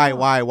know. Why?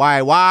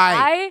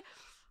 I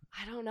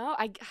don't know.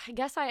 I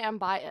guess I am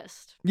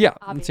biased. Yeah,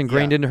 obviously. it's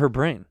ingrained into her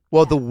brain.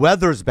 Well, the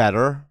weather's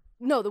better.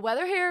 No, the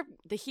weather here,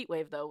 the heat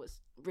wave though was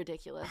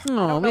ridiculous.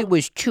 Oh, it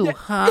was too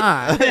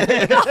hot.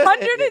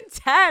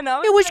 110.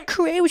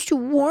 It was too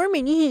warm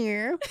in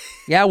here.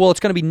 Yeah, well, it's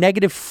going to be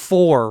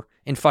 -4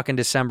 in fucking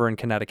December in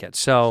Connecticut.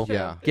 So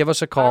give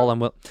us a call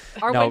and we'll.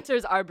 Our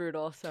winters are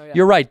brutal. So yeah.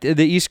 You're right.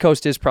 The East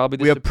Coast is probably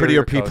the we have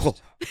prettier superior people.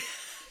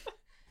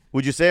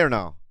 Would you say or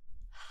no?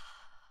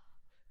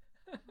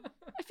 I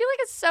feel like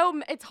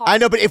it's hard. I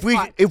know, but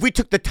if we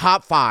took the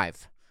top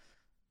 5,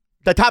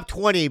 the top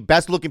 20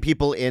 best looking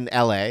people in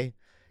LA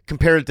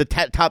compared to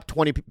the top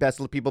 20 best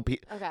looking people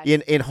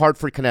in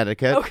Hartford,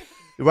 Connecticut,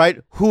 right?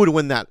 Who would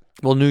win that?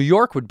 Well, New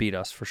York would beat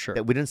us for sure.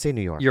 We didn't say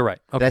New York. You're right.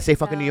 Okay. Did I say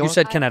fucking New York? You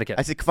said Connecticut.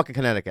 I said fucking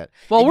Connecticut.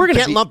 Well, and we're you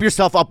gonna can't lump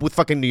yourself up with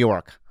fucking New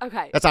York.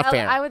 Okay. That's not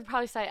fair. I would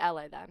probably say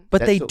LA then.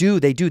 But they do.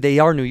 They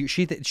are New York.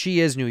 She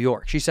is New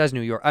York. She says New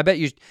York. I bet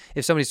you,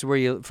 if somebody says where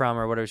you from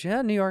or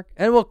whatever, New York.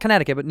 And well,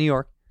 Connecticut, but New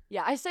York.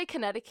 Yeah, I say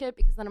Connecticut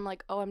because then I'm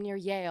like, oh, I'm near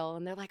Yale.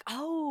 And they're like,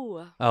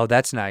 oh. Oh,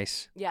 that's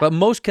nice. Yeah. But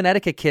most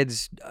Connecticut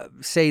kids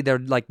say they're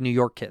like New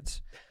York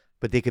kids.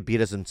 But they could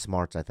beat us in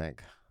smarts, I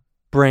think.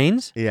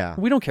 Brains? Yeah.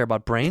 We don't care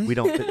about brains. We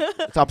don't.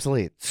 It's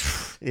obsolete.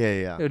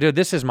 Yeah. Dude,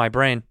 this is my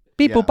brain.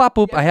 Beep, boop, bop,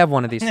 boop. I have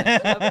one of these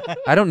things.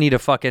 I don't need a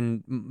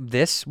fucking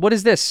this. What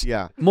is this?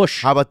 Yeah.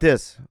 Mush. How about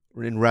this?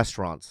 In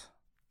restaurants.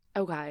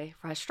 Okay.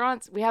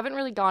 Restaurants. We haven't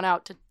really gone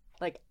out to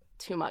like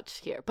too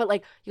much here. But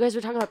like you guys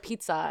were talking about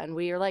pizza and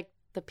we are like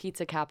the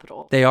pizza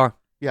capital. They are.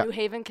 Yeah. New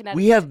Haven, Connecticut.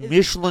 We have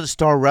Michelin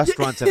star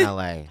restaurants in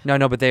LA.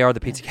 No, but they are the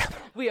pizza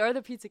capital. We are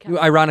the pizza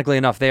capital. Ironically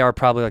enough, they are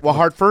probably like. Well,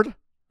 Hartford?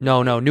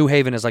 No. New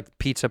Haven is like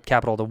pizza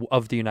capital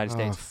of the United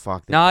States. Oh,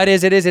 fuck. No, it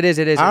is. All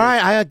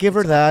right, I give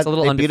her that. It's a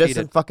little they beat us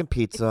undefeated. in fucking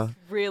pizza.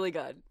 It's really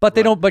good. But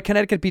they don't. But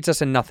Connecticut beats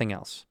us in nothing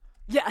else.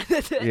 Yeah.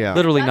 That's it. Yeah.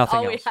 Literally That's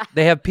all nothing we else. have.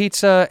 They have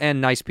pizza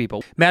and nice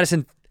people.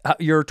 Madison,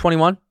 you're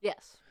 21?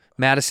 Yes.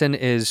 Madison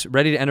is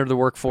ready to enter the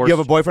workforce. You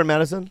have a boyfriend,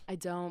 Madison? I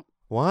don't.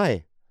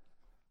 Why?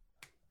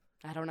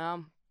 I don't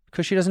know.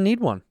 Because she doesn't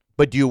need one.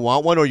 But do you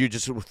want one, or you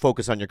just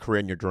focus on your career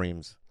and your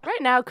dreams? Right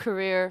now,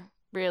 career,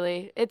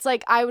 really. It's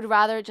like I would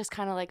rather it just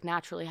kind of like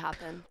naturally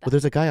happen. Well,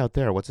 there's a guy out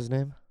there. What's his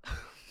name?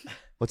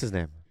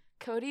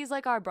 Cody's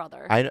like our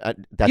brother.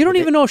 That's You don't what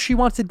even know if she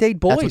wants to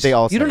date boys. That's what they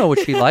all say. You don't know what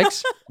she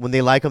likes. When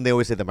they like him, they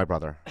always say they're my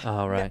brother.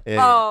 Oh, right.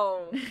 Yeah.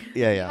 Oh.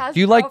 Yeah. Do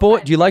you like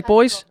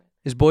boys?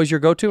 Is boys your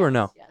go-to or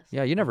no? Yes.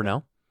 Yeah, you never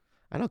know.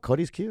 I know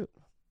Cody's cute.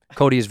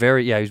 Cody is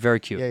he's very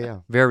cute. Yeah.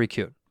 Very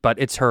cute. But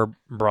it's her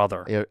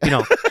brother. Yeah. You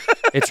know,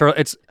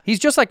 he's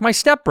just like my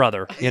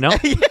stepbrother, you know?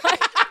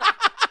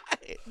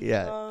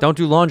 Yeah. Don't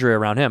do laundry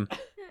around him.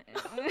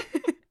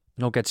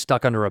 Don't get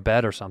stuck under a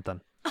bed or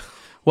something.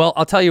 Well,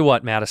 I'll tell you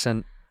what,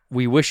 Madison.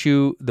 We wish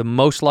you the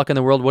most luck in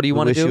the world. What do you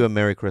want to do? Wish you a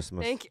Merry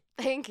Christmas.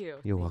 Thank you.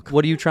 You're welcome.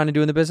 What are you trying to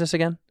do in the business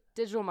again?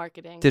 Digital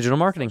marketing. Digital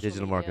marketing.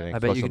 Digital marketing. I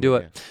bet you social could do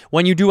media. it.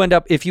 When you do end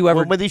up, if you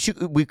ever... Well,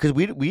 because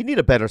we need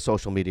a better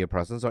social media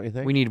presence, don't you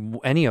think? We need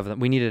any of them.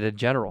 We need it in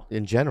general.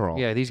 In general.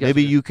 Yeah, these guys...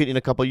 Maybe you could, in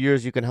a couple of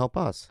years, you can help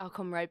us. I'll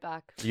come right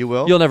back. You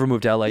will? You'll never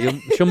move to LA.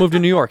 She'll move to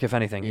New York, if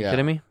anything. You Yeah.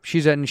 kidding me?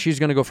 She's going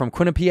to go from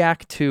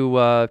Quinnipiac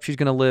to... she's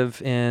going to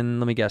live in...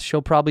 Let me guess.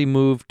 She'll probably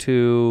move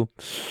to...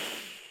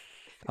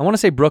 I want to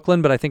say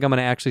Brooklyn, but I think I'm going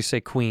to actually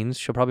say Queens.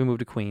 She'll probably move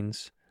to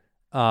Queens.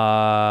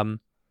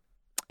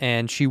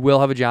 And she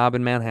will have a job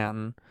in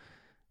Manhattan.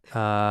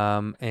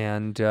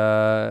 And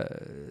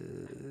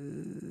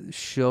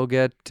she'll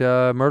get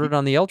murdered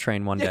on the L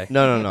train one day.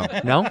 No. No?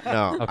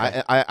 No.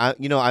 Okay. I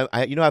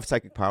have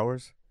psychic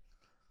powers.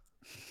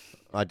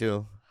 I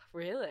do.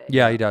 Really?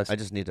 Yeah, he does. I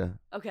just need to.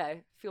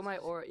 Okay. Feel my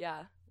aura.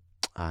 Yeah.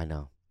 I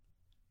know.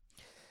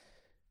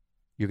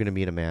 You're gonna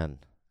meet a man.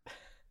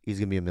 He's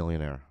gonna be a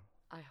millionaire.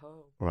 I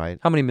hope. Right?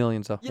 How many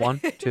millions, though? 1,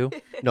 2?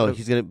 No,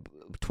 he's gonna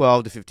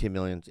 12 to 15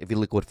 million if he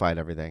liquefied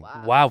everything.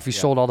 Wow, if he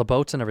sold all the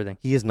boats and everything.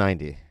 He is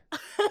 90.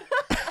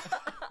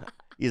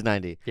 He's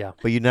 90. Yeah.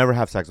 But you never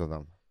have sex with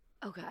him.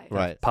 Okay.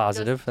 Right.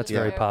 Positive. That's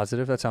very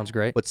positive. That sounds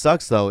great. What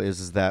sucks though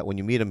is that when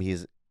you meet him,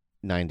 he's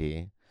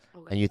 90,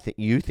 and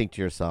you think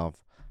to yourself,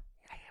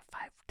 I have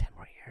 5, 10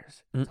 more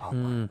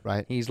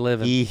right? He's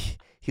living.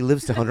 He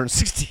lives to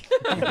 160.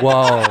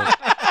 Whoa.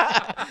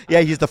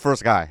 Yeah, he's the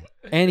first guy.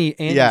 And he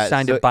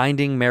signed a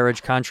binding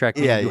marriage contract.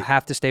 Yeah, you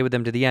have to stay with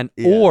them to the end,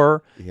 yeah,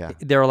 or yeah.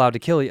 they're allowed to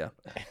kill you.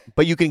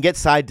 But you can get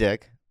side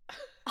dick.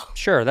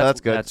 Sure,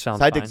 that's good. That sounds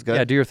side fine. dick's good.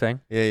 Yeah, do your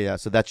thing. Yeah.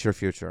 So that's your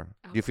future.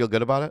 Do you feel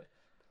good about it?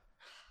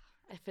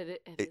 If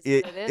it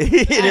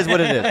It is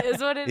what it is. It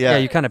is what it is. Yeah,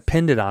 you kind of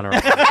pinned it on her.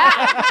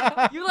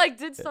 You like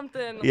did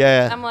something.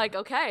 Yeah. I'm like,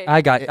 okay.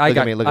 I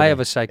have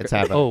me. a psychic. It's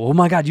happening. Oh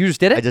my God, you just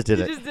did it? I just did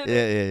You it. just did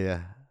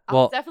Yeah. I'll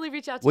Well, definitely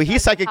reach out to Well, you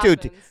he's guys if it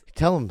psychic too. happens.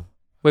 Tell him.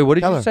 wait, what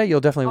did Tell you her. say?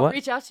 You'll definitely I'll what?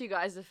 reach out to you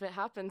guys if it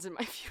happens in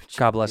my future.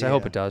 God bless. I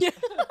hope it does.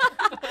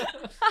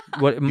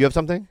 What? You have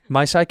something?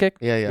 My psychic?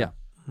 Yeah.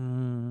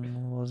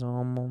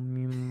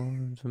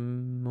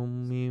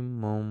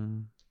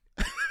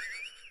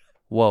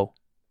 Whoa.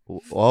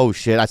 Oh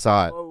shit! I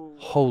saw it.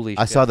 Holy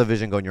I shit. saw the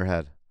vision go in your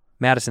head.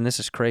 Madison, this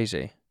is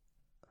crazy.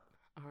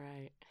 All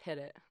right, hit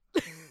it.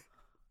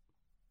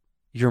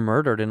 You're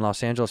murdered in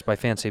Los Angeles by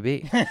Fancy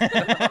B.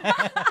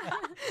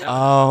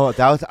 Oh,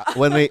 that was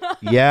when we.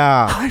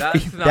 Yeah,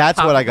 that's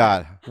what I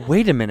got.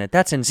 Wait a minute,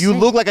 that's insane. You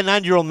look like a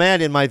 9-year-old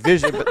man in my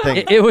vision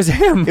thing. It was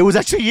him. It was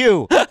actually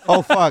you.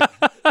 Oh fuck.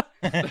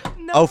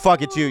 Oh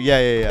fuck, it's you.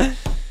 Yeah.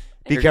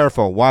 Be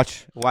careful.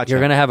 Watch. You're out.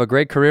 gonna have a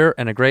great career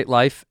and a great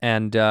life,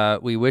 and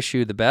we wish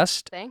you the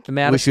best. Thank you.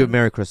 Madison. Wish you a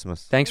Merry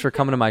Christmas. Thanks for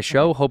coming to my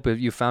show. Hope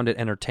you found it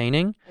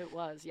entertaining. It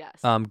was,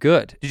 yes.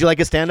 Good. Did you like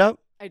his stand-up?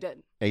 I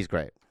did. Yeah, he's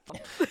great.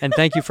 And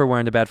thank you for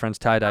wearing the Bad Friends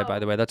tie-dye, by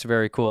the way. That's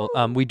very cool.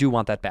 We do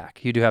want that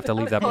back. You do have to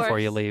leave that before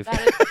you leave.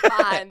 That is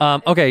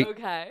fine. Okay.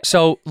 Okay.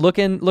 So you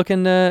can look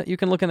in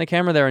the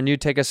camera there, and you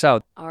take us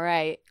out. All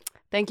right.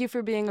 Thank you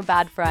for being a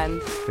bad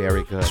friend.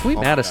 Very good. Sweet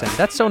Madison.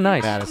 That's so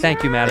nice. Madison.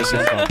 Thank you,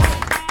 Madison. Thank you so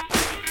much.